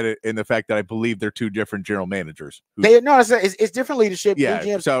them credit in the fact that I believe they're two different general managers. It's different leadership.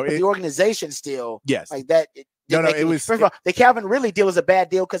 Yeah, so the organization still like that. It was first of all, the Calvin Ridley deal was a bad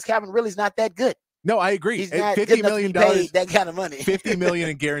deal because Calvin Ridley's not that good. No, I agree. He's not $50 million, that kind of money. $50 million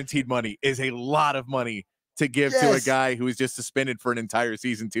in guaranteed money is a lot of money to give to a guy who was just suspended for an entire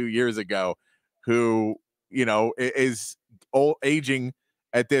season 2 years ago, who is aging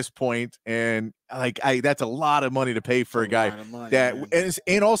at this point, and that's a lot of money to pay for a guy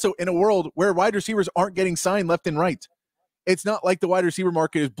and also in a world where wide receivers aren't getting signed left and right. It's not like the wide receiver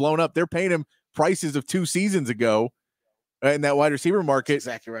market is blown up. They're paying him prices of 2 seasons ago in that wide receiver market. That's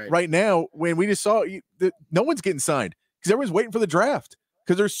exactly right. Right now, when we just saw no one's getting signed because everyone's waiting for the draft.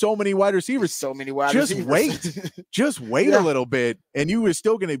 Because there's so many wide receivers. Just wait. Just wait a little bit, and you were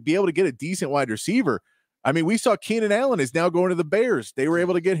still going to be able to get a decent wide receiver. I mean, we saw Keenan Allen is now going to the Bears. They were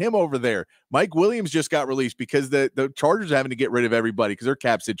able to get him over there. Mike Williams just got released because the Chargers are having to get rid of everybody because their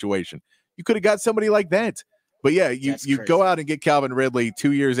cap situation. You could have got somebody like that. But, yeah, you go out and get Calvin Ridley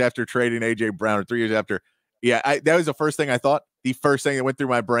 2 years after trading A.J. Brown or 3 years after. Yeah, that was the first thing I thought. The first thing that went through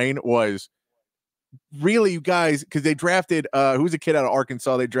my brain was, really, you guys, because they drafted who's a kid out of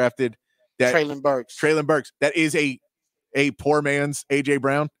Arkansas? They drafted that Traylon Burks. That is a poor man's A.J.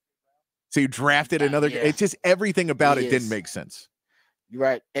 Brown. So you drafted another. Yeah. It's just everything about it didn't make sense. You're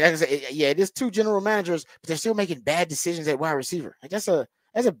right, and like I said, it is two general managers, but they're still making bad decisions at wide receiver. Like that's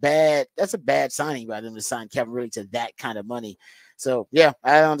a bad signing by them to sign Calvin Ridley to that kind of money. So yeah,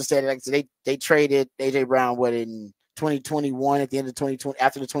 I understand it. Like so they traded A.J. Brown in 2021 at the end of 2020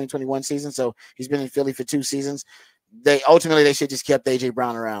 after the 2021 season. So he's been in Philly for 2 seasons. They should just kept A.J.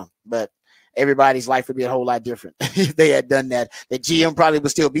 Brown around, but everybody's life would be a whole lot different if they had done that. The GM probably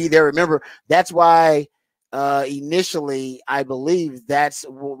would still be there. Remember, that's why initially I believe that's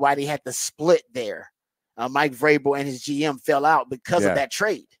why they had the split there. Mike Vrabel and his GM fell out because of that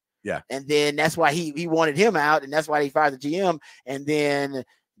trade. Yeah. And then that's why he wanted him out, and that's why they fired the GM. And then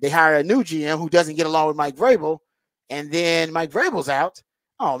they hired a new GM who doesn't get along with Mike Vrabel. And then Mike Vrabel's out.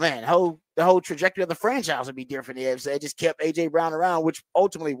 Oh, man, the whole trajectory of the franchise would be different if they just kept A.J. Brown around, which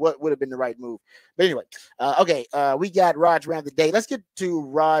ultimately would have been the right move. But anyway, we got Raj Rant the Day. Let's get to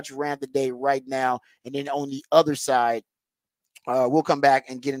Raj Rant the Day right now. And then on the other side, we'll come back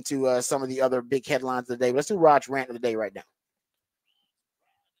and get into some of the other big headlines of the day. But let's do Raj Rant of the Day right now.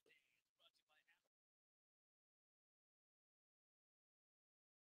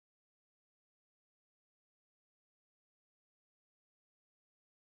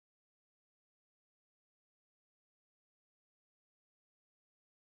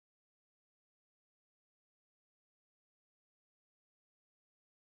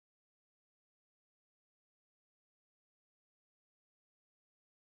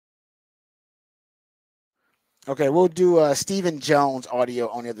 Okay, we'll do Stephen Jones audio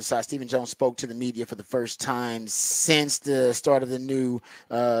on the other side. Stephen Jones spoke to the media for the first time since the start of the new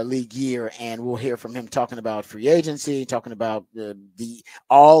league year, and we'll hear from him talking about free agency, talking about the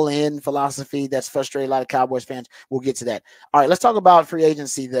all-in philosophy that's frustrated a lot of Cowboys fans. We'll get to that. All right, let's talk about free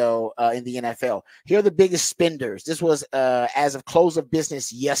agency, though, in the NFL. Here are the biggest spenders. This was as of close of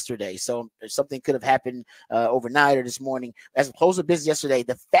business yesterday, so something could have happened overnight or this morning. As of close of business yesterday,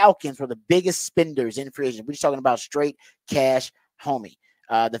 the Falcons were the biggest spenders in free agency. We're just talking about straight cash, homie.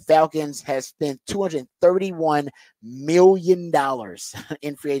 The Falcons have spent $231 million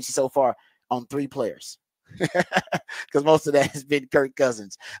in free agency so far on 3 players, because most of that has been Kirk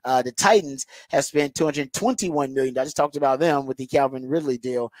Cousins. The Titans have spent $221 million. I just talked about them with the Calvin Ridley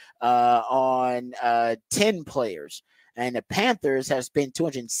deal on 10 players. And the Panthers have spent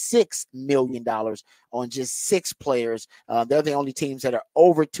 $206 million on just 6 players. They're the only teams that are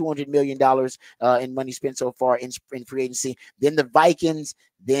over $200 million in money spent so far in free agency. Then the Vikings.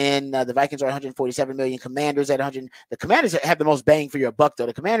 The Vikings are $147 million. Commanders at $100. The Commanders have the most bang for your buck, though.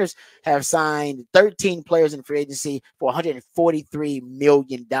 The Commanders have signed 13 players in free agency for $143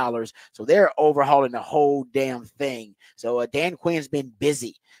 million. So they're overhauling the whole damn thing. So Dan Quinn's been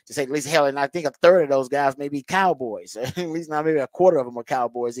busy, to say the least. Hell, and I think a third of those guys may be Cowboys. At least not maybe a quarter of them are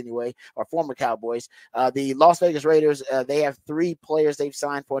Cowboys anyway, or former Cowboys. The Las Vegas Raiders, they have 3 players they've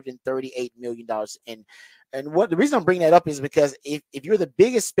signed $438 million. And what the reason I'm bringing that up is because if you're the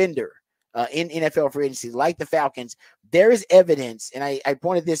biggest spender in NFL free agency, like the Falcons, there is evidence, and I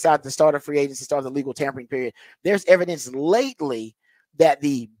pointed this out at the start of free agency, start of the legal tampering period. There's evidence lately that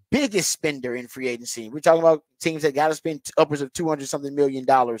the biggest spender in free agency, we're talking about teams that got to spend upwards of $200-something million,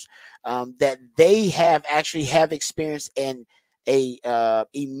 that they have experienced an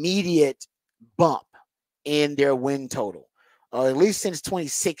immediate bump in their win total, at least since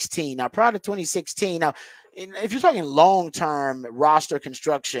 2016. Now, prior to 2016, now, if you're talking long-term roster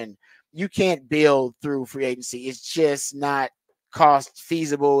construction, you can't build through free agency. It's just not cost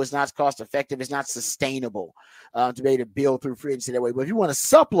feasible. It's not cost effective. It's not sustainable to be able to build through free agency that way. But if you want to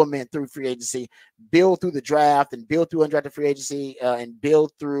supplement through free agency, build through the draft and build through undrafted free agency and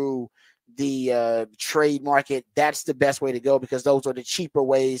build through the trade market, that's the best way to go, because those are the cheaper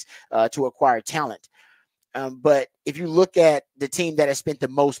ways to acquire talent. But if you look at the team that has spent the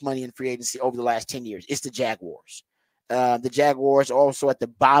most money in free agency over the last 10 years, it's the Jaguars. The Jaguars are also at the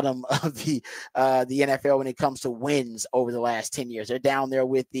bottom of the NFL when it comes to wins over the last 10 years. They're down there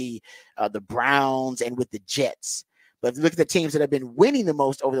with the Browns and with the Jets. But if you look at the teams that have been winning the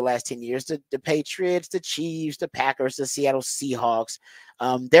most over the last 10 years, the Patriots, the Chiefs, the Packers, the Seattle Seahawks,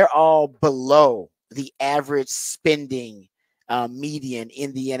 they're all below the average spending median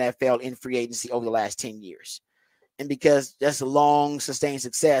in the NFL in free agency over the last 10 years. And because that's a long sustained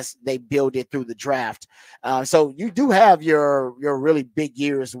success, they build it through the draft. So you do have your really big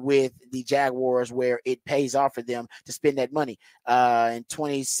years with the Jaguars where it pays off for them to spend that money. In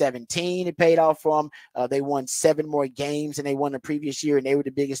 2017, it paid off for them. They won 7 more games than they won the previous year, and they were the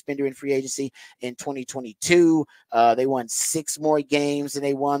biggest spender in free agency. In 2022, they won 6 more games than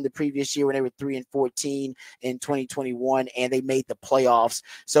they won the previous year when they were 3-14 in 2021, and they made the playoffs.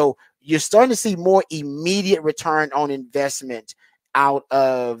 So you're starting to see more immediate return on investment out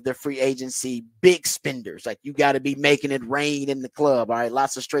of the free agency big spenders. Like, you got to be making it rain in the club. All right,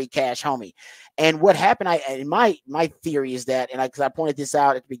 lots of straight cash, homie. And what happened? My theory is that, and because I pointed this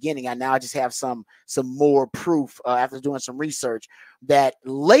out at the beginning, I just have some more proof after doing some research that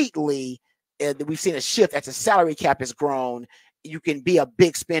lately we've seen a shift as the salary cap has grown. You can be a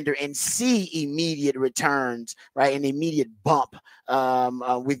big spender and see immediate returns, right? An immediate bump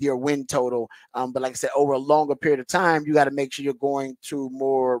with your win total. But like I said, over a longer period of time, you got to make sure you're going to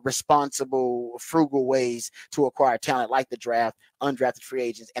more responsible, frugal ways to acquire talent, like the draft, undrafted free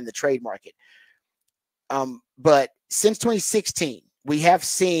agents, and the trade market. But since 2016, we have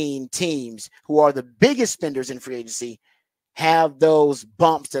seen teams who are the biggest spenders in free agency have those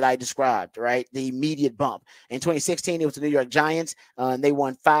bumps that I described, right? The immediate bump. In 2016, it was the New York Giants, and they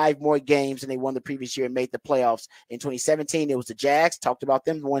won 5 more games than they won the previous year and made the playoffs. In 2017, it was the Jags, talked about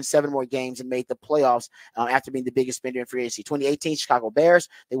them, won 7 more games and made the playoffs after being the biggest spender in free agency. 2018, Chicago Bears,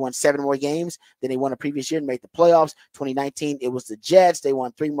 they won 7 more games than they won the previous year and made the playoffs. 2019, it was the Jets, they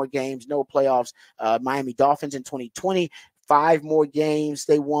won 3 more games, no playoffs. Miami Dolphins in 2020, 5 more games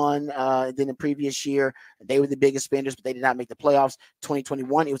they won than the previous year. They were the biggest spenders, but they did not make the playoffs.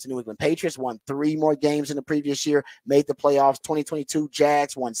 2021, it was the New England Patriots, won 3 more games in the previous year, made the playoffs. 2022,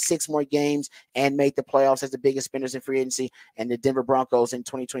 Jags won 6 more games and made the playoffs as the biggest spenders in free agency. And the Denver Broncos in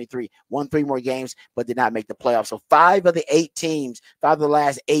 2023 won 3 more games, but did not make the playoffs. So 5 of the 8 teams, 5 of the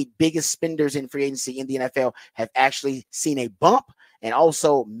last 8 biggest spenders in free agency in the NFL have actually seen a bump and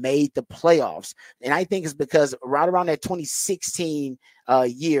also made the playoffs. And I think it's because right around that 2016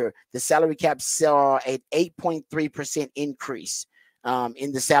 year, the salary cap saw an 8.3% increase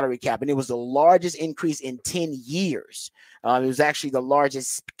in the salary cap. And it was the largest increase in 10 years. It was actually the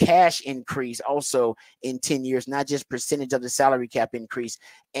largest cash increase also in 10 years, not just percentage of the salary cap increase.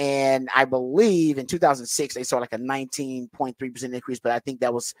 And I believe in 2006, they saw like a 19.3% increase, but I think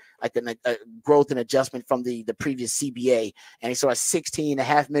that was like a growth and adjustment from the previous CBA. And they saw a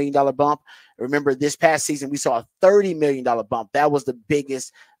 $16.5 million bump. Remember, this past season, we saw a $30 million bump. That was the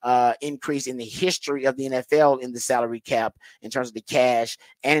biggest increase in the history of the NFL in the salary cap in terms of the cash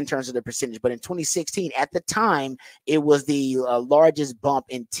and in terms of the percentage. But in 2016, at the time, it was the largest bump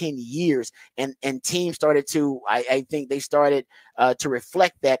in 10 years. And teams started to, I think they started to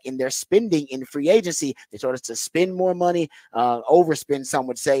reflect that in their spending in free agency. They started to spend more money, overspend, some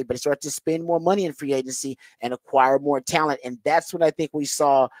would say, but they started to spend more money in free agency and acquire more talent. And that's what I think we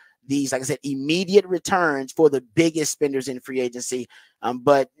saw these, like I said, immediate returns for the biggest spenders in free agency.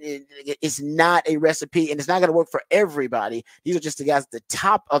 But it's not a recipe, and it's not going to work for everybody. These are just the guys at the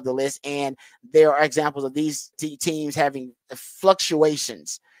top of the list. And there are examples of these teams having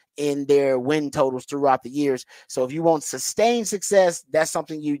fluctuations in their win totals throughout the years. So if you want sustained success, that's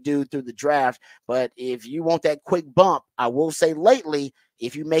something you do through the draft. But if you want that quick bump, I will say lately,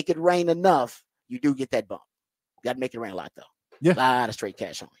 if you make it rain enough, you do get that bump. You got to make it rain a lot, though. Yeah. A lot of straight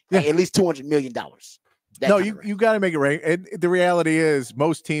cash only. Yeah. At least $200 million. No, you got to make it rain. And the reality is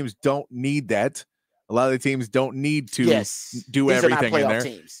most teams don't need that. A lot of the teams don't need to do These everything in there.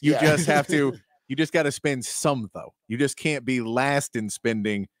 Teams. You just have to, you just got to spend some, though. You just can't be last in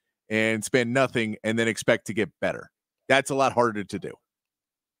spending and spend nothing and then expect to get better. That's a lot harder to do.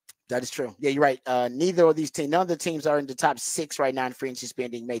 That is true. Yeah, you're right. Neither of these teams, none of the teams are in the top 6 right now in free agency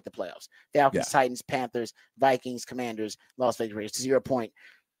spending made the playoffs. Falcons, Titans, Panthers, Vikings, Commanders, Las Vegas Raiders. To your point,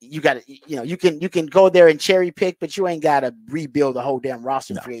 you got to, you can go there and cherry pick, but you ain't got to rebuild the whole damn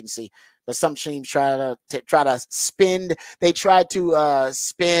roster in free agency. But some teams try to spend. They try to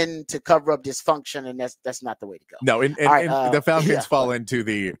spend to cover up dysfunction, and that's not the way to go. No, and the Falcons fall into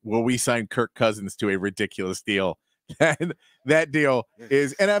the we signed Kirk Cousins to a ridiculous deal. That deal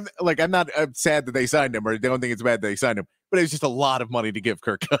is, and I'm sad that they signed him, or they don't think it's bad that they signed him, but it's just a lot of money to give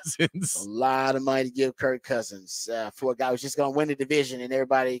Kirk Cousins. A lot of money to give Kirk Cousins for a guy who's just going to win the division, and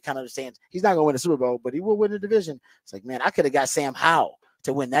everybody kind of understands he's not going to win the Super Bowl, but he will win the division. It's like, man, I could have got Sam Howell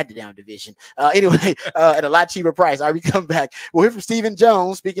to win that down division. Anyway, at a lot cheaper price. All right, we come back. We'll hear from Stephen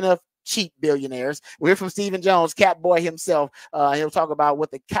Jones. Speaking of cheap billionaires, we'll hear from Stephen Jones, Cap Boy himself. He'll talk about what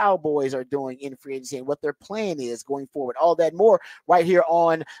the Cowboys are doing in free agency and what their plan is going forward. All that more right here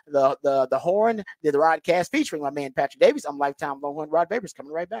on the Horn, the Rodcast, featuring my man Patrick Davies. I'm lifetime Longhorn Rod Babers,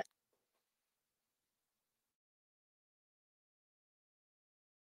 coming right back.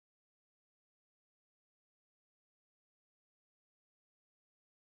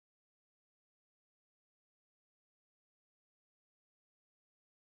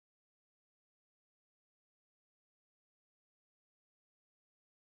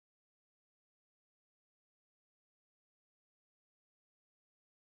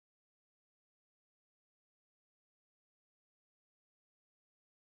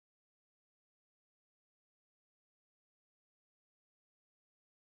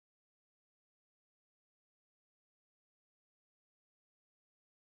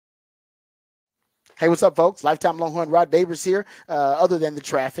 Hey, what's up, folks? Lifetime Longhorn Rod Babers here. Other than the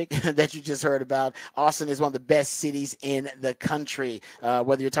traffic that you just heard about, Austin is one of the best cities in the country.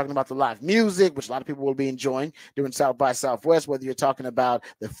 Whether you're talking about the live music, which a lot of people will be enjoying during South by Southwest, whether you're talking about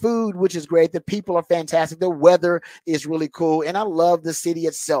the food, which is great, the people are fantastic, the weather is really cool, and I love the city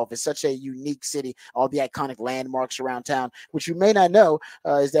itself. It's such a unique city, all the iconic landmarks around town, which you may not know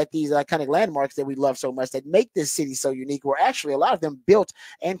is that these iconic landmarks that we love so much that make this city so unique were actually a lot of them built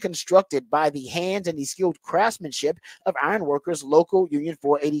and constructed by the hands and the skilled craftsmanship of ironworkers local Union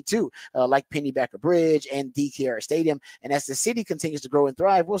 482, like Pennybacker Bridge and DKR Stadium. And as the city continues to grow and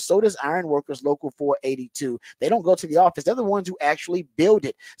thrive, well, so does Ironworkers Local 482. They don't go to the office. They're the ones who actually build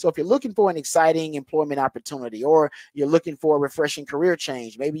it. So if you're looking for an exciting employment opportunity, or you're looking for a refreshing career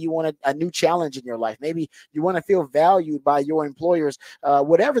change, maybe you want a new challenge in your life, maybe you want to feel valued by your employers,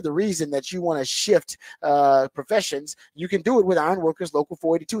 whatever the reason that you want to shift professions, you can do it with Ironworkers Local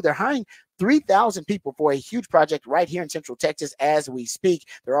 482. They're hiring 3,000 people for a huge project right here in Central Texas as we speak.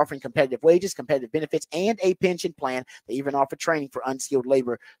 They're offering competitive wages, competitive benefits, and a pension plan. They even offer training for unskilled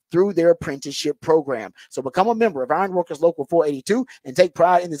labor through their apprenticeship program. So become a member of Ironworkers Local 482 and take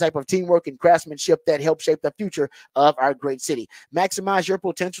pride in the type of teamwork and craftsmanship that helps shape the future of our great city. Maximize your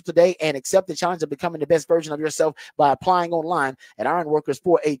potential today and accept the challenge of becoming the best version of yourself by applying online at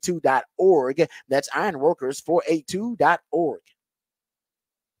ironworkers482.org. That's ironworkers482.org.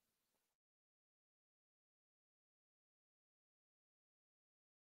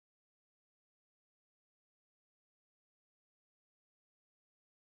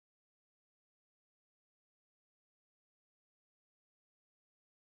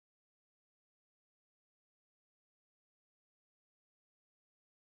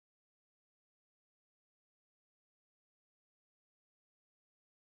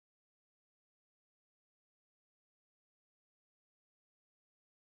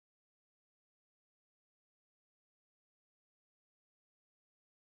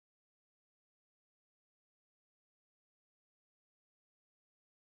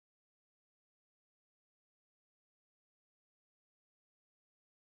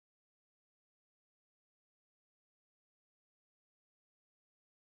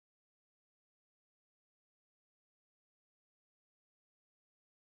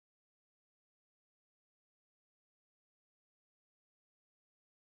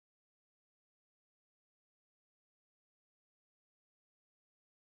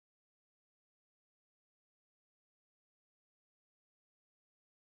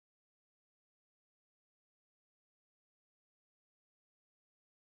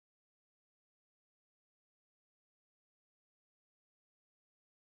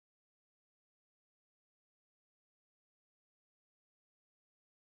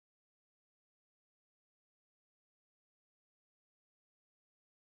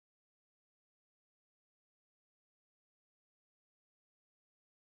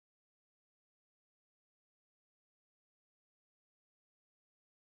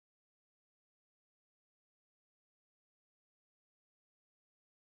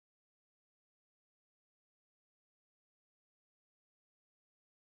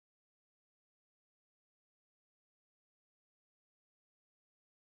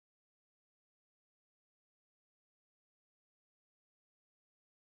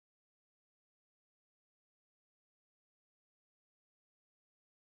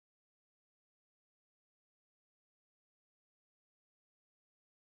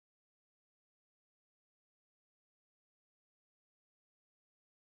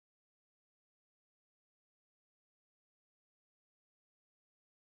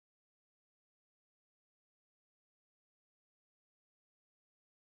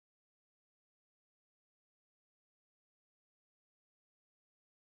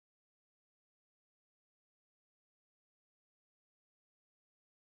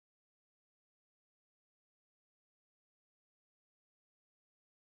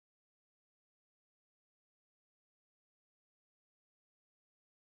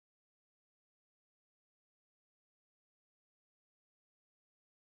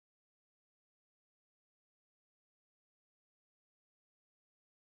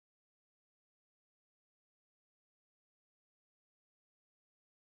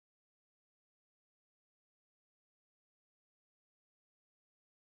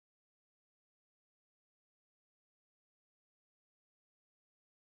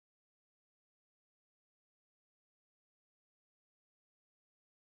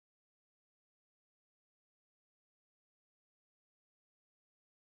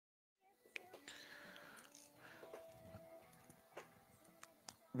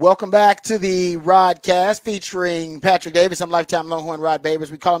 Welcome back to the Rodcast featuring Patrick Davis. I'm lifetime Longhorn Rod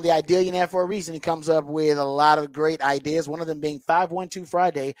Babers. We call him the Idealionaire for a reason. He comes up with a lot of great ideas, one of them being 512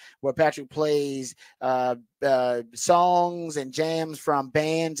 Friday, where Patrick plays songs and jams from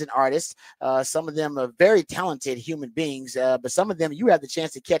bands and artists. Some of them are very talented human beings, but some of them you have the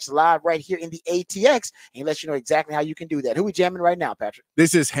chance to catch live right here in the ATX, and he lets you know exactly how you can do that. Who are we jamming right now, Patrick?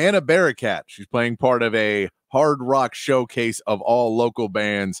 This is Hannah Barracat. She's playing part of a hard rock showcase of all local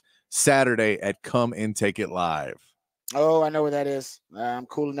bands Saturday at Come and Take It Live. Oh, I know where that is. I'm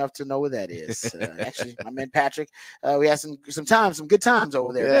cool enough to know where that is. Actually, my man Patrick, we had some good times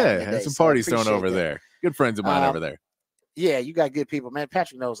over there. Yeah, had some parties thrown over there. Good friends of mine over there. Yeah, you got good people, man.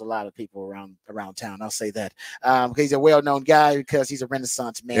 Patrick knows a lot of people around town. I'll say that. He's a well-known guy because he's a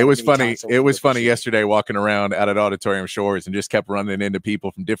Renaissance man. It was funny. It was funny yesterday walking around out at Auditorium Shores and just kept running into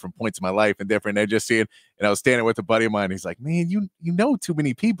people from different points of my life and different. They're just seeing, and I was standing with a buddy of mine. He's like, "Man, you know too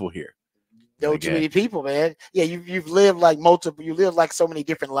many people here." Know too many people, man. Yeah, you've lived like multiple. You live like so many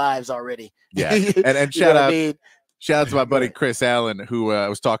different lives already. Yeah, and shout out. Shout out to my buddy Chris Allen, who I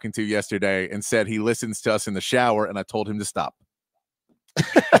was talking to yesterday and said he listens to us in the shower, and I told him to stop.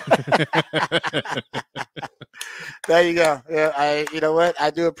 There you go. Yeah, you know what?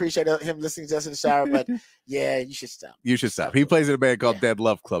 I do appreciate him listening to us in the shower, but yeah, you should stop. You should stop. He plays in a band called Dead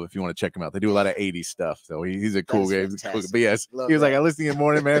Love Club if you want to check him out. They do a lot of 80s stuff, so he's a cool guy. But yes, he was like, I listen to you in the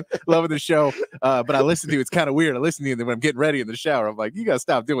morning, man. Loving the show. But I listen to you. It's kind of weird. I listen to you when I'm getting ready in the shower. I'm like, you got to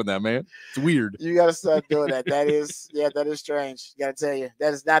stop doing that, man. It's weird. You got to stop doing that. That is strange. Got to tell you.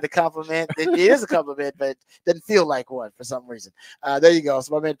 That is not a compliment. It is a compliment, but it doesn't feel like one for some reason. There you go.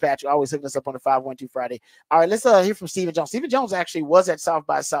 So my man Patrick always hooking us up on the 512 Friday. All right, let's hear from Stephen Jones. Stephen Jones actually was at South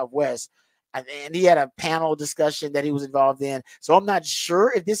by Southwest, and he had a panel discussion that he was involved in. So I'm not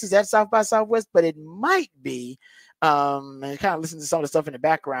sure if this is at South by Southwest, but it might be. And kind of listen to some of the stuff in the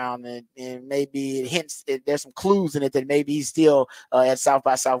background, and maybe it hints there's some clues in it that maybe he's still at South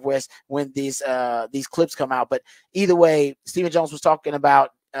by Southwest when these clips come out. But either way, Stephen Jones was talking about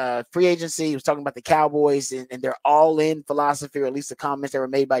free agency. He was talking about the Cowboys and their all-in philosophy, or at least the comments that were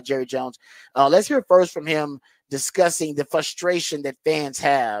made by Jerry Jones. Let's hear first from him discussing the frustration that fans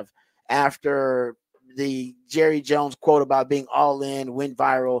have after the Jerry Jones quote about being all in went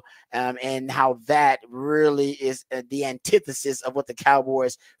viral, and how that really is the antithesis of what the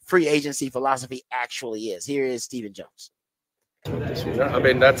Cowboys free agency philosophy actually is. Here is Stephen Jones. I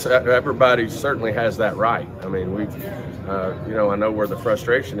mean, that's everybody certainly has that right. I mean, we, I know where the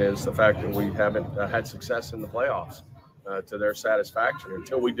frustration is, the fact that we haven't had success in the playoffs to their satisfaction.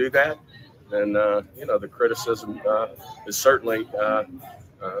 Until we do that, then, the criticism is certainly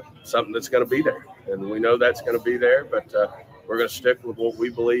something that's going to be there. And we know that's going to be there, but we're going to stick with what we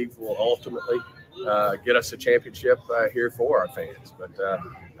believe will ultimately get us a championship here for our fans. But,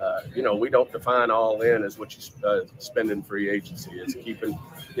 we don't define all in as what you spend in free agency. It's keeping,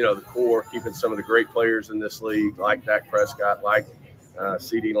 the core, keeping some of the great players in this league, like Dak Prescott, like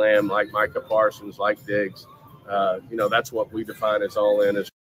CeeDee Lamb, like Micah Parsons, like Diggs. That's what we define as all in.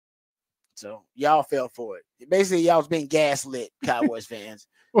 So y'all fell for it. Basically, y'all was being gaslit, Cowboys fans.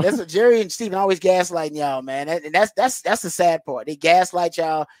 That's what Jerry and Steven always gaslighting y'all, man. And that's the sad part. They gaslight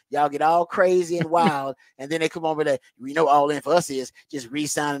y'all. Y'all get all crazy and wild, and then they come over there. We know all in for us is just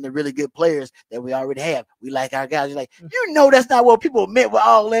re-signing the really good players that we already have. We like our guys. You're like, that's not what people meant with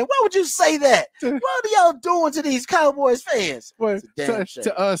all in. Why would you say that? What are y'all doing to these Cowboys fans? Well,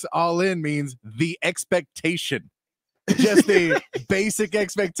 to us, all in means the expectation. Just the basic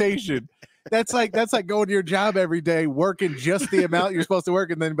expectation. That's like going to your job every day, working just the amount you're supposed to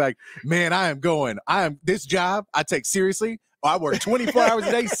work, and then be like, man, this job I take seriously. I work 24 hours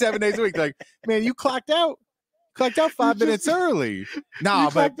a day, 7 days a week. Like, man, you clocked out 5 minutes early.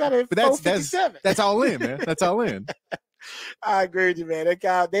 Nah, but that's all in, man. That's all in. I agree with you, man.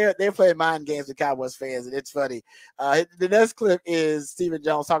 They're playing mind games with Cowboys fans, and it's funny. The next clip is Stephen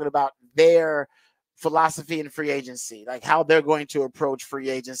Jones talking about their philosophy in free agency, like how they're going to approach free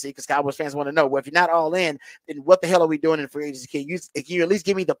agency, because Cowboys fans want to know, well, if you're not all in, then what the hell are we doing in free agency? Can you at least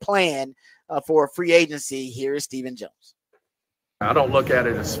give me the plan for free agency? Here is Stephen Jones. I don't look at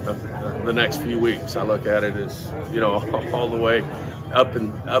it as the next few weeks. I look at it as, all the way up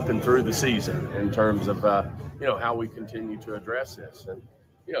and through the season in terms of, how we continue to address this. And,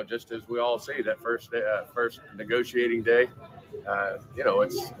 just as we all see that first negotiating day,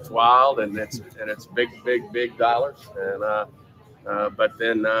 it's wild and it's big dollars. And, but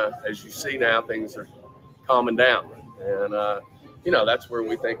then as you see now, things are calming down. And, that's where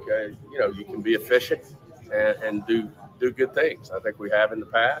we think, you can be efficient and do good things. I think we have in the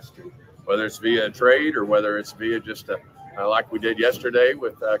past, whether it's via a trade or whether it's via just like we did yesterday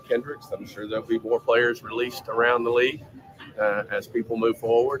with Kendricks. I'm sure there'll be more players released around the league as people move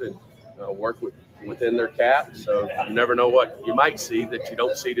forward and work within their cap. So you never know what you might see that you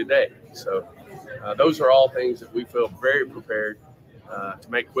don't see today. So those are all things that we feel very prepared to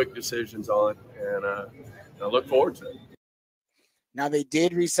make quick decisions on, and I look forward to it. Now, they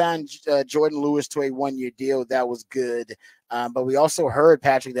did re-sign Jordan Lewis to a one-year deal. That was good. But we also heard,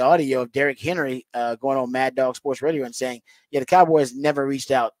 Patrick, the audio of Derrick Henry going on Mad Dog Sports Radio and saying, yeah, the Cowboys never reached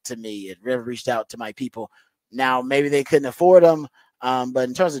out to me. It never reached out to my people. Now, maybe they couldn't afford them, but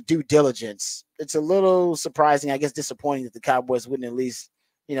in terms of due diligence, it's a little surprising, I guess disappointing that the Cowboys wouldn't at least,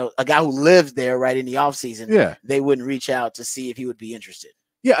 a guy who lives there right in the offseason, they wouldn't reach out to see if he would be interested.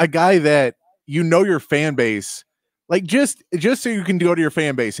 Yeah, a guy that your fan base, like just so you can go to your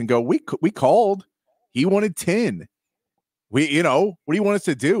fan base and go, we called, he wanted 10. What do you want us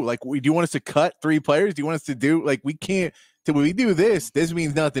to do? Like, do you want us to cut 3 players? Do you want us to do, like, we can't, till we do this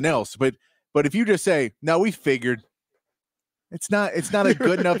means nothing else. But if you just say, no, we figured, it's not a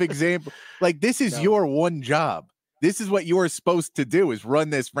good enough example. Like, this is your one job. This is what you're supposed to do, is run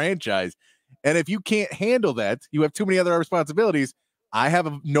this franchise. And if you can't handle that, you have too many other responsibilities. I have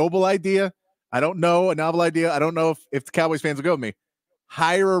a noble idea. I don't know, a novel idea. I don't know if the Cowboys fans will go with me.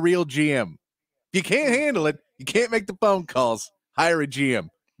 Hire a real GM. You can't handle it. You can't make the phone calls. Hire a GM.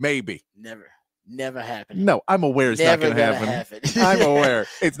 Maybe. Never happening. No, I'm aware it's not going to happen. I'm aware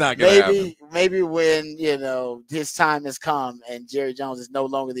it's not going to happen. Maybe when, his time has come and Jerry Jones is no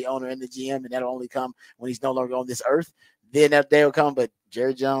longer the owner and the GM, and that'll only come when he's no longer on this earth, then that day will come. But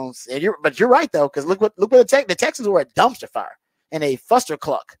Jerry Jones, you're right, though, because look what the Texans were a dumpster fire and a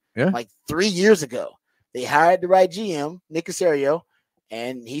fustercluck like 3 years ago. They hired the right GM, Nick Caserio,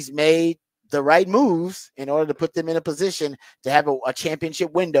 and he's made the right moves in order to put them in a position to have a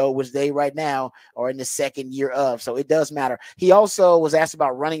championship window, which they right now are in the second year of. So it does matter. He also was asked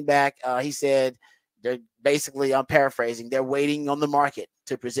about running back. He said they're basically, I'm paraphrasing, they're waiting on the market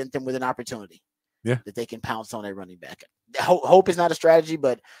to present them with an opportunity that they can pounce on a running back. Hope is not a strategy,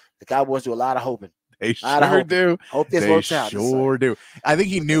 but the Cowboys do a lot of hoping. They sure do. Hope this works out. Sure do. I think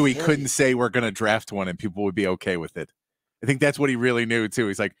he knew he couldn't say we're going to draft one and people would be okay with it. I think that's what he really knew, too.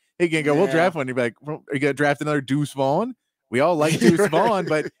 He's like, hey, can't go, we'll draft one. You'd be like, well, are you going to draft another Deuce Vaughn? We all like Deuce Vaughn,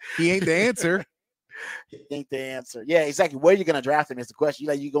 but he ain't the answer. He ain't the answer. Yeah, exactly. Where are you going to draft him is the question.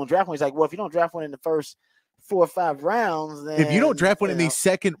 You going to draft one? He's like, well, if you don't draft one in the first 4 or 5 rounds, then if you don't draft one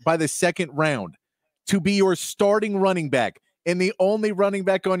in by the second round to be your starting running back and the only running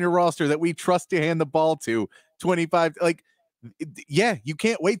back on your roster that we trust to hand the ball to 25, you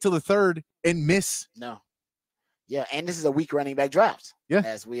can't wait till the third and miss. No. Yeah, and this is a weak running back draft. Yeah,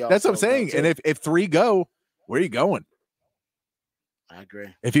 that's what I'm saying. And if 3 go, where are you going? I agree.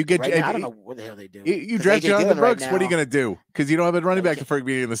 If you get, I don't know what the hell they do. You draft Jonathan Brooks, what are you going to do? Because you don't have a running back for the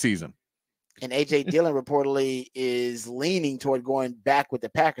beginning of the season. And AJ Dillon reportedly is leaning toward going back with the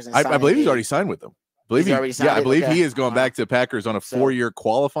Packers. And I believe he's already signed with them. I believe he is going back to the Packers on a 4-year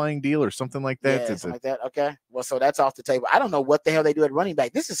qualifying deal or something like that. Yeah, something like that. Okay. Well, so that's off the table. I don't know what the hell they do at running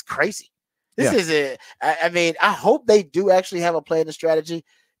back. This is crazy. This is it. I mean, I hope they do actually have a plan and strategy,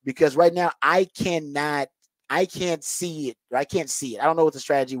 because right now I can't see it. I can't see it. I don't know what the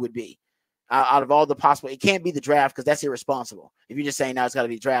strategy would be out of all the possible. It can't be the draft, because that's irresponsible. If you're just saying now it's got to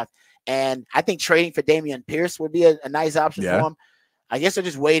be draft. And I think trading for Dameon Pierce would be a nice option for him. I guess they're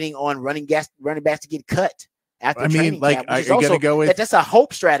just waiting on running backs to get cut after training camp. Are you going to go with that's a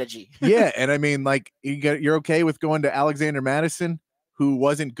hope strategy? Yeah, and I mean, you're okay with going to Alexander Madison, who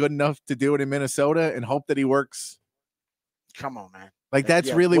wasn't good enough to do it in Minnesota, and hope that he works. Come on, man.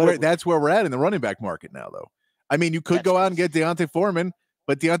 That's really where we're at in the running back market now, though. I mean, you could go out and get Deontay Foreman,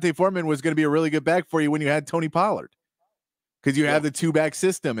 but Deontay Foreman was going to be a really good back for you when you had Tony Pollard, because you have the 2-back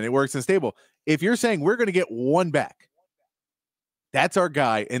system and it works in stable. If you're saying we're going to get one back, that's our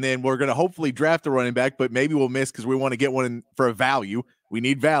guy, and then we're going to hopefully draft a running back, but maybe we'll miss because we want to get one for a value. We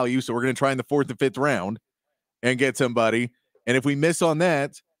need value, so we're going to try in the 4th and 5th round and get somebody. And if we miss on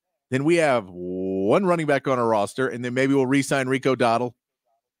that, then we have one running back on our roster, and then maybe we'll re-sign Rico Dottle.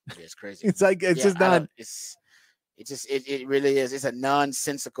 Yeah, it's crazy. It's just not. It really is. It's a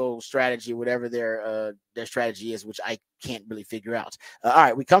nonsensical strategy, whatever their strategy is, which I can't really figure out. All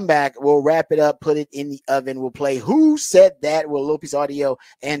right, we come back. We'll wrap it up, put it in the oven. We'll play Who Said That with Lopez Audio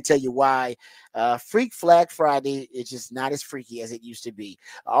and tell you why. Freak Flag Friday is just not as freaky as it used to be.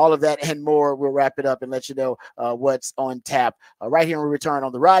 All of that and more. We'll wrap it up and let you know what's on tap right here when we return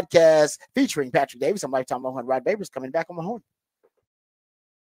on the Rodcast featuring Patrick Davis. I'm Lifetime Low Rod Babers coming back on the horn.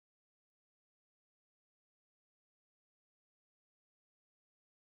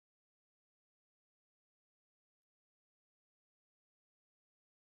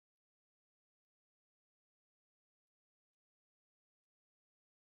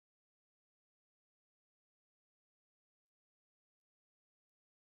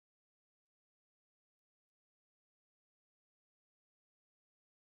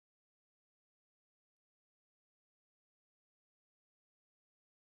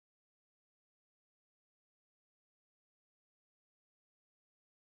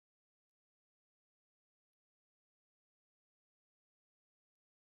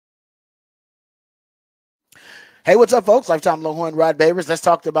 Hey, what's up, folks? Lifetime Longhorn Rod Babers. Let's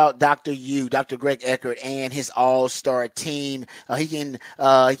talk about Dr. U, Dr. Greg Eckert, and his all-star team. He can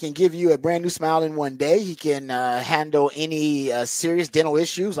give you a brand new smile in one day. He can handle any serious dental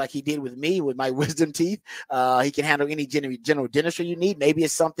issues like he did with me with my wisdom teeth. He can handle any general dentistry you need. Maybe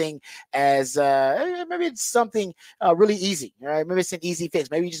it's something as really easy. All right, maybe it's an easy fix.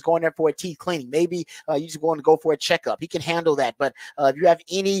 Maybe you're just going there for a teeth cleaning. Maybe you're just going to go for a checkup. He can handle that. But if you have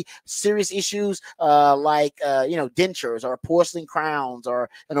any serious issues like dentures or porcelain crowns or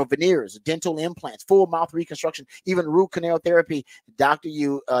veneers, dental implants, full mouth reconstruction, even root canal therapy, Dr.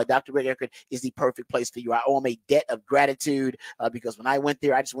 Greg Eckert is the perfect place for you. I owe him a debt of gratitude because when I went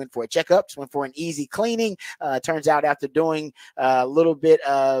there, I just went for a checkup, just went for an easy cleaning. Turns out after doing a little bit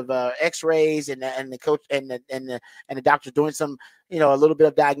of X-rays and the coach and the doctor doing some a little bit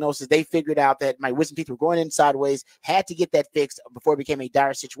of diagnosis, they figured out that my wisdom teeth were growing in sideways, had to get that fixed before it became a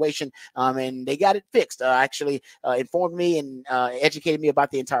dire situation. And they got it fixed. Actually informed me and educated me about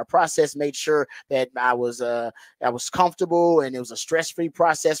the entire process, made sure that I was comfortable and it was a stress-free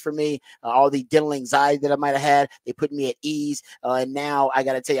process for me. All the dental anxiety that I might have had, they put me at ease. And now I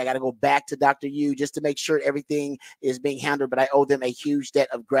got to tell you, I got to go back to Dr. U just to make sure everything is being handled. But I owe them a huge debt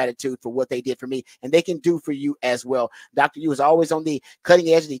of gratitude for what they did for me, and they can do for you as well. Dr. U is always on the cutting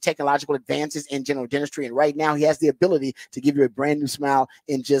edge of the technological advances in general dentistry, and right now he has the ability to give you a brand new smile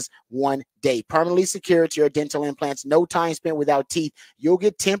in just one day. Permanently secured to your dental implants, no time spent without teeth. You'll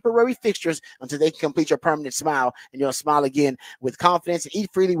get temporary fixtures until they can complete your permanent smile, and you'll smile again with confidence and eat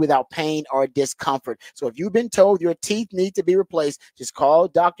freely without pain or discomfort. So if you've been told your teeth need to be replaced, just call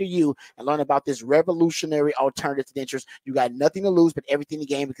Dr. U and learn about this revolutionary alternative to dentures. You got nothing to lose but everything to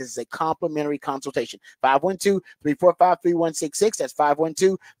gain because it's a complimentary consultation. 512-345-3166. That's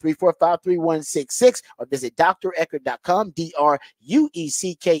 512-345-3166, or visit dreckert.com,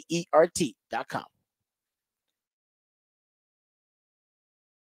 DRUECKERT.com.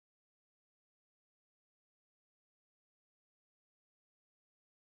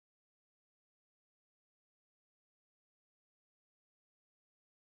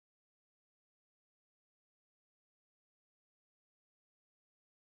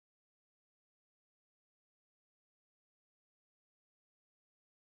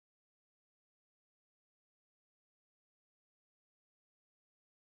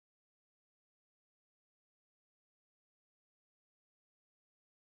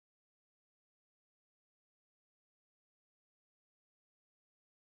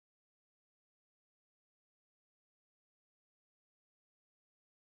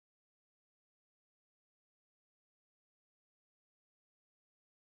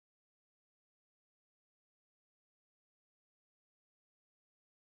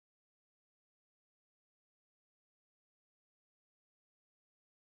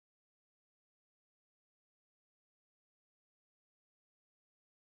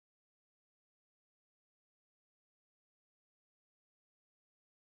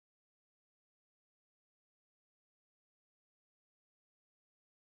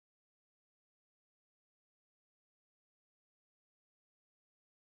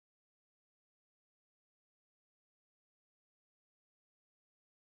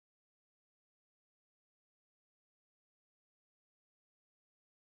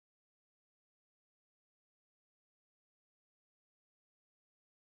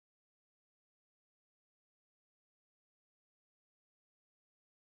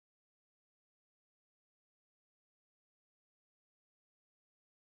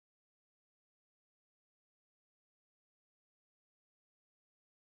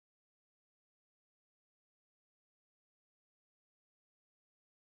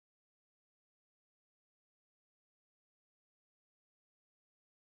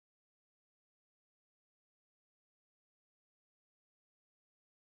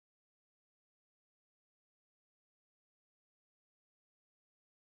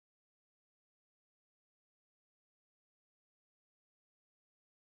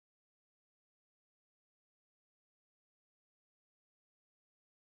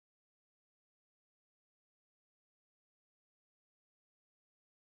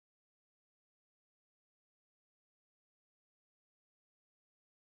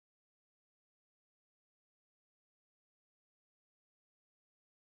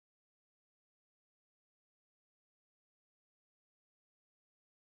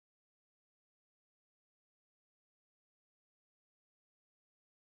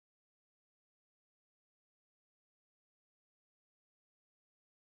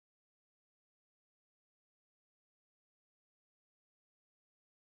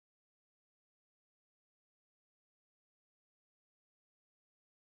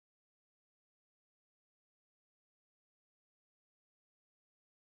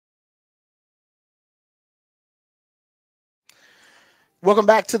 Welcome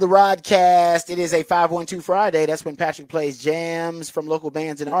back to the Rodcast. It is a 512 Friday. That's when Patrick plays jams from local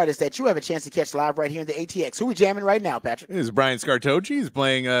bands and artists that you have a chance to catch live right here in the ATX. Who are we jamming right now, Patrick? This is Brian Scartocci. He's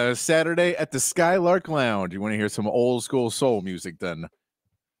playing Saturday at the Skylark Lounge. You want to hear some old school soul music then?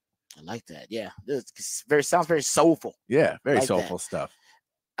 I like that. Yeah. This sounds very soulful. Yeah, very like soulful that. stuff.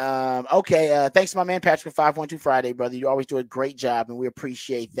 Okay. Thanks to my man Patrick for 512 Friday, brother. You always do a great job, and we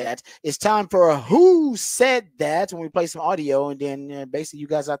appreciate that. It's time for Who Said That when we play some audio, and then basically you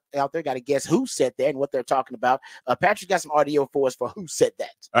guys out there got to guess who said that and what they're talking about. Patrick got some audio for us for Who Said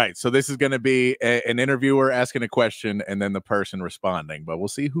That. All right. So this is going to be an interviewer asking a question and then the person responding, but we'll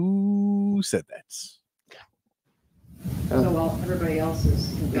see who said that. So while everybody else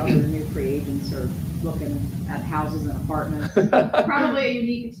is, the other new free agents are looking at houses and apartments, probably a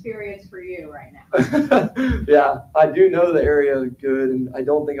unique experience for you right now. Yeah, I do know the area good, and I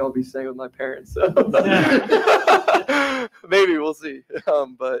don't think I'll be staying with my parents. So maybe we'll see.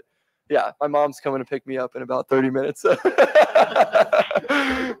 But yeah, my mom's coming to pick me up in about 30 minutes. So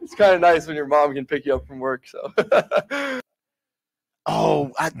it's kind of nice when your mom can pick you up from work. So.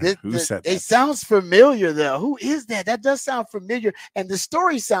 Oh, it sounds familiar though. Who is that? That does sound familiar, and the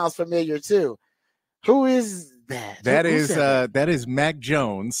story sounds familiar too. Who is that? That is Mac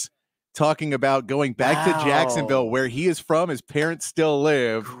Jones talking about going back to Jacksonville, where he is from. His parents still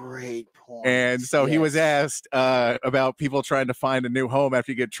live. Great point. And so he was asked about people trying to find a new home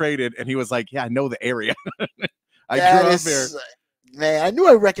after you get traded, and he was like, "Yeah, I know the area. I grew up there." Man, I knew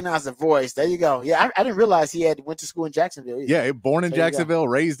I recognized the voice. There you go. Yeah, I didn't realize he went to school in Jacksonville either. Yeah, born in Jacksonville,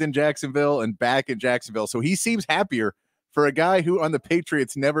 raised in Jacksonville, and back in Jacksonville. So he seems happier for a guy who on the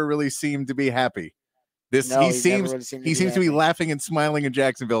Patriots never really seemed to be happy. He seems to be laughing and smiling in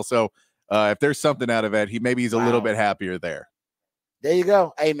Jacksonville. So if there's something out of it, he's a little bit happier there. There you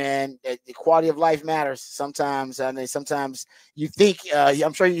go. Hey, man, the quality of life matters sometimes. Sometimes you think,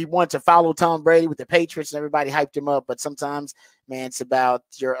 I'm sure you want to follow Tom Brady with the Patriots and everybody hyped him up, but sometimes, man, it's about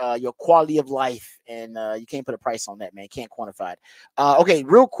your quality of life, and you can't put a price on that, man. Can't quantify it. Okay,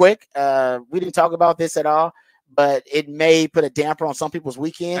 real quick, we didn't talk about this at all, but it may put a damper on some people's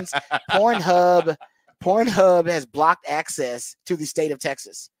weekends. Pornhub has blocked access to the state of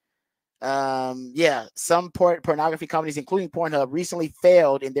Texas. Some pornography companies, including Pornhub, recently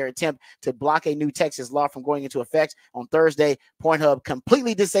failed in their attempt to block a new Texas law from going into effect. On Thursday, Pornhub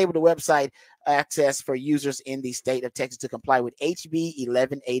completely disabled the website access for users in the state of Texas to comply with HB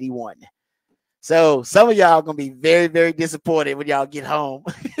 1181. So some of y'all are going to be very, very disappointed when y'all get home.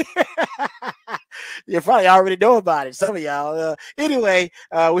 You probably already know about it, some of y'all. Anyway,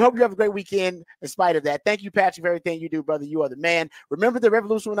 we hope you have a great weekend in spite of that. Thank you, Patrick, for everything you do, brother. You are the man. Remember, the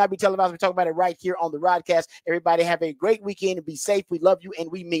revolution will not be televised. We talk about it right here on the Rodcast. Everybody have a great weekend and be safe. We love you,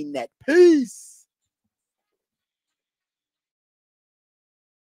 and we mean that. Peace.